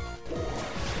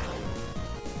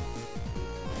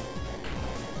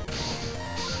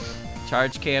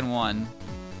 Charge can 1.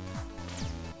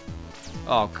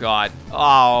 Oh god.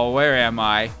 Oh, where am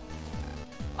I?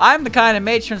 I'm the kind of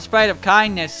matron sprite of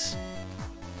kindness.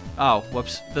 Oh,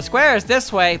 whoops. The square is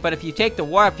this way, but if you take the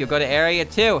warp, you'll go to area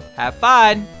 2. Have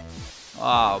fun!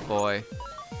 Oh boy.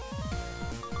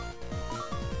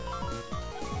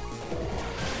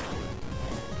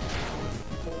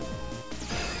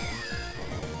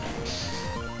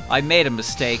 I made a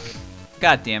mistake.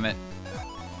 God damn it.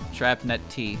 Strap net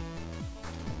T.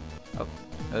 Oh.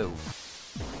 Oh.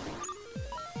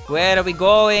 Where are we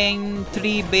going?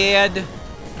 Tree bed.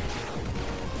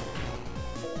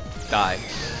 Die.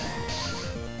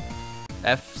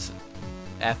 F's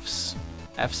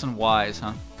and Y's,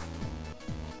 huh?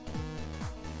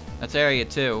 That's area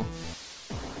 2.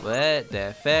 What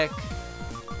the fuck?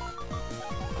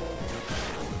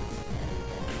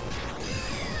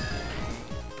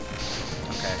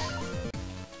 Okay.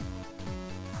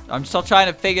 I'm still trying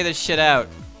to figure this shit out.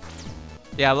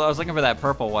 Yeah, I was looking for that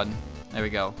purple one. There we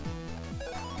go.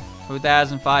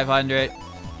 2,500.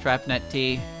 Trap net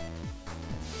T.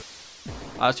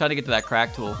 I was trying to get to that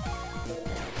crack tool.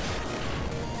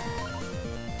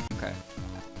 Okay.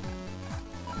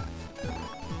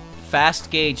 Fast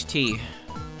gauge T.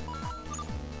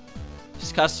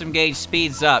 Just custom gauge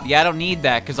speeds up. Yeah, I don't need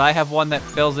that because I have one that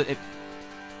fills it.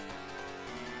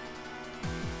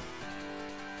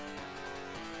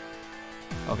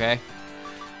 Okay.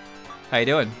 How you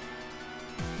doing?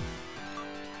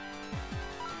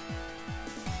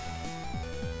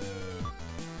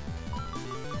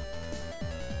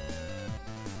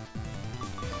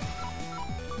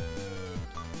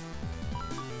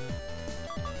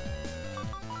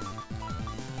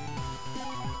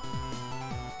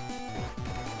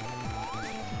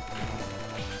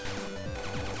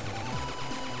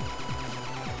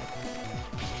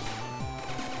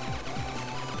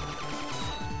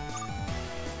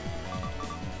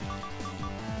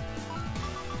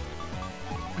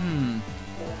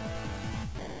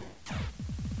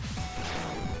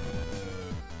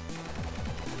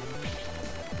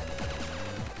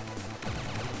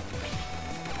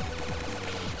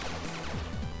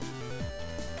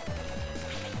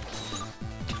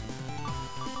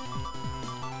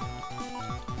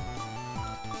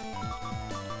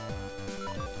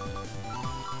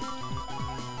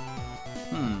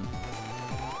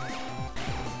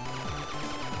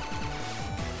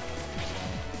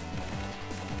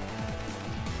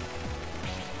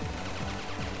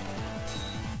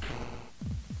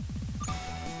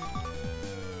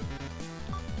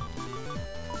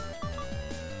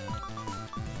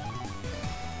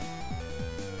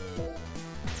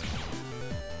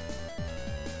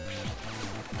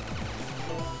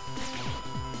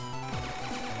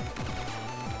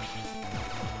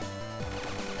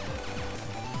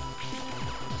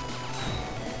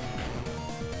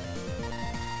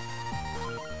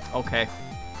 Okay.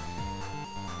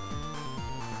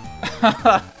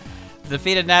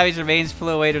 Defeated Navi's remains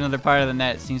flew away to another part of the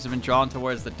net. Seems to have been drawn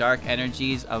towards the dark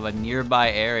energies of a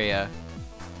nearby area.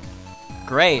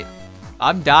 Great.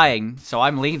 I'm dying, so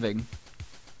I'm leaving.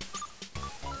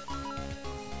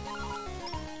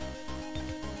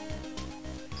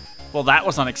 Well, that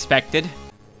was unexpected.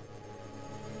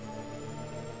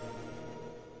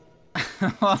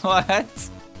 What?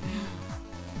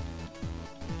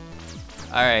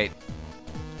 Alright.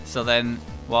 So then,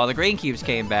 well, the green cubes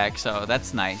came back, so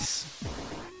that's nice.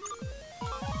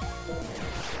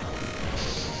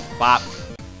 Bop.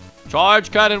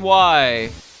 Charge cannon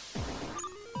Y.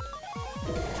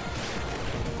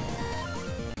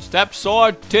 Step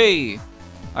sword T.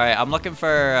 Alright, I'm looking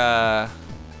for,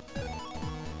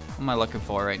 what am I looking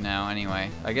for right now, anyway?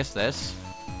 I guess this.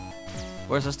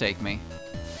 Where's this take me?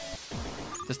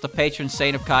 Is this the patron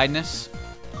saint of kindness?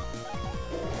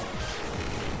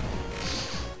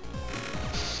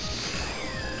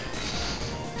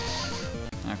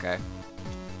 Okay.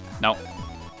 Nope.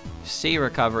 C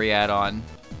recovery add-on.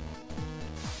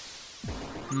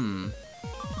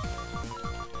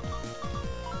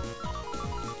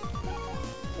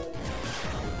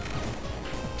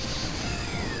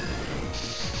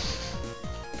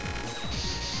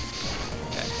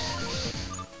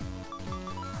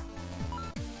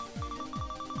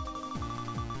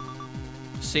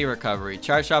 C recovery.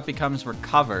 Charge shot becomes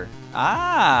recover.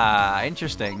 Ah,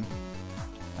 interesting.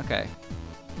 Okay.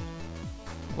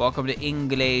 Welcome to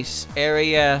English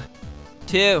Area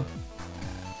 2.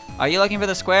 Are you looking for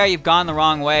the square? You've gone the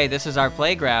wrong way. This is our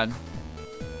playground.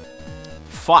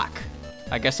 Fuck.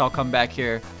 I guess I'll come back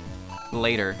here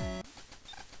later.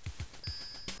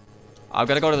 I'm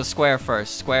gonna go to the square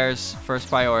first. Square's first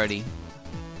priority.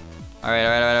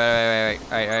 Alright.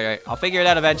 I'll figure it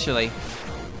out eventually.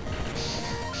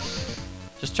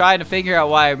 Just trying to figure out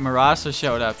why Marasa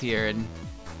showed up here and,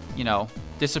 you know,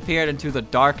 disappeared into the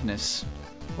darkness.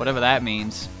 Whatever that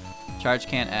means. Charge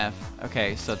can F.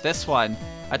 Okay, so this one,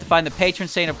 I have to find the patron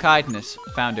saint of kindness.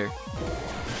 Found her.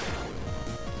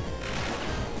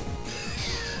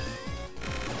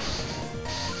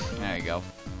 There you go.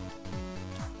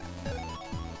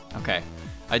 Okay,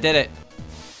 I did it.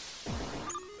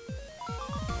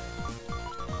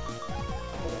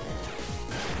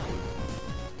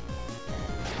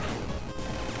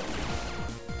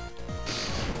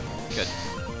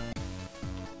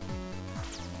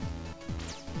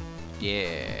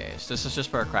 Yes, this is just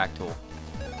for a crack tool.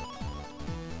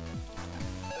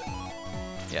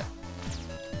 Yep.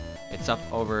 It's up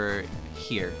over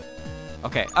here.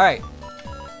 Okay, alright.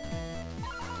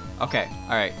 Okay,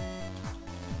 alright.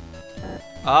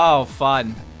 Oh,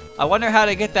 fun. I wonder how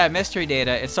to get that mystery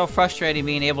data. It's so frustrating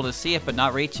being able to see it but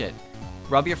not reach it.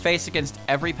 Rub your face against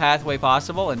every pathway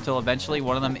possible until eventually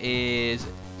one of them is...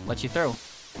 let you through.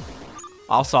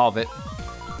 I'll solve it.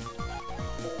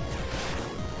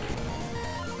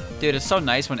 Dude, it's so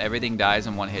nice when everything dies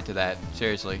in one hit to that.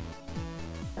 Seriously.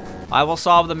 I will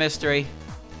solve the mystery.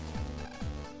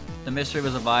 The mystery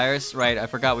was a virus? Right, I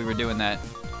forgot we were doing that.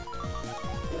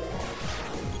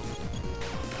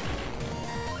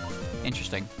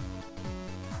 Interesting.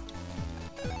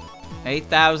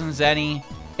 8,000 zenny.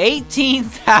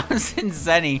 18,000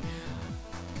 zenny.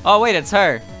 Oh, wait, it's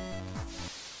her.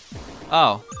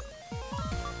 Oh.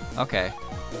 Okay.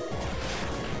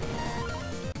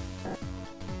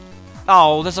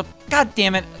 Oh, there's a... God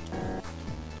damn it.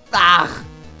 Ah.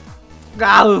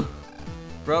 Go.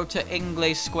 Road to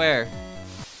English Square.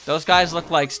 Those guys look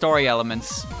like story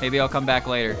elements. Maybe I'll come back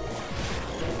later.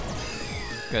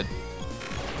 Good.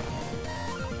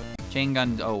 Chain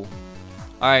gun. Oh.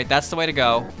 Alright, that's the way to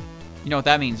go. You know what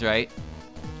that means, right?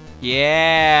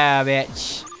 Yeah,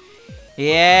 bitch.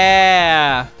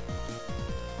 Yeah.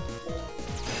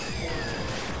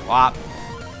 Wop.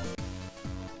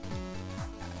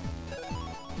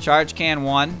 Charge can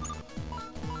 1.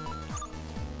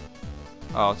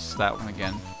 Oh, it's that one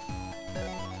again.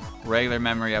 Regular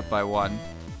memory up by 1.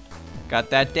 Got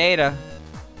that data.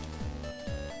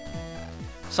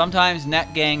 Sometimes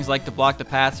net gangs like to block the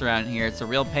paths around here. It's a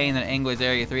real pain that English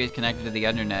Area 3 is connected to the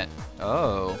Undernet.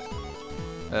 Oh.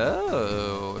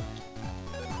 Oh.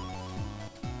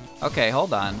 Okay,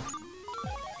 hold on.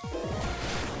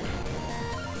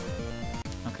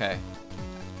 Okay.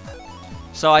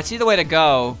 So I see the way to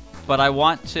go, but I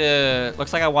want to...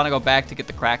 Looks like I want to go back to get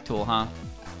the crack tool, huh?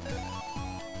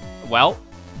 Well,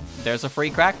 there's a free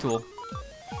crack tool.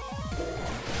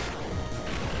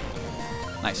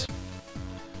 Nice.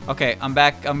 Okay, I'm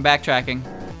backtracking.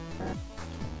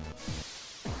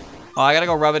 Oh, I gotta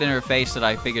go rub it in her face that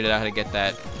I figured out how to get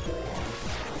that.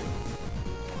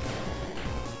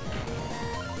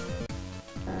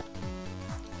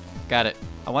 Got it.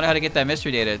 I wonder how to get that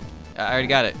mystery data. I already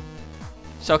got it.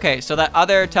 So, okay, so that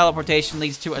other teleportation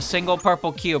leads to a single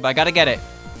purple cube. I gotta get it.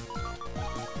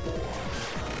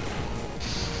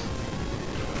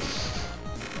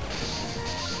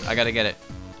 I gotta get it.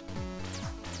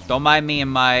 Don't mind me and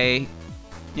my,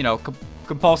 you know,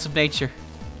 compulsive nature.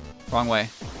 Wrong way.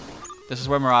 This is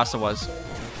where Marasa was.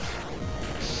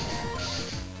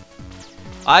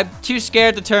 I'm too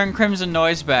scared to turn Crimson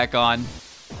Noise back on.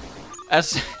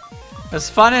 As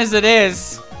fun as it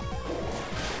is.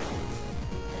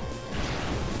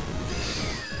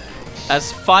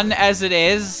 As fun as it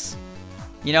is.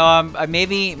 You know,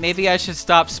 maybe I should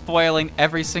stop spoiling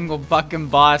every single fucking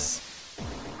boss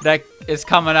that is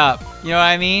coming up. You know what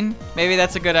I mean? Maybe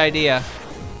that's a good idea.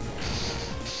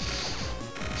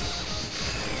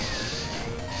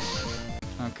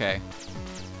 Okay.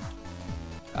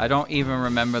 I don't even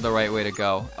remember the right way to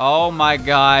go. Oh my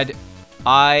god.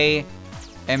 I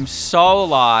am so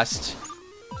lost.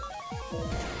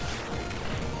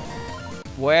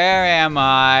 Where am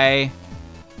I?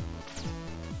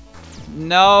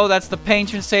 No, that's the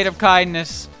patron saint of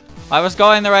kindness. I was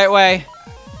going the right way,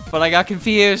 but I got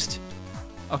confused.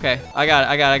 Okay, I got it.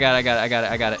 I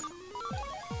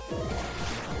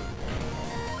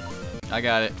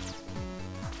got it.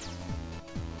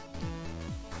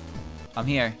 I'm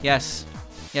here. Yes.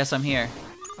 Yes, I'm here.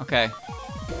 Okay.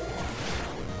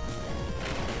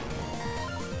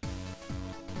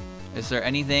 Is there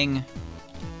anything?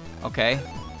 Okay.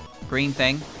 Green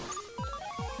thing.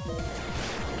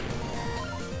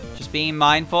 Just being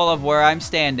mindful of where I'm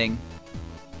standing.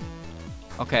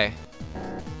 Okay.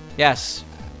 Yes.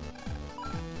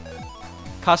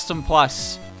 Custom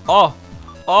plus. Oh.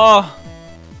 Oh.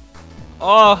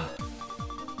 Oh.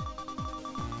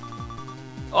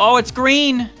 Oh, it's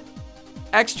green.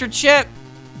 Extra chip.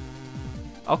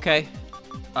 Okay.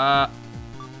 What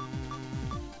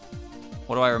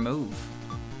do I remove?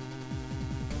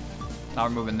 Not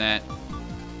removing that.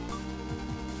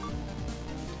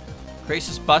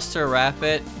 Increases Buster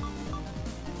Rapid.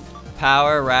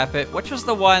 Power Rapid. Which was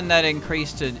the one that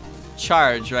increased to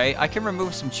charge, right? I can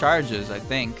remove some charges, I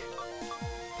think.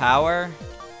 Power.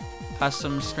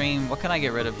 Custom Scream. What can I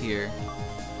get rid of here?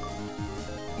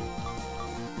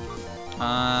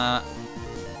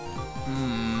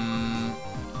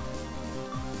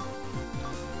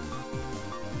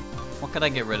 What could I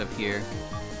get rid of here?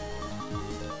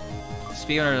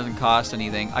 Speedrunner doesn't cost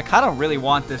anything. I kind of really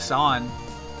want this on.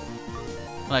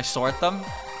 When I sort them,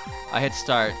 I hit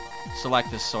start.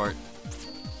 Select this sort.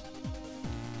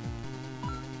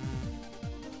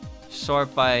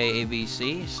 Sort by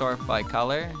ABC. Sort by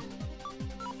color.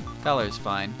 Color is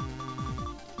fine.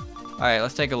 Alright,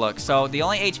 let's take a look. So, the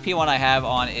only HP one I have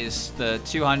on is the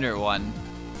 200 one.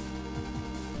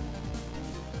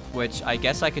 Which I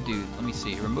guess I could do. Let me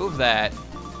see. Remove that.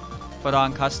 Put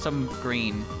on custom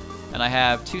green. And I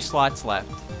have 2 slots left.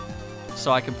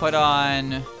 So I can put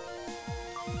on...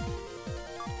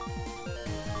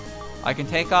 I can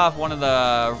take off one of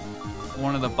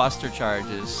the buster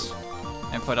charges.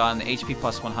 And put on the HP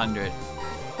plus 100.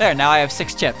 There, now I have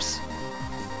 6 chips.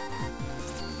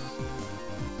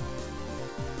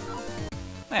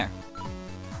 There.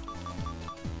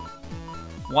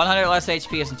 100 less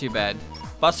HP isn't too bad.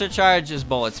 Buster charge is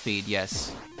bullet speed,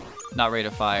 yes. Not rate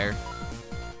of fire.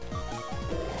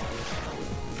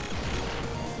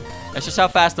 It's just how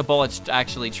fast the bullets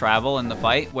actually travel in the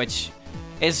fight, which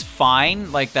is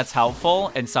fine. Like, that's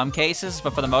helpful in some cases,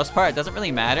 but for the most part, it doesn't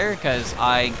really matter because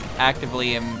I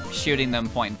actively am shooting them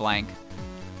point blank.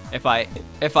 If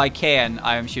I can,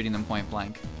 I am shooting them point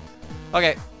blank.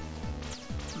 Okay.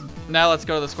 Now let's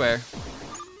go to the square.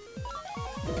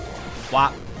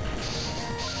 Whop.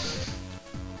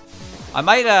 I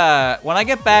might, when I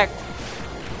get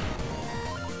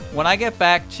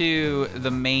back to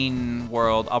the main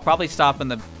world, I'll probably stop in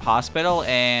the hospital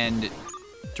and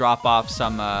drop off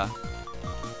some, that's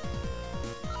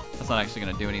not actually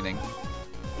gonna do anything.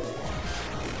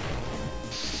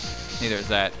 Neither is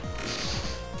that.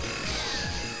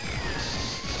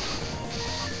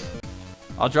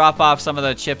 I'll drop off some of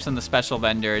the chips in the special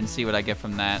vendor and see what I get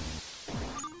from that.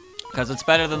 Because it's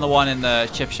better than the one in the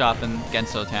chip shop in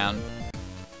Genso Town.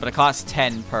 But it costs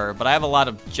 10 per, but I have a lot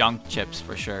of junk chips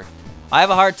for sure. I have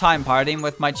a hard time partying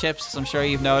with my chips, as I'm sure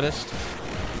you've noticed.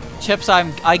 Chips,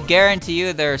 I guarantee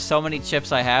you there are so many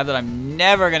chips I have that I'm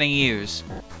never gonna use.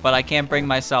 But I can't bring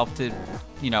myself to,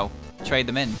 you know, trade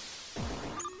them in.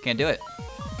 Can't do it.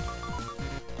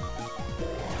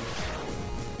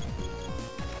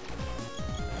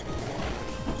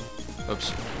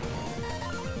 Oops.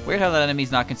 Weird how that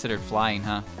enemy's not considered flying,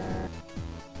 huh?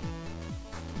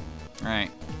 Alright.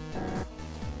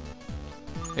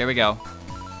 Here we go.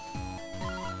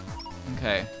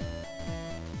 Okay.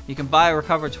 You can buy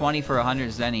Recover 20 for 100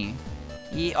 Zenny.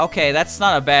 Okay, that's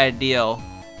not a bad deal.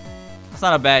 That's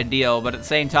not a bad deal, but at the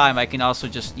same time, I can also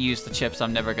just use the chips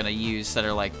I'm never gonna use that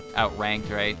are, like, outranked,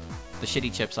 right? The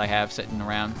shitty chips I have sitting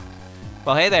around.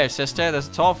 Well, hey there, sister. There's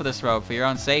a toll for this road for your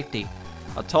own safety.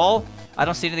 A toll? I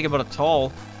don't see anything about a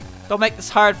toll. Don't make this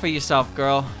hard for yourself,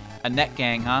 girl. A net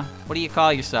gang, huh? What do you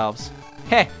call yourselves?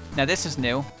 Heh, now this is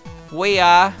new. We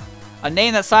are a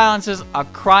name that silences a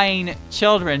crying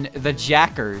children, the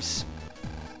Jackers.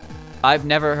 I've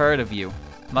never heard of you.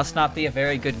 Must not be a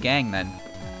very good gang then.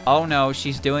 Oh no,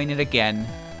 she's doing it again.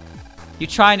 You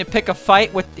trying to pick a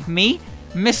fight with me,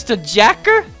 Mr.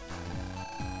 Jacker?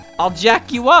 I'll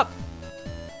jack you up.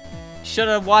 Should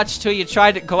have watched who you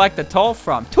tried to collect the toll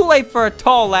from. Too late for a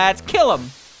toll, lads. Kill him.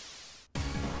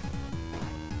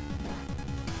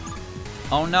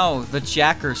 Oh no, the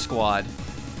Jacker squad.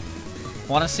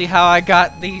 Want to see how I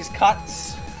got these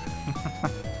cuts?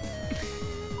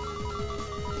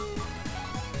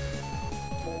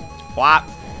 Whop.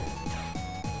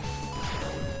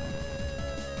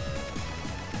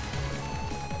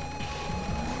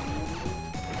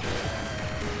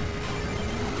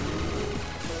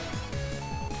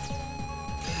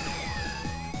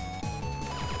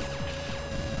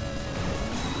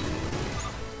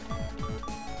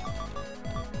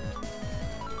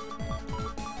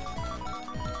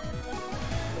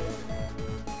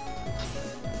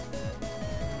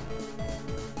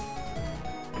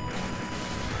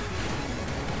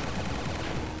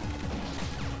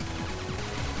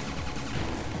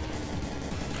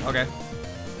 Okay.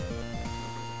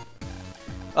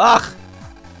 Ugh!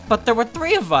 But there were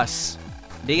 3 of us!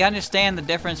 Do you understand the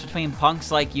difference between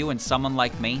punks like you and someone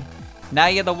like me? Now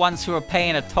you're the ones who are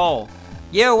paying a toll.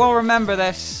 You will remember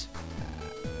this!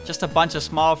 Just a bunch of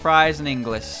small fries in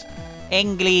English.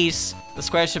 English! The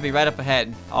square should be right up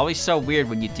ahead. Always so weird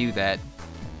when you do that.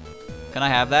 Can I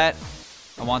have that?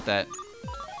 I want that.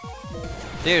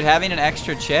 Dude, having an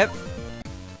extra chip?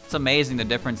 It's amazing the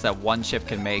difference that one chip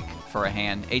can make for a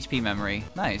hand. HP memory.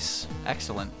 Nice.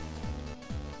 Excellent.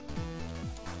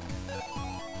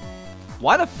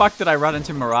 Why the fuck did I run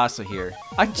into Marasa here?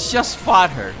 I just fought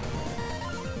her.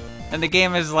 And the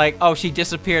game is like, oh, she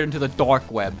disappeared into the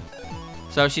dark web.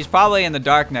 So she's probably in the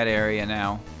darknet area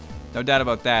now. No doubt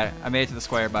about that. I made it to the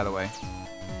square, by the way.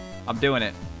 I'm doing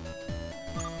it.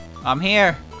 I'm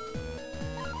here.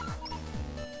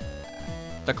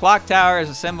 The clock tower is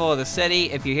a symbol of the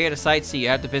city. If you're here to sightsee, you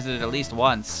have to visit it at least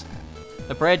once.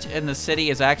 The bridge in the city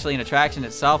is actually an attraction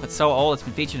itself. It's so old, it's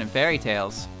been featured in fairy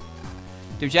tales.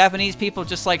 Do Japanese people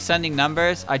just like sending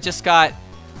numbers? I just got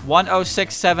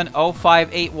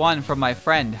 10670581 from my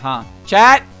friend, huh?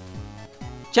 Chat!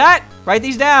 Chat! Write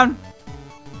these down!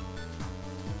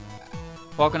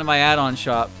 Welcome to my add-on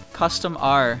shop. Custom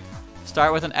R.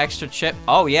 Start with an extra chip.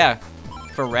 Oh, yeah.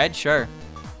 For red? Sure.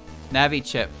 Navi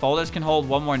chip. Folders can hold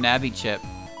one more Navi chip.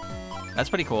 That's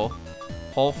pretty cool.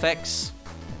 Hole fix.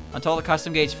 Until the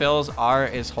custom gauge fills, R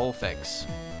is hole fix.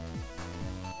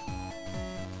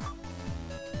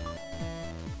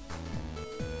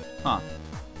 Huh.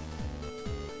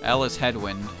 L is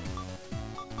headwind.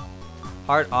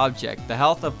 Hard object. The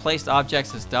health of placed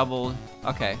objects is doubled.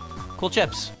 Okay. Cool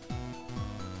chips.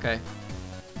 Okay.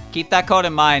 Keep that code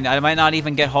in mind. I might not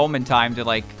even get home in time to,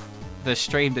 like, the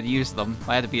stream to use them.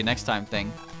 Might have to be a next time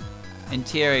thing.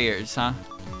 Interiors, huh?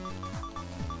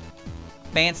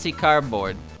 Fancy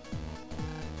cardboard.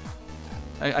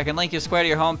 I can link your square to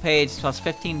your homepage plus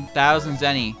 15,000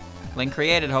 zenny. Link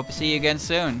created. Hope to see you again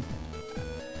soon.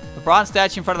 The bronze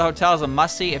statue in front of the hotel is a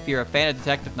must-see if you're a fan of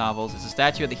detective novels. It's a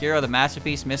statue of the hero of the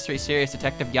masterpiece mystery series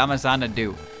Detective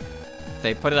Yamazana-do.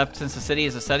 They put it up since the city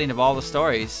is the setting of all the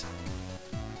stories.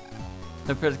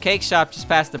 The cake shop just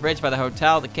past the bridge by the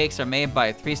hotel. The cakes are made by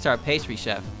a 3-star pastry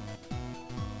chef.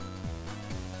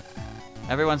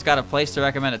 Everyone's got a place to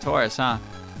recommend a tourist, huh?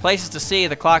 Places to see: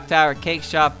 the clock tower, cake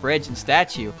shop, bridge, and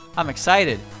statue. I'm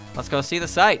excited. Let's go see the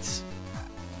sights.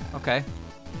 Okay.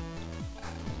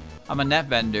 I'm a net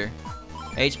vendor.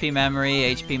 HP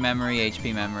memory, HP memory,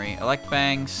 HP memory. Elect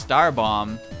Fang, Star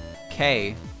Bomb,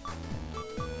 K.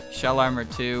 Shell Armor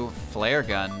 2, Flare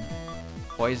Gun,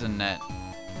 Poison Net,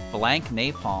 Blank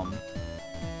Napalm.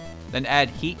 Then add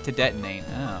heat to detonate.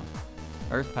 Oh.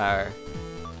 Earth Power.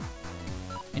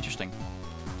 Interesting.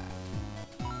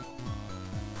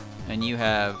 And you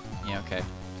have... yeah, okay.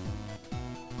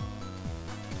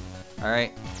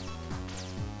 Alright.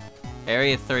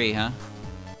 Area 3, huh?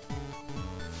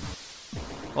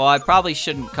 Well, I probably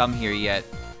shouldn't come here yet.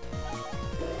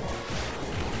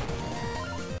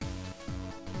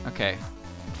 Okay.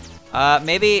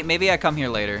 Maybe I come here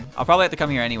later. I'll probably have to come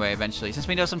here anyway eventually. Since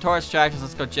we know some tourist attractions,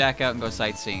 let's go jack out and go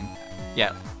sightseeing.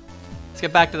 Yeah. Let's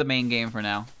get back to the main game for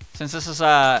now. Since this is,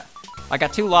 I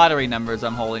got 2 lottery numbers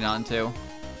I'm holding on to.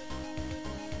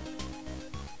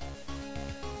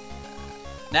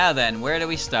 Now then, where do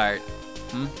we start?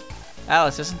 Hmm?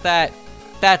 Alice, isn't that...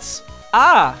 that's...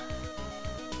 ah!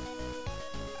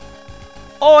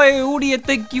 Oi, who do you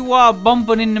think you are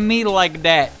bumping into me like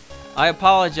that? I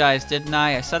apologized, didn't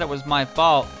I? I said it was my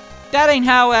fault. That ain't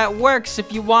how that works.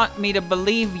 If you want me to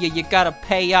believe you, you gotta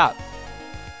pay up.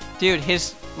 Dude,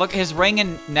 look, his ring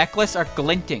and necklace are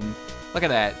glinting. Look at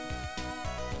that.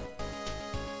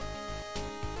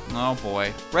 Oh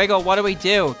boy. Rego, what do we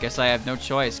do? Guess I have no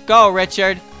choice. Go,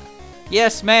 Richard.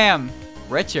 Yes, ma'am.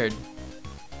 Richard.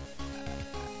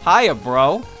 Hiya,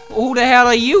 bro. Who the hell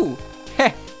are you?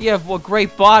 Heh, you have a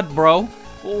great bod, bro.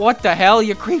 What the hell?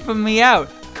 You're creeping me out.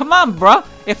 Come on, bro.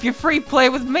 If you're free, play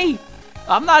with me.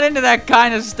 I'm not into that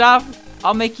kind of stuff.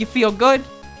 I'll make you feel good.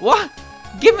 What?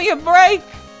 Give me a break.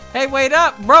 Hey, wait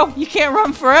up, bro. You can't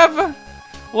run forever.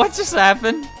 What just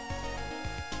happened?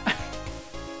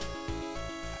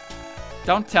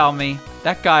 Don't tell me.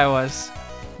 That guy was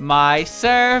my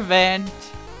servant.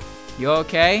 You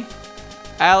okay?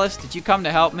 Alice, did you come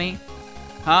to help me?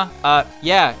 Huh?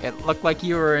 Yeah, it looked like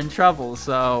you were in trouble,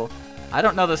 so... I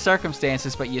don't know the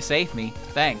circumstances, but you saved me.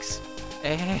 Thanks.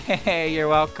 Hey, you're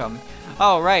welcome.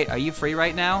 Oh, right. Are you free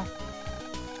right now?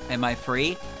 Am I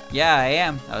free? Yeah, I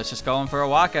am. I was just going for a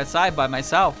walk outside by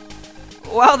myself.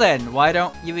 Well then, why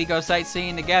don't we go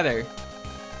sightseeing together?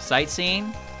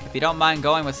 Sightseeing? If you don't mind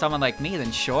going with someone like me,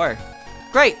 then sure.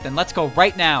 Great, then let's go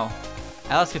right now.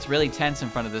 Alice gets really tense in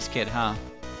front of this kid, huh?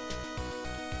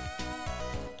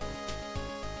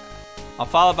 I'll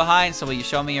follow behind, so will you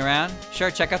show me around? Sure,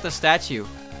 check out the statue.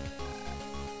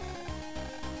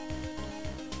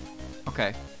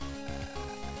 Okay.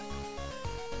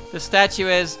 This statue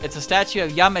it's a statue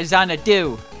of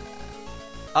Yamazana-do.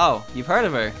 Oh, you've heard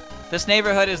of her. This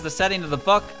neighborhood is the setting of the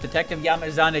book, Detective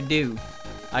Yamazana-do.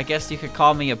 I guess you could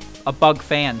call me a bug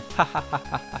fan.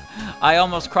 I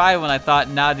almost cried when I thought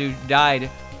Nadu died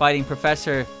fighting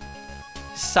Professor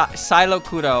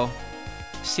Silokuro.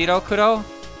 Shirokuro?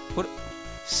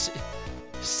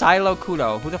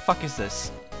 Silokuro. Who the fuck is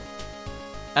this?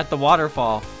 At the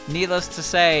waterfall. Needless to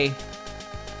say,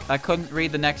 I couldn't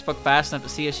read the next book fast enough to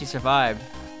see if she survived.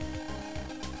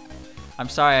 I'm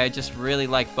sorry, I just really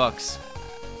like books.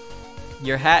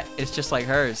 Your hat is just like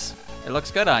hers. It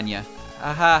looks good on you.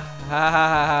 Ha ha ha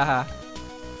ha ha ha.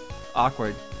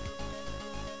 Awkward.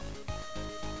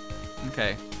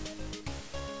 Okay.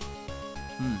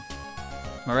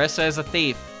 Marissa is a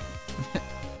thief.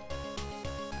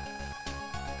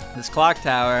 This clock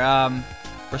tower,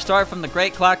 restored from the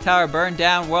Great Clock Tower burned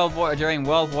down during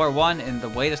World War I in the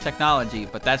latest technology,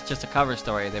 but that's just a cover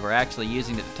story. They were actually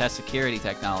using it to test security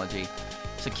technology.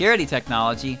 Security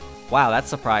technology? Wow, that's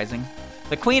surprising.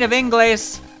 The Queen of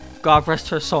Ingles, God rest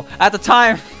her soul, at the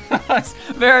time was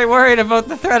very worried about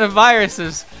the threat of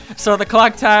viruses, so the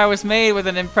clock tower was made with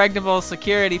an impregnable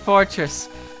security fortress.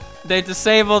 They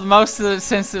disabled most of it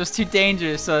since it was too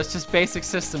dangerous, so it's just basic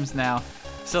systems now.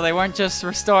 So they weren't just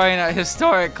restoring a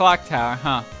historic clock tower,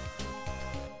 huh?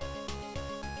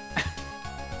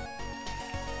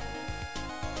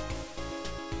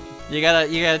 You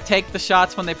gotta take the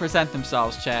shots when they present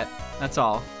themselves, chat. That's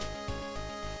all.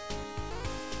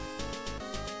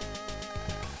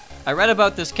 I read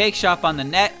about this cake shop on the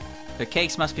net. Their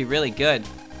cakes must be really good.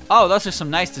 Oh, those are some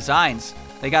nice designs.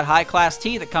 They got high-class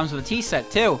tea that comes with a tea set,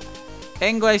 too.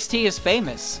 Ingles tea is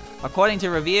famous. According to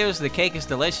reviews, the cake is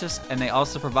delicious, and they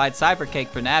also provide cyber cake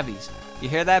for navvies. You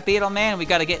hear that, Beetle Man? We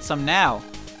gotta get some now.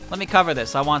 Let me cover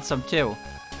this. I want some, too.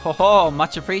 Ho ho,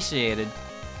 much appreciated.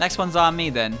 Next one's on me,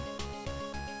 then.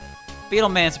 Beetle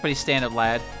Man's a pretty standard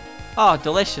lad. Oh,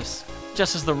 delicious.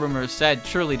 Just as the rumors said,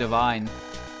 truly divine.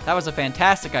 That was a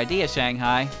fantastic idea,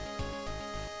 Shanghai.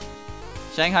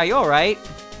 Shanghai, you alright?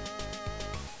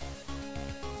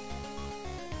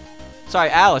 Sorry,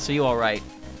 Alice, are you alright?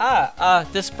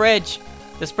 This bridge.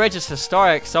 This bridge is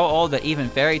historic, so old that even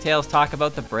fairy tales talk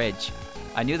about the bridge.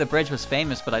 I knew the bridge was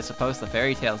famous, but I suppose the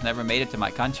fairy tales never made it to my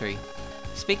country.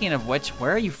 Speaking of which,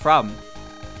 where are you from?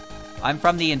 I'm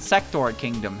from the Insector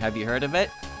Kingdom. Have you heard of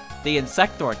it? The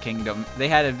Insector Kingdom. They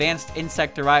had advanced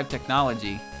insect-derived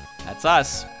technology. That's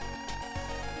us.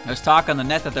 There's talk on the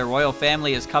net that their royal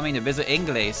family is coming to visit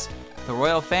Ingles. The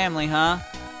royal family, huh?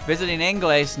 Visiting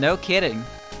Ingles, no kidding.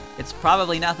 It's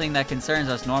probably nothing that concerns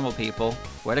us normal people.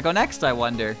 Where to go next, I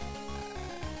wonder?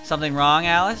 Something wrong,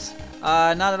 Alice?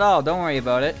 Not at all. Don't worry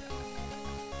about it.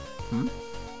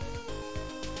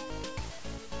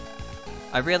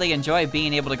 I really enjoy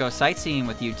being able to go sightseeing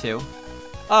with you two.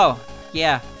 Oh,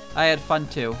 yeah. I had fun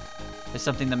too. Is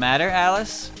something the matter,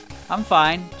 Alice? I'm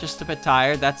fine. Just a bit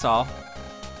tired, that's all.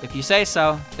 If you say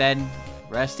so, then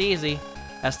rest easy.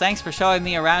 As thanks for showing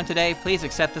me around today, please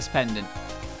accept this pendant.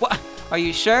 What? Are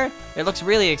you sure? It looks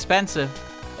really expensive.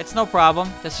 It's no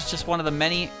problem. This is just one of the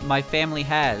many my family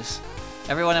has.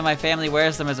 Everyone in my family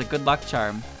wears them as a good luck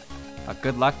charm. A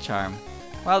good luck charm.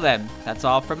 Well then, that's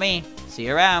all for me. See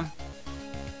you around.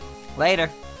 Later.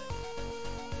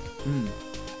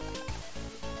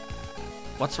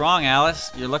 What's wrong,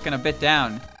 Alice? You're looking a bit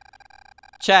down.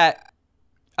 Chat.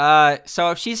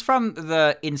 So if she's from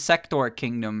the Insector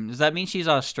Kingdom, does that mean she's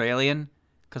Australian?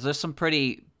 Because there's some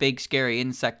pretty big, scary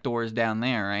insectors down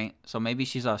there, right? So maybe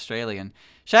she's Australian.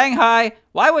 Shanghai,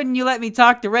 why wouldn't you let me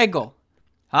talk to Wriggle?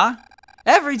 Huh?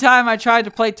 Every time I tried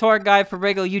to play tour guide for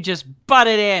Wriggle, you just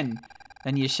butted in.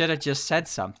 Then you should have just said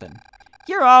something.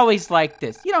 You're always like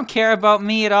this. You don't care about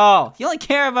me at all. You only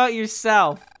care about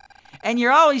yourself. And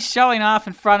you're always showing off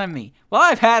in front of me. Well,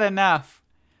 I've had enough.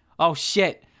 Oh,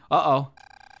 shit. Uh-oh.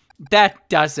 That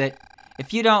does it.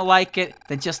 If you don't like it,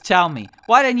 then just tell me.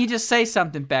 Why didn't you just say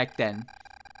something back then?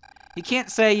 You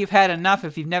can't say you've had enough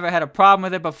if you've never had a problem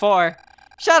with it before.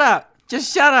 Shut up.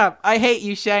 Just shut up. I hate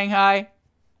you, Shanghai.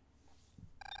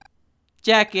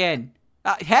 Jack in.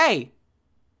 Hey.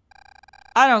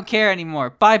 I don't care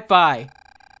anymore. Bye-bye.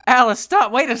 Alice,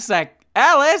 stop. Wait a sec.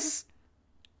 Alice?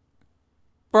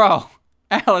 Bro.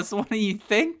 Alice, what are you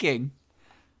thinking?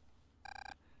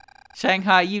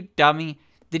 Shanghai, you dummy.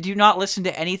 Did you not listen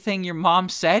to anything your mom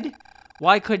said?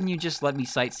 Why couldn't you just let me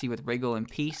sightsee with Wriggle in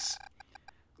peace?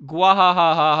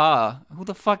 Gwahahaha. Who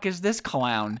the fuck is this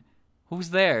clown?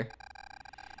 Who's there?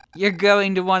 You're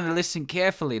going to want to listen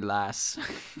carefully, lass.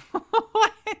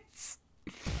 What?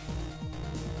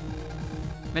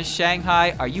 Miss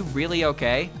Shanghai, are you really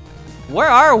okay? Where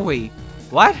are we?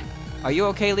 What? Are you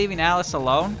okay leaving Alice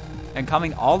alone? And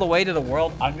coming all the way to the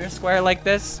world undersquare like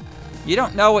this? You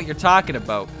don't know what you're talking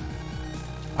about.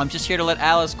 I'm just here to let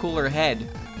Alice cool her head.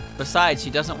 Besides, she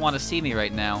doesn't want to see me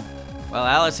right now. Well,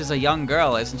 Alice is a young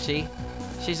girl, isn't she?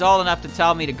 She's old enough to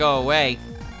tell me to go away.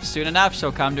 Soon enough,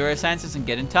 she'll come to her senses and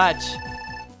get in touch.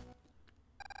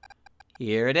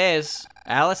 Here it is.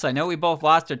 Alice, I know we both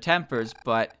lost our tempers,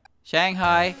 but...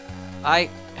 Shanghai,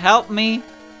 help me.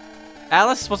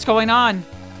 Alice, what's going on?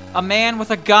 A man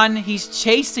with a gun, he's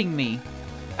chasing me.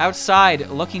 outside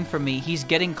looking for me. He's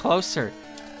getting closer.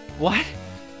 What?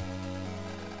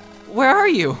 Where are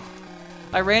you?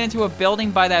 I ran into a building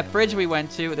by that bridge we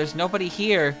went to. There's nobody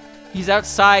here. He's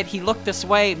outside. He looked this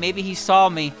way. Maybe he saw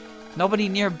me. Nobody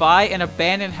nearby. An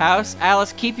abandoned house.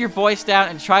 Alice, keep your voice down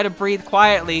and try to breathe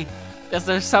quietly. As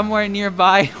there's somewhere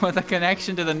nearby with a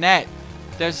connection to the net.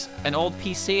 There's an old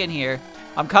PC in here.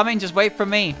 I'm coming. Just wait for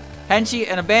me.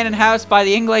 Henshi, an abandoned house by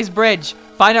the Inglés Bridge.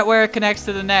 Find out where it connects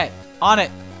to the net. On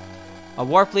it. A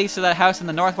warp leads to that house in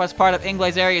the northwest part of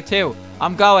Inglés area too.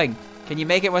 I'm going. Can you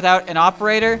make it without an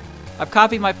operator? I've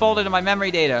copied my folder to my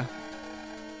memory data.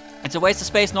 It's a waste of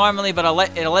space normally, but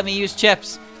it'll let me use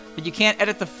chips. But you can't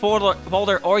edit the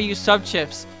folder or use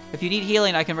sub-chips. If you need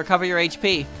healing, I can recover your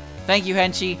HP. Thank you,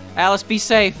 Henshi. Alice, be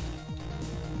safe.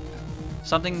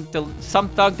 Some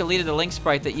thug deleted the link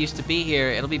sprite that used to be here.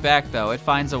 It'll be back, though. It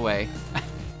finds a way.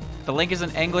 The link is in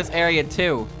English area,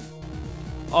 too.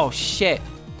 Oh, shit.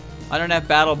 Undernet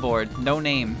battle board. No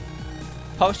name.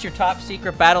 Post your top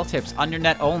secret battle tips.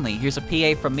 Undernet only. Here's a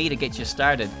PA from me to get you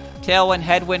started. Tailwind,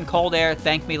 headwind, cold air.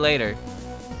 Thank me later.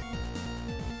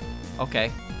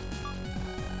 Okay.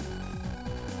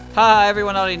 Ha,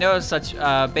 everyone already knows such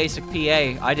basic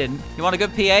PA. I didn't. You want a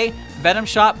good PA? Venom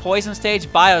shot, poison stage,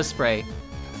 biospray.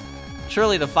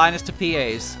 Surely the finest of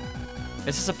PAs. Is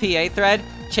this a PA thread?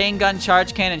 Chain gun,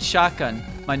 charge cannon, shotgun.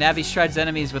 My Navi shreds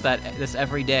enemies with this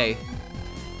every day.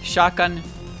 Shotgun,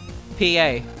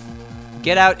 PA.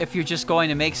 Get out if you're just going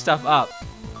to make stuff up.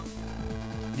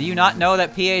 Do you not know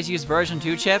that PAs use version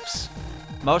 2 chips?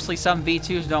 Mostly some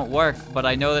V2s don't work, but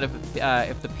I know that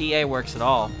if the PA works at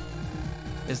all.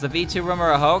 Is the V2 rumor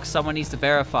a hoax? Someone needs to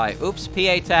verify. Oops,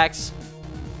 PA tax.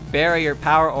 Barrier,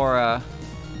 power aura.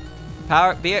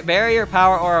 Barrier,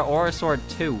 power aura, aura sword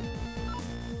 2.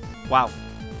 Wow.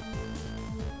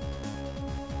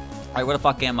 Alright, where the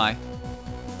fuck am I?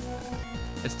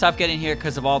 It's tough getting here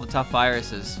because of all the tough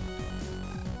viruses.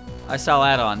 I sell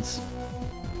add-ons.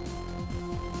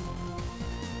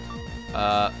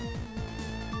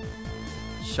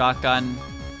 Shotgun.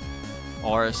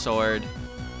 Aura sword.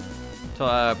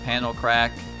 Panel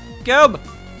crack. Goob!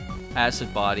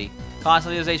 Acid body.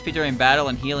 Constantly lose HP during battle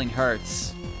and healing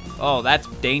hurts. Oh, that's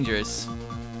dangerous.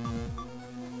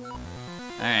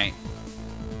 Alright.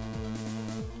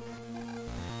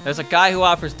 There's a guy who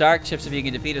offers dark chips if you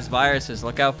can defeat his viruses.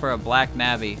 Look out for a black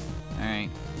Navi. Alright.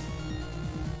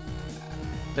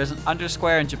 There's an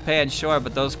undersquare in Japan, sure,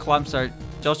 but those chumps are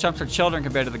children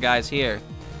compared to the guys here.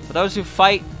 For those who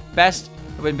fight best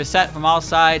have been beset from all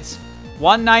sides.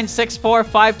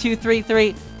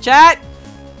 19645233. Chat!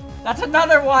 That's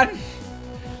another one!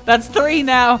 That's 3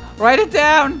 now! Write it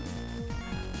down!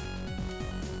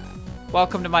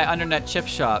 Welcome to my Undernet chip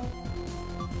shop.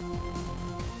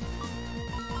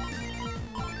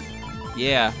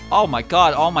 Yeah. Oh my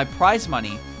god, all my prize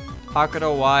money.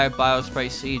 Hakuto Y, Biospray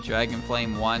C, Dragon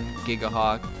Flame 1,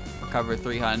 Gigahawk, Recover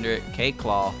 300,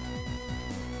 K-Claw,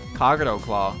 Kagero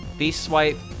Claw, Beast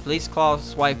Claw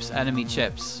swipes enemy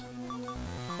chips.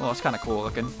 Oh, that's kind of cool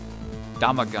looking.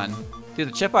 Dama Gun. Dude,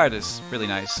 the chip art is really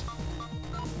nice.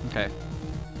 Okay.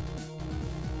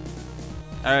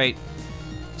 Alright.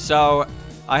 So,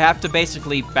 I have to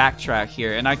basically backtrack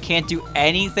here, and I can't do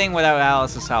anything without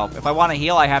Alice's help. If I want to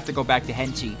heal, I have to go back to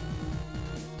Henshi.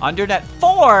 Undernet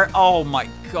 4? Oh my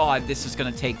god, this is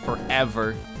gonna take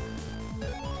forever.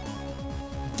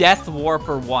 Death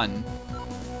Warper 1.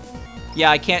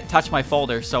 Yeah, I can't touch my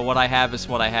folder, so what I have is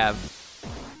what I have.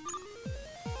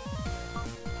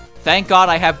 Thank God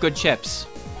I have good chips.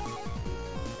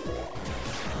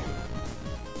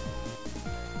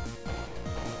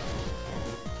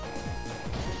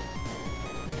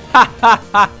 Ha ha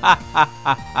ha ha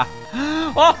ha ha.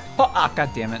 Oh, god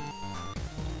damn it.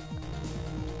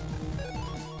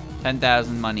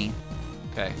 10,000 money.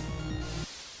 Okay.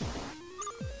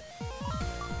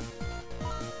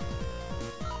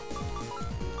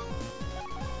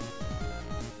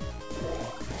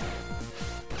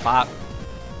 Pop.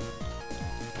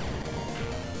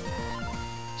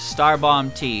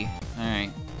 Starbomb T.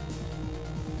 Alright.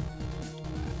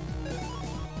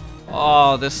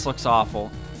 Oh, this looks awful.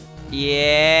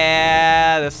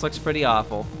 Yeah, this looks pretty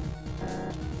awful.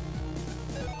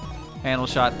 Handle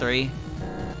shot 3.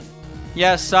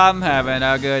 Yes, I'm having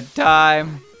a good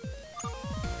time.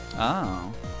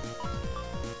 Oh.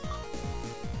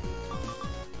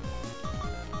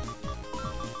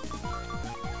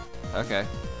 Okay.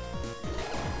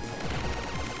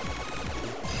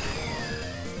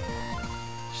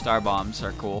 Star bombs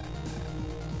are cool.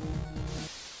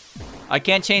 I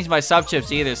can't change my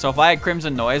sub-chips either, so if I had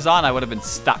Crimson Noise on, I would have been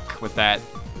stuck with that.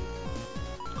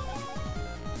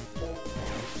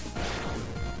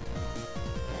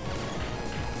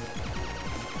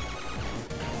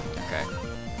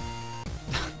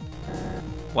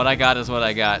 What I got is what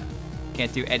I got.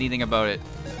 Can't do anything about it.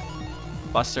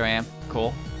 Buster Amp,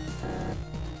 cool.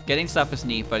 Getting stuff is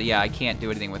neat, but yeah, I can't do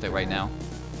anything with it right now.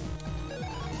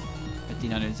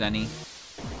 1500 Zenny.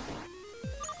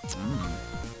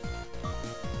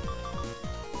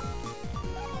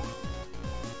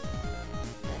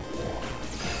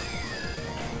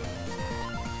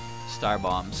 Star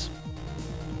bombs.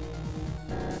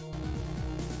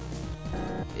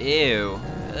 Ew.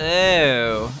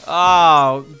 Ew.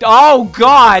 Oh. Oh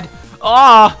God.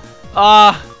 Oh.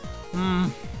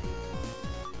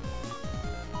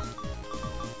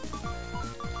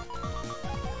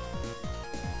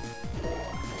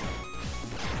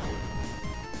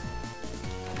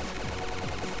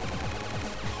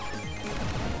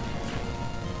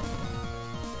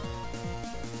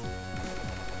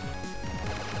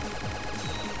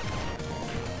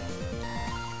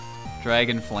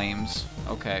 Dragon flames.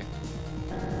 Okay.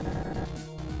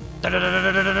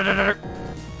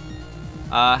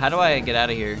 How do I get out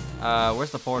of here?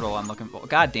 Where's the portal I'm looking for?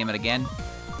 God damn it again.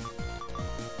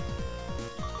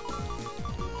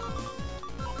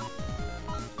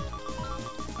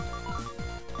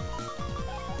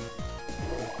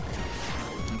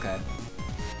 Okay.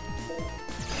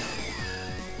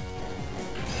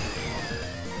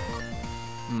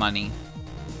 Money.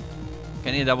 I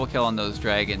need a double kill on those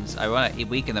dragons. I want to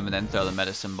weaken them and then throw the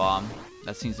medicine bomb.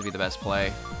 That seems to be the best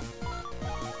play.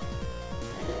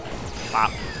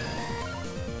 Pop.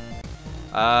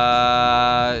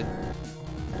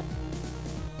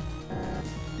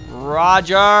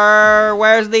 Roger,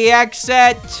 where's the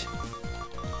exit?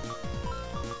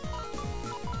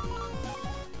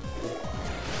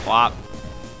 Flop.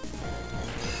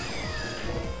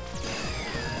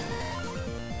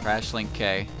 Crash Link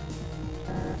K.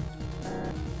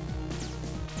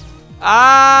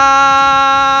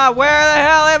 Ah, where the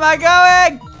hell am I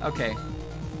going? Okay.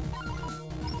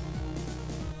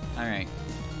 Alright.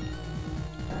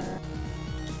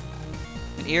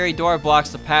 An eerie door blocks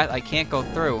the path I can't go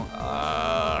through.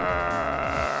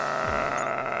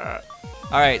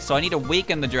 Alright, so I need to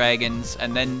weaken the dragons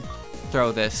and then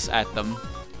throw this at them.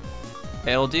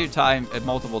 It'll do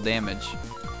multiple damage.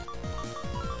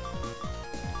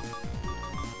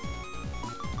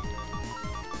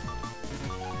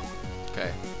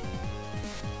 Okay.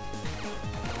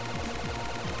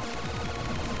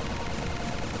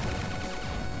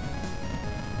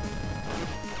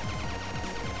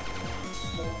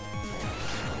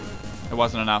 It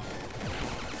wasn't enough.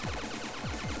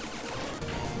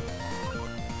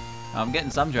 I'm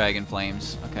getting some dragon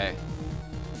flames. Okay.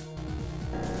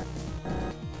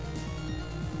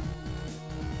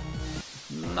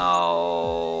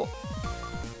 No.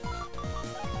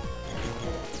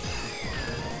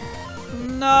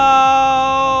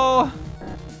 No.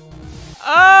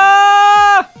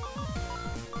 Ah!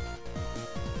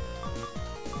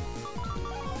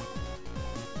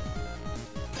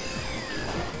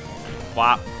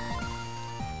 Wow.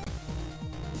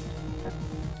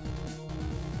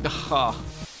 Oh.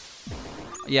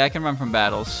 Yeah, I can run from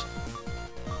battles.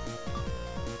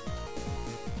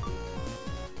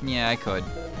 Yeah, I could.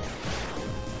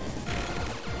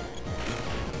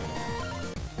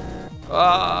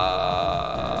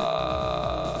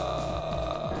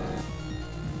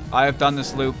 I have done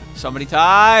this loop so many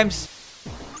times.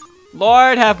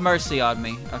 Lord have mercy on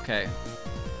me. Okay.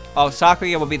 Oh,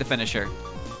 Sakuya will be the finisher.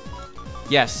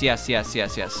 Yes, yes, yes,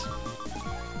 yes, yes.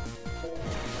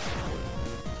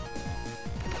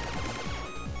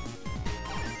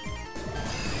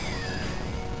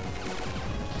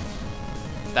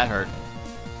 That hurt.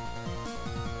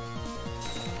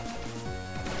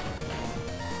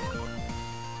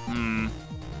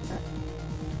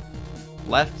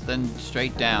 Left, then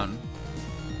straight down.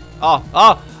 Oh,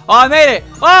 oh, oh, I made it!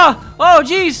 Oh, oh,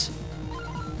 jeez!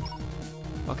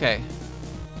 Okay.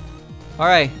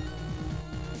 Alright.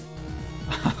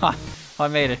 I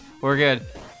made it. We're good.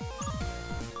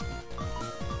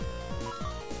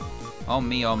 Oh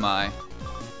me, oh my.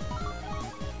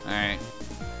 Alright.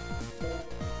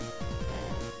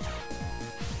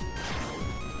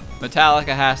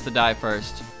 Metallica has to die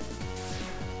first.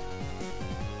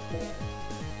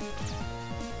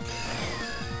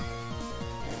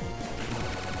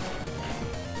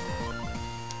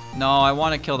 No, I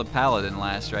want to kill the paladin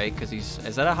last, right? Because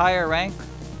is that a higher rank?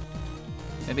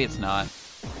 Maybe it's not.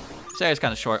 This area's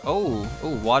kind of short. Oh,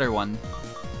 oh, water one.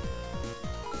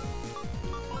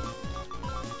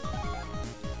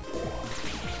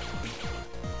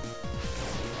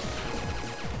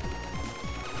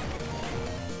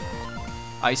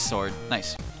 Ice sword,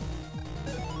 nice.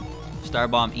 Star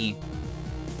bomb E.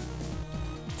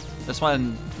 This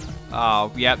one,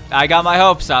 Oh, yep. I got my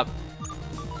hopes up.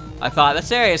 I thought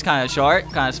this area is kind of short,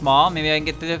 kind of small. Maybe I can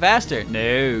get through it faster.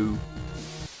 No.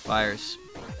 Fires.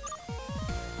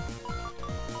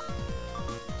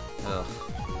 Ugh.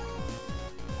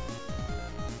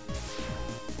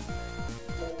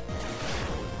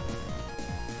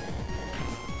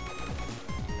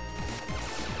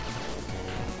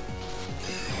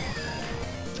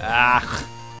 Ah.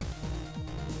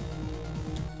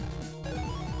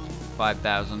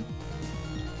 5,000.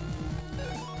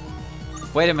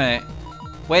 Wait a minute.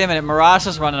 Wait a minute.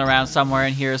 Mirasa's running around somewhere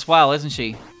in here as well, isn't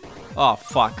she? Oh,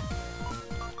 fuck.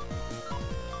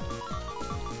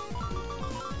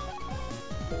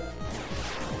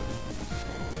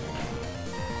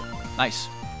 Nice.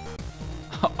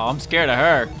 Oh, I'm scared of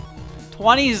her.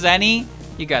 20 Zenny?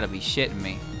 You gotta be shitting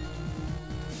me.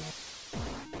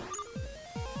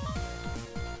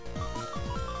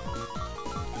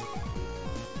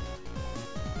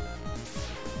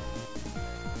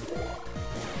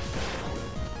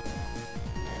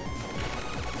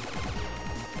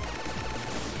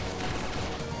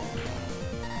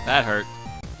 That hurt.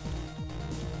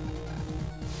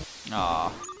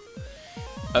 Aw.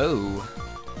 Oh.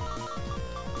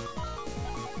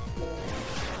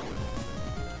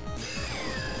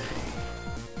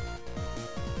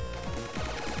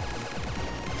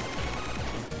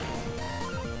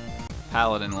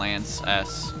 Paladin Lance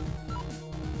S.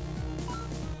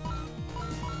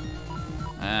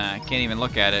 I can't even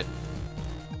look at it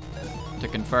to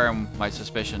confirm my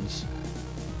suspicions.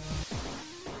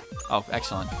 Oh,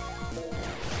 excellent.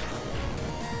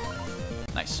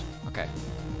 Nice. Okay.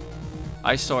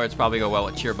 Ice swords probably go well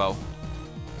with cheer bow.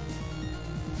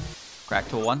 Crack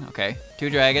tool 1. Okay. 2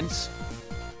 dragons.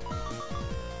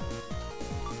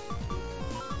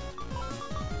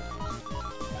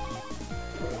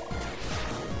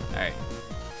 Alright.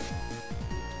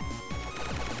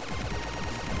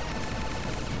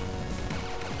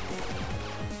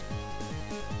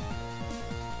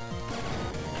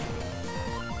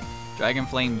 Dragon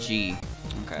Flame G.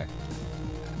 Okay.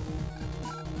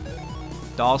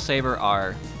 Doll Saber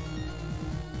R.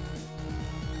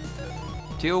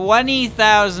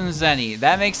 20,000 Zenny.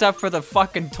 That makes up for the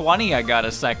fucking 20 I got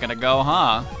a second ago,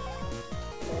 huh?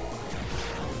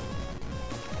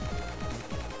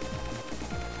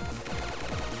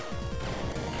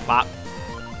 Pop.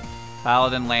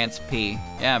 Paladin Lance P.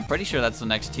 Yeah, I'm pretty sure that's the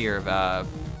next tier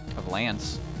of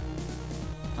Lance.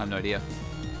 I have no idea.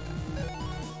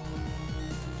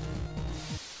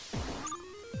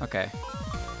 Okay.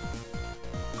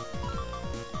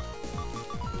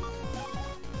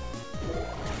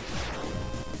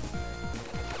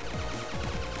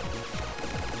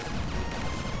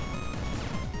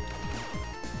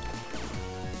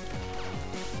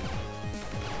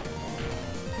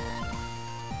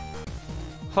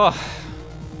 Oh.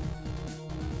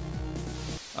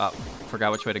 Oh,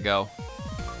 forgot which way to go.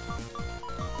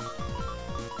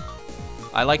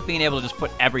 I like being able to just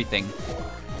put everything.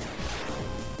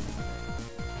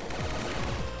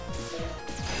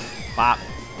 Bop.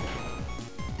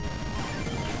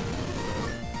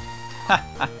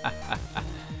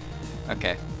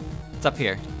 Okay. It's up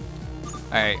here.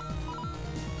 Alright.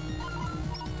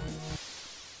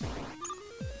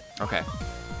 Okay.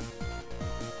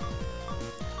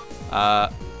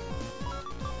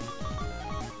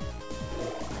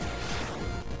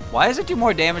 Why does it do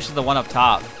more damage to the one up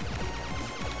top?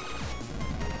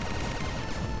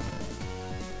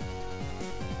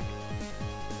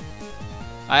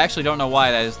 I actually don't know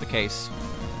why that is the case.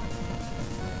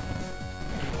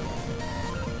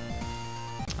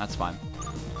 That's fine.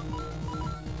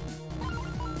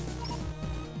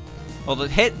 Well,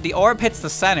 the orb hits the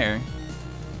center.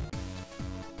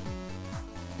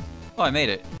 Oh, I made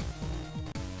it.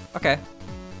 Okay.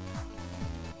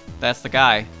 That's the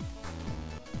guy.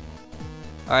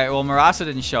 Alright, well, Mirasa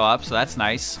didn't show up, so that's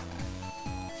nice.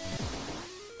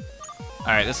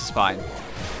 Alright, this is fine.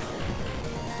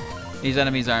 These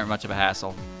enemies aren't much of a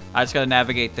hassle. I just gotta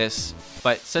navigate this.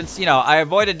 But since, you know, I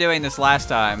avoided doing this last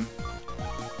time.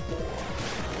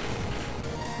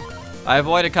 I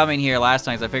avoided coming here last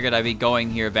time because I figured I'd be going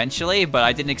here eventually, but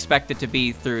I didn't expect it to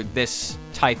be through this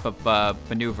type of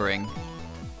maneuvering.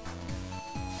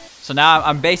 So now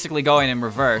I'm basically going in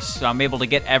reverse, so I'm able to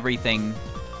get everything.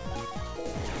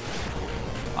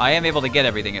 I am able to get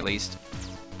everything, at least.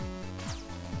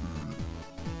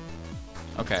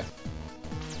 Okay.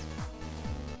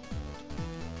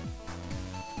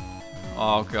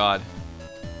 Oh, God.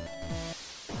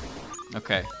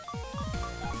 Okay.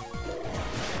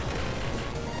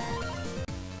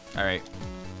 Alright.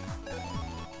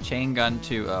 Chain gun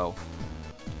 2-0.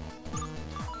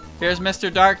 Here's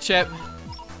Mr. Dark Chip.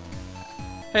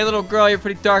 Hey, little girl, you're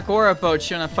pretty dark aura about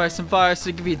you. Want to fight some fire,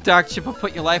 so give you a dark chip. I'll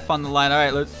put your life on the line. All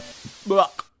right, let's.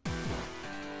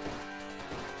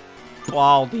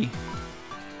 Baldy.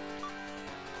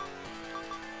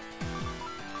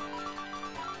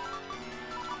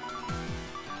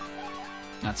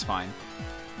 That's fine.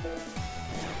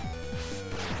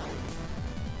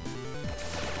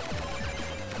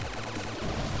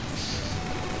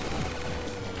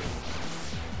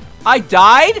 I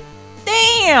died?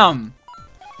 Damn!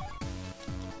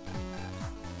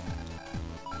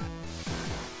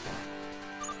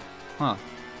 Huh.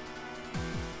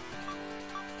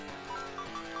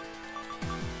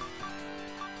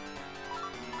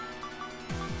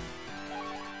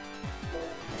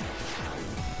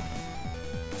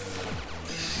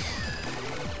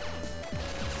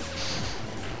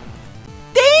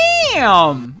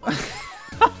 Damn!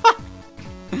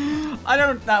 I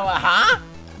don't know, huh?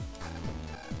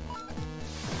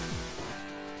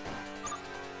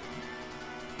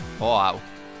 Wow.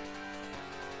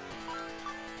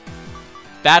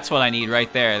 That's what I need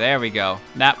right there. There we go.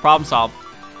 That problem solved.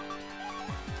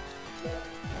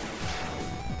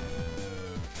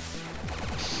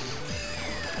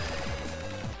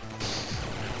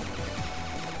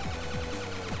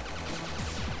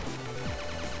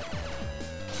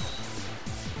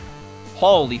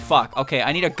 Holy fuck. Okay,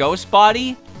 I need a ghost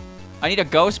body. I need a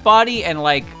ghost body and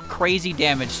like crazy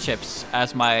damage chips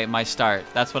as my start.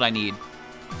 That's what I need.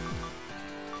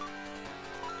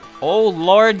 Oh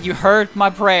Lord, you heard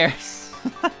my prayers.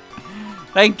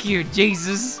 Thank you,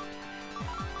 Jesus.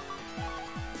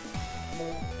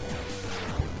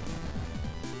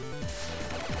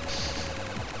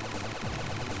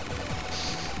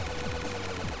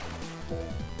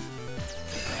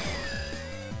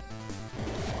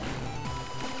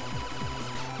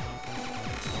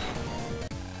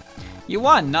 You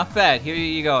won, not bad. Here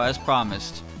you go, as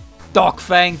promised. Dog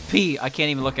Fang P. I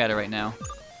can't even look at it right now.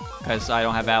 Because I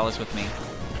don't have Alice with me.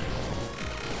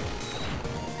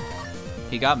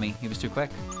 He got me. He was too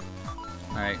quick.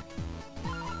 Alright.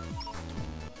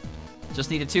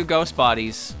 Just needed 2 ghost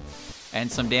bodies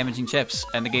and some damaging chips.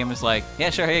 And the game was like,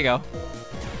 yeah, sure, here you go.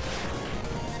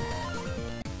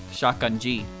 Shotgun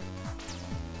G.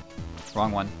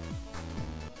 Wrong one.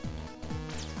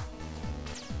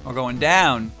 We're going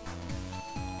down.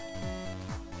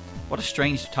 What a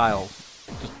strange tile.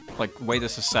 Just like the way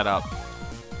this is set up.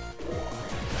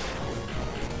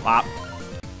 Wow.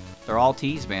 They're all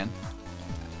T's, man.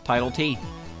 Title T.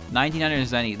 1900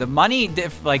 is any. The money,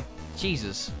 like,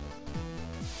 Jesus.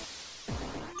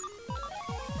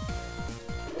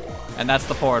 And that's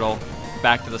the portal.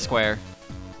 Back to the square.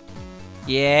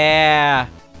 Yeah.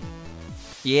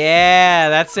 Yeah,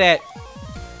 that's it.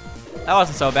 That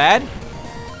wasn't so bad.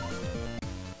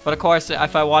 But of course,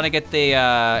 if I want to get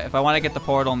the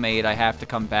portal made, I have to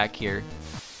come back here.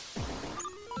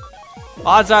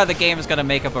 Odds are the game is gonna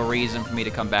make up a reason for me to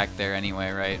come back there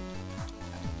anyway, right?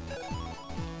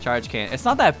 Charge can. It's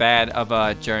not that bad of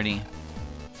a journey.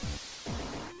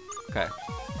 Okay.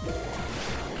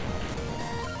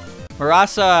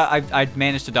 Marasa, I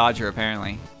managed to dodge her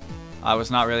apparently. I was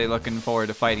not really looking forward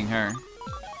to fighting her.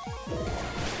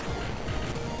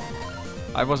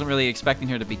 I wasn't really expecting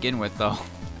her to begin with though.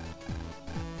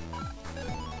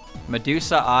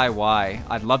 Medusa IY.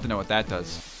 I'd love to know what that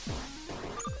does.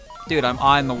 Dude, I'm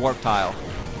on the warp tile.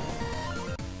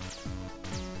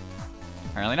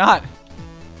 Apparently not.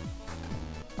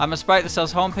 I'm a sprite that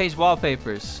sells homepage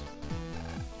wallpapers.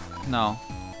 No.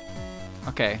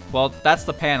 Okay, well, that's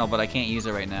the panel, but I can't use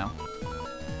it right now.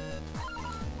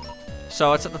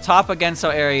 So it's at the top again, so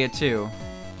area 2.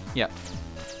 Yep.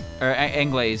 Or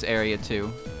Englaze area 2.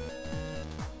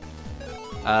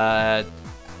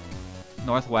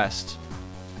 Northwest.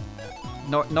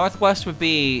 Northwest would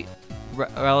be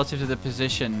relative to the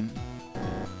position.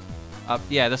 Up,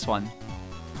 yeah, this one.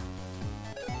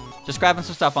 Just grabbing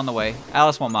some stuff on the way.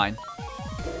 Alice won't mind.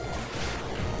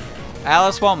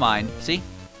 Alice won't mind. See?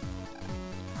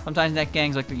 Sometimes neck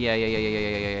gangs like the yeah,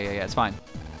 it's fine.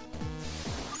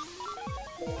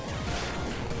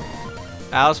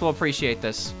 Alice will appreciate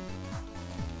this.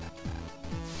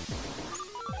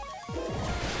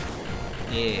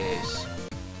 Yes.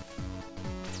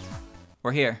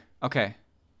 We're here. Okay.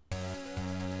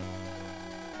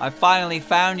 I finally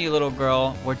found you, little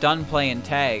girl. We're done playing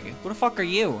tag. Who the fuck are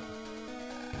you?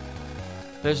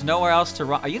 There's nowhere else to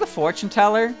run. Are you the fortune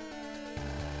teller?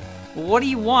 What do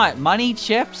you want? Money?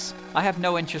 Chips? I have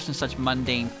no interest in such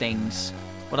mundane things.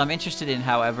 What I'm interested in,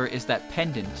 however, is that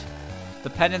pendant.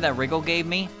 The pendant that Wriggle gave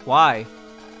me? Why?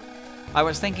 I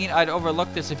was thinking I'd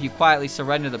overlook this if you quietly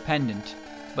surrender the pendant.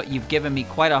 but you've given me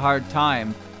quite a hard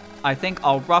time. I think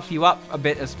I'll rough you up a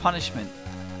bit as punishment.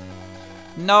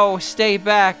 No, stay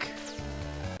back.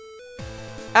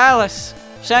 Alice!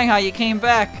 Shanghai, you came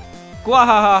back!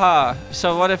 Gwahahaha!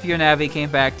 So what if your Navi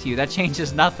came back to you? That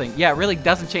changes nothing. Yeah, it really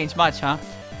doesn't change much, huh?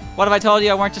 What if I told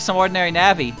you I weren't just some ordinary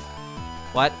Navi?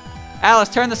 What? Alice,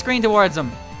 turn the screen towards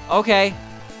him. Okay.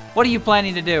 What are you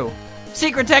planning to do?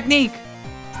 Secret technique!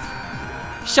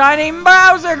 Shining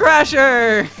browser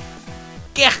crasher!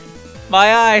 Gah!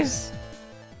 My eyes!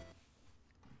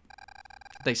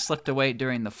 They slipped away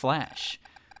during the flash.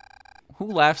 Who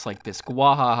laughs like this?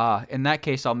 Gwahaha. In that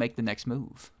case, I'll make the next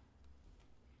move.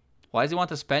 Why does he want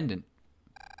this pendant?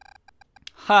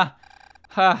 Ha!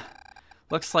 Ha!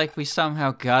 Looks like we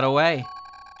somehow got away.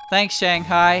 Thanks,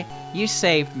 Shanghai. You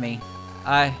saved me.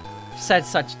 I said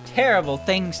such terrible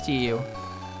things to you.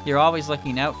 You're always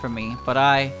looking out for me, but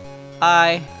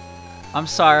I'm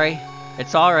sorry.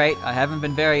 It's alright. I haven't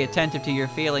been very attentive to your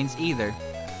feelings either.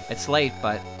 It's late,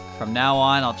 but from now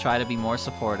on, I'll try to be more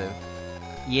supportive.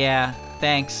 Yeah,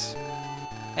 thanks.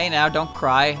 Hey now, don't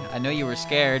cry. I know you were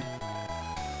scared.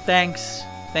 Thanks.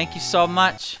 Thank you so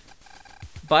much.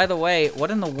 By the way,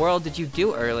 what in the world did you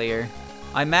do earlier?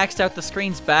 I maxed out the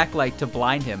screen's backlight to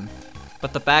blind him,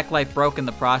 but the backlight broke in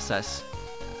the process.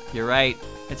 You're right.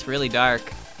 It's really dark,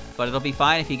 but it'll be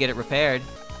fine if you get it repaired.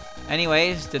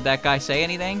 Anyways, did that guy say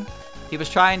anything? He was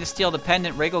trying to steal the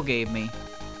pendant Wriggle gave me.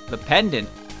 The pendant?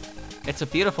 It's a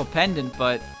beautiful pendant,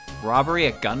 but robbery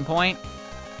at gunpoint?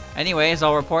 Anyways,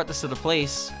 I'll report this to the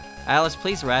police. Alice,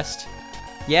 please rest.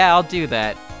 Yeah, I'll do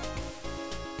that.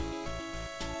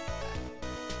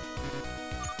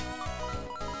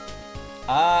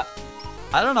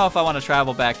 I don't know if I want to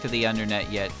travel back to the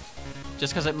Undernet yet.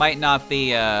 Just because it might not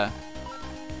be,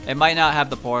 it might not have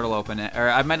the portal open, or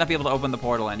I might not be able to open the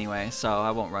portal anyway, so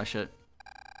I won't rush it.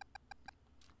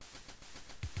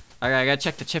 Alright, I gotta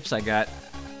check the chips I got.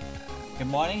 Good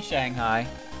morning, Shanghai.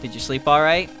 Did you sleep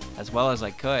alright? As well as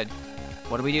I could.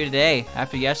 What do we do today?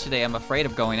 After yesterday, I'm afraid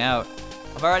of going out.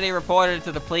 I've already reported it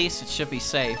to the police. It should be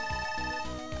safe.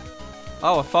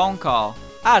 Oh, a phone call.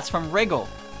 Ah, it's from Wriggle.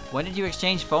 When did you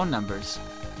exchange phone numbers?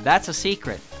 That's a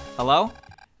secret. Hello?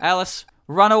 Alice,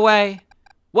 run away.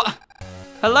 What?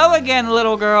 Hello again,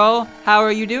 little girl. How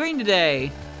are you doing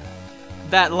today?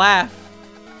 That laugh.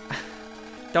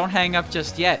 Don't hang up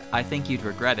just yet. I think you'd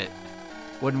regret it.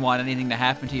 Wouldn't want anything to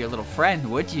happen to your little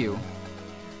friend, would you?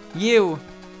 You.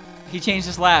 He changed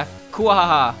his laugh.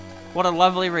 Kuahaha. What a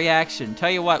lovely reaction.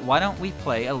 Tell you what, why don't we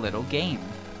play a little game?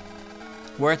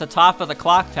 We're at the top of the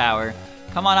clock tower.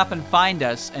 Come on up and find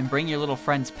us and bring your little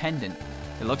friend's pendant.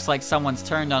 It looks like someone's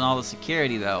turned on all the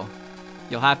security though.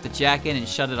 You'll have to jack in and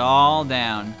shut it all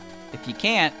down. If you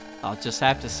can't, I'll just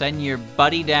have to send your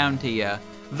buddy down to you.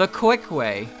 The quick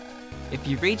way. If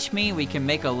you reach me, we can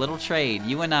make a little trade.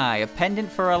 You and I, a pendant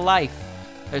for a life.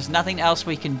 There's nothing else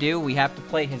we can do. We have to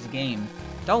play his game.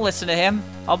 Don't listen to him.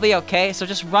 I'll be okay, so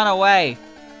just run away.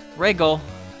 Wriggle.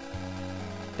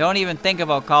 Don't even think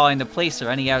about calling the police or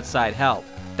any outside help.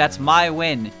 That's my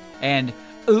win. And,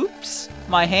 oops,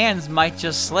 my hands might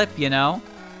just slip, you know?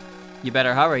 You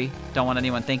better hurry. Don't want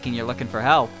anyone thinking you're looking for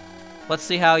help. Let's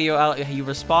see how you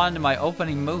respond to my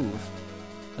opening move.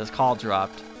 This call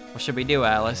dropped. What should we do,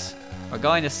 Alice? We're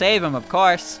going to save him, of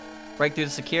course. Break through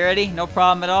the security? No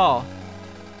problem at all.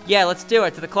 Yeah, let's do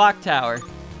it, to the clock tower.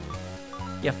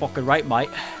 Yeah, fucking right, mate.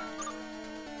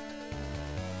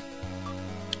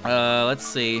 Let's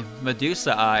see.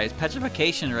 Medusa eyes.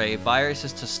 Petrification ray.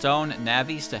 Viruses to stone.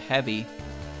 Navies to heavy.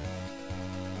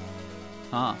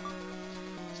 Huh.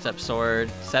 Step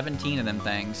sword. 17 of them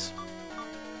things.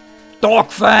 Dark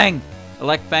Fang!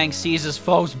 Elect Fang seizes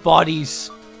foes'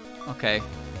 bodies. Okay.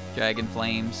 Dragon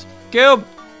flames. Cube!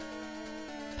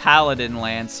 Paladin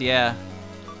lance, yeah.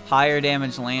 Higher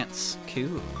damage lance.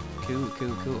 Cool.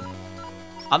 Cool.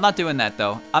 I'm not doing that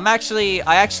though. I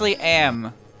actually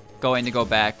am going to go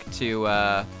back to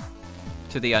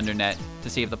the Undernet to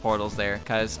see if the portal's there,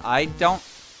 because I don't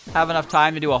have enough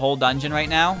time to do a whole dungeon right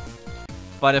now.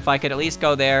 But if I could at least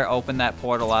go there, open that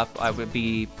portal up, I would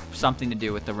be something to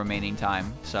do with the remaining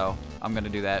time. So I'm gonna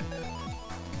do that.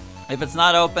 If it's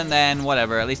not open, then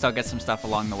whatever. At least I'll get some stuff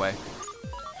along the way.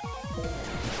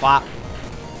 Flop.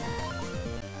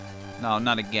 No,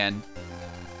 not again.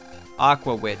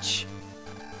 Aqua Witch.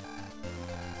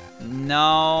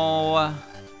 No.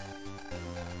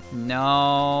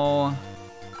 No.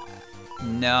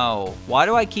 No. Why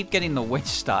do I keep getting the witch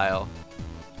style?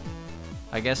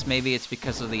 I guess maybe it's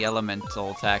because of the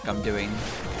elemental attack I'm doing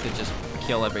to just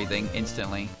kill everything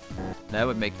instantly. That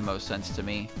would make the most sense to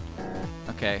me.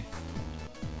 Okay.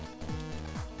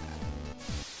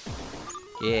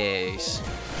 Yes.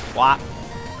 What?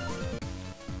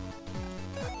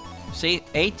 See,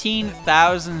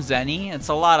 18,000 zenny? It's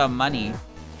a lot of money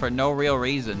for no real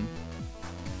reason.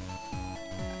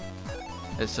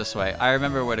 It's this way. I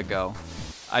remember where to go.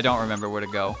 I don't remember where to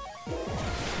go.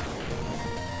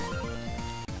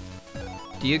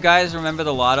 Do you guys remember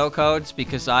the lotto codes?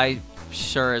 Because I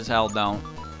sure as hell don't.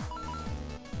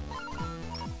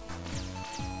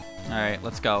 Alright,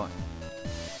 let's go.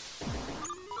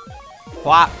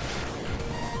 Whop!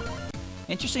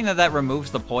 Interesting that that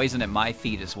removes the poison at my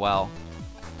feet as well.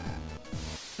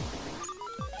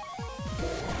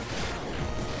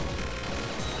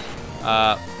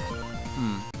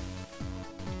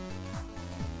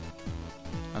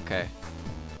 Okay.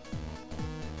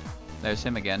 There's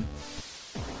him again.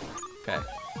 Okay.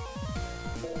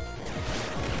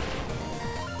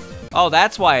 Oh,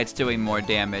 that's why it's doing more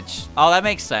damage. Oh, that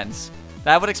makes sense.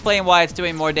 That would explain why it's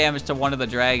doing more damage to one of the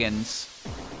dragons.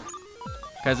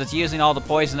 Because it's using all the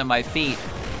poison at my feet.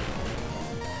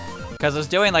 Because it's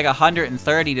doing like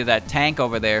 130 to that tank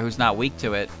over there who's not weak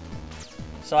to it.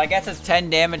 So I guess it's 10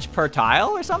 damage per tile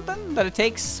or something that it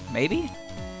takes? Maybe?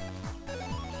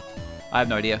 I have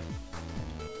no idea.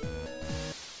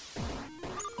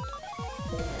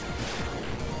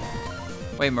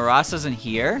 Wait, Murasa's in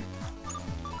here?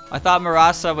 I thought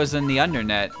Murasa was in the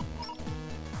undernet.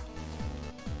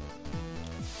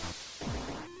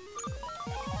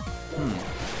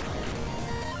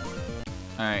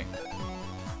 Alright.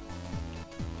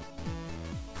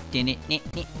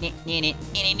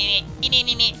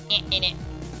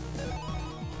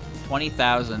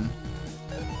 20,000.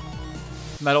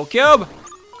 Metal cube!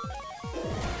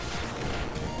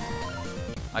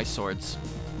 Ice swords.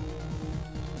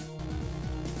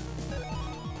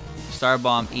 Star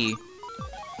bomb E.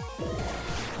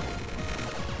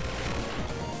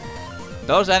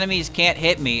 Those enemies can't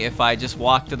hit me if I just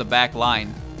walk to the back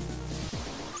line.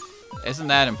 Isn't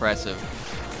that impressive?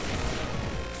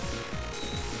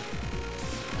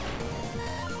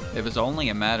 It was only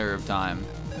a matter of time.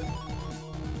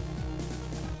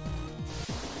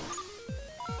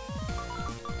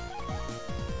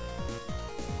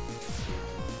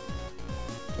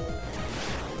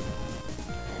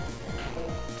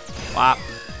 Wow.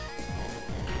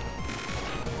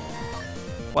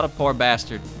 What a poor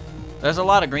bastard. There's a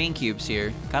lot of green cubes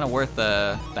here. Kind of worth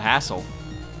the hassle.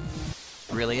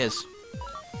 It really is.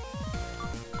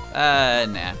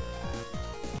 Nah.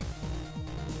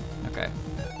 Okay.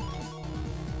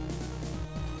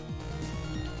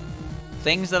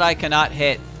 Things that I cannot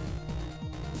hit.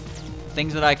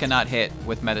 Things that I cannot hit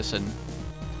with medicine.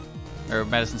 Or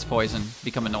medicine's poison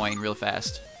become annoying real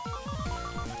fast.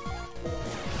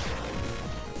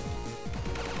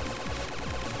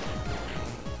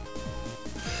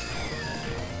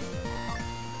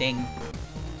 Ding.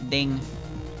 Ding.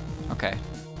 Okay.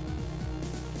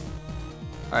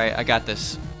 Alright, I got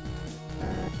this.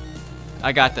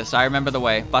 I got this. I remember the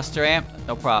way. Buster amp?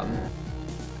 No problem.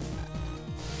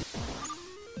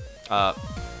 Huh.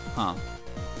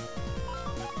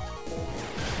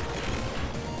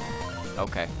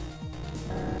 Okay.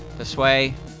 This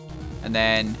way. And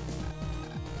then...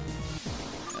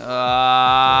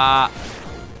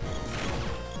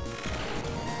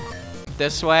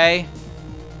 this way.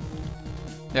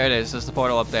 There it is. There's the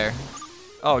portal up there.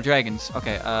 Oh, dragons.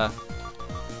 Okay,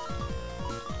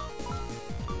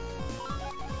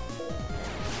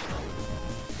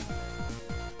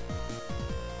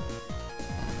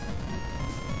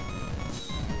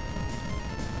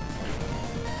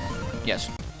 yes.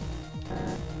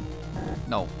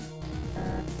 No.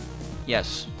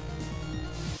 Yes.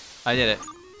 I did it.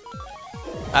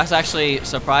 That's actually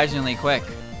surprisingly quick.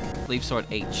 Leaf sword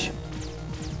H.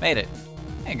 Made it.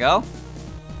 There you go.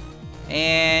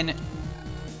 And...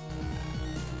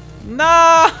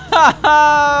 no!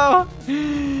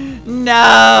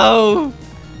 No!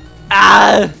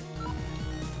 Ah!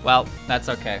 Well, that's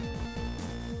okay.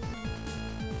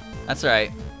 That's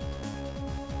right.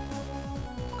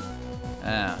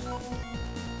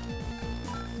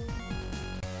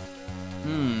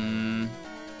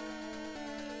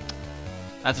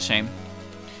 That's a shame.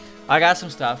 I got some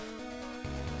stuff.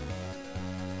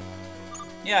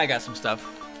 Yeah, I got some stuff.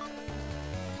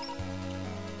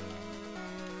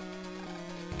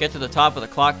 Get to the top of the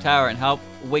clock tower and help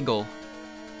Wiggle.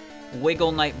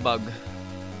 Wiggle Nightbug.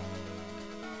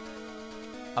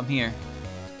 I'm here.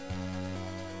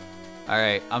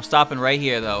 Alright, I'm stopping right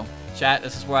here though. Chat,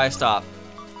 this is where I stop.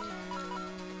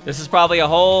 This is probably a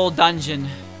whole dungeon.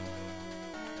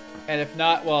 And if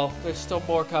not, well, there's still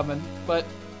more coming. But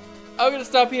I'm gonna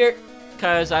stop here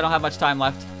because I don't have much time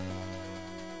left.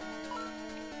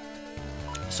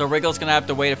 So Wriggle's gonna have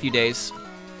to wait a few days.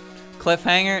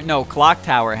 Cliffhanger? No, Clock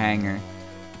Tower Hanger.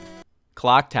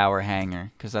 Clock Tower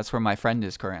Hanger, because that's where my friend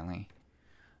is currently.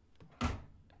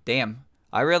 Damn.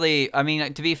 I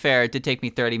mean, to be fair, it did take me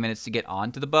 30 minutes to get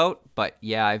onto the boat, but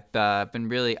yeah,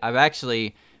 I've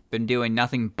actually been doing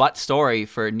nothing but story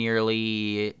for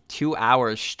nearly 2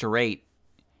 hours straight.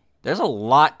 There's a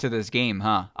lot to this game,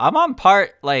 huh? I'm on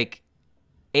part, like,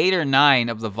 8 or 9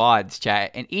 of the VODs,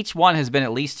 chat, and each one has been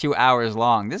at least 2 hours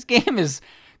long. This game is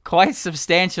quite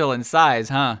substantial in size,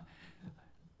 huh?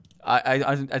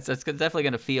 It's definitely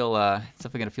gonna feel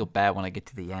bad when I get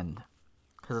to the end,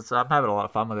 because I'm having a lot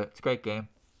of fun with it. It's a great game.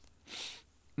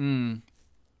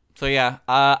 So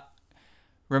yeah,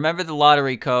 remember the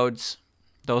lottery codes;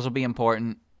 those will be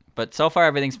important. But so far,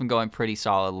 everything's been going pretty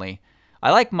solidly.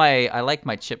 I like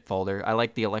my chip folder. I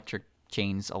like the electric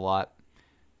chains a lot.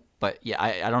 But yeah,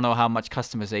 I don't know how much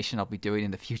customization I'll be doing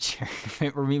in the future. If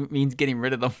it means getting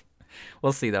rid of them.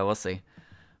 We'll see though. We'll see.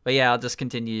 But yeah, I'll just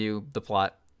continue the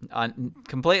plot.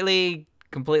 Completely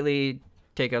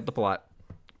take out the plot,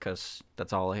 because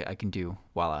that's all I can do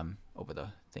while I'm over the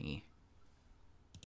thingy.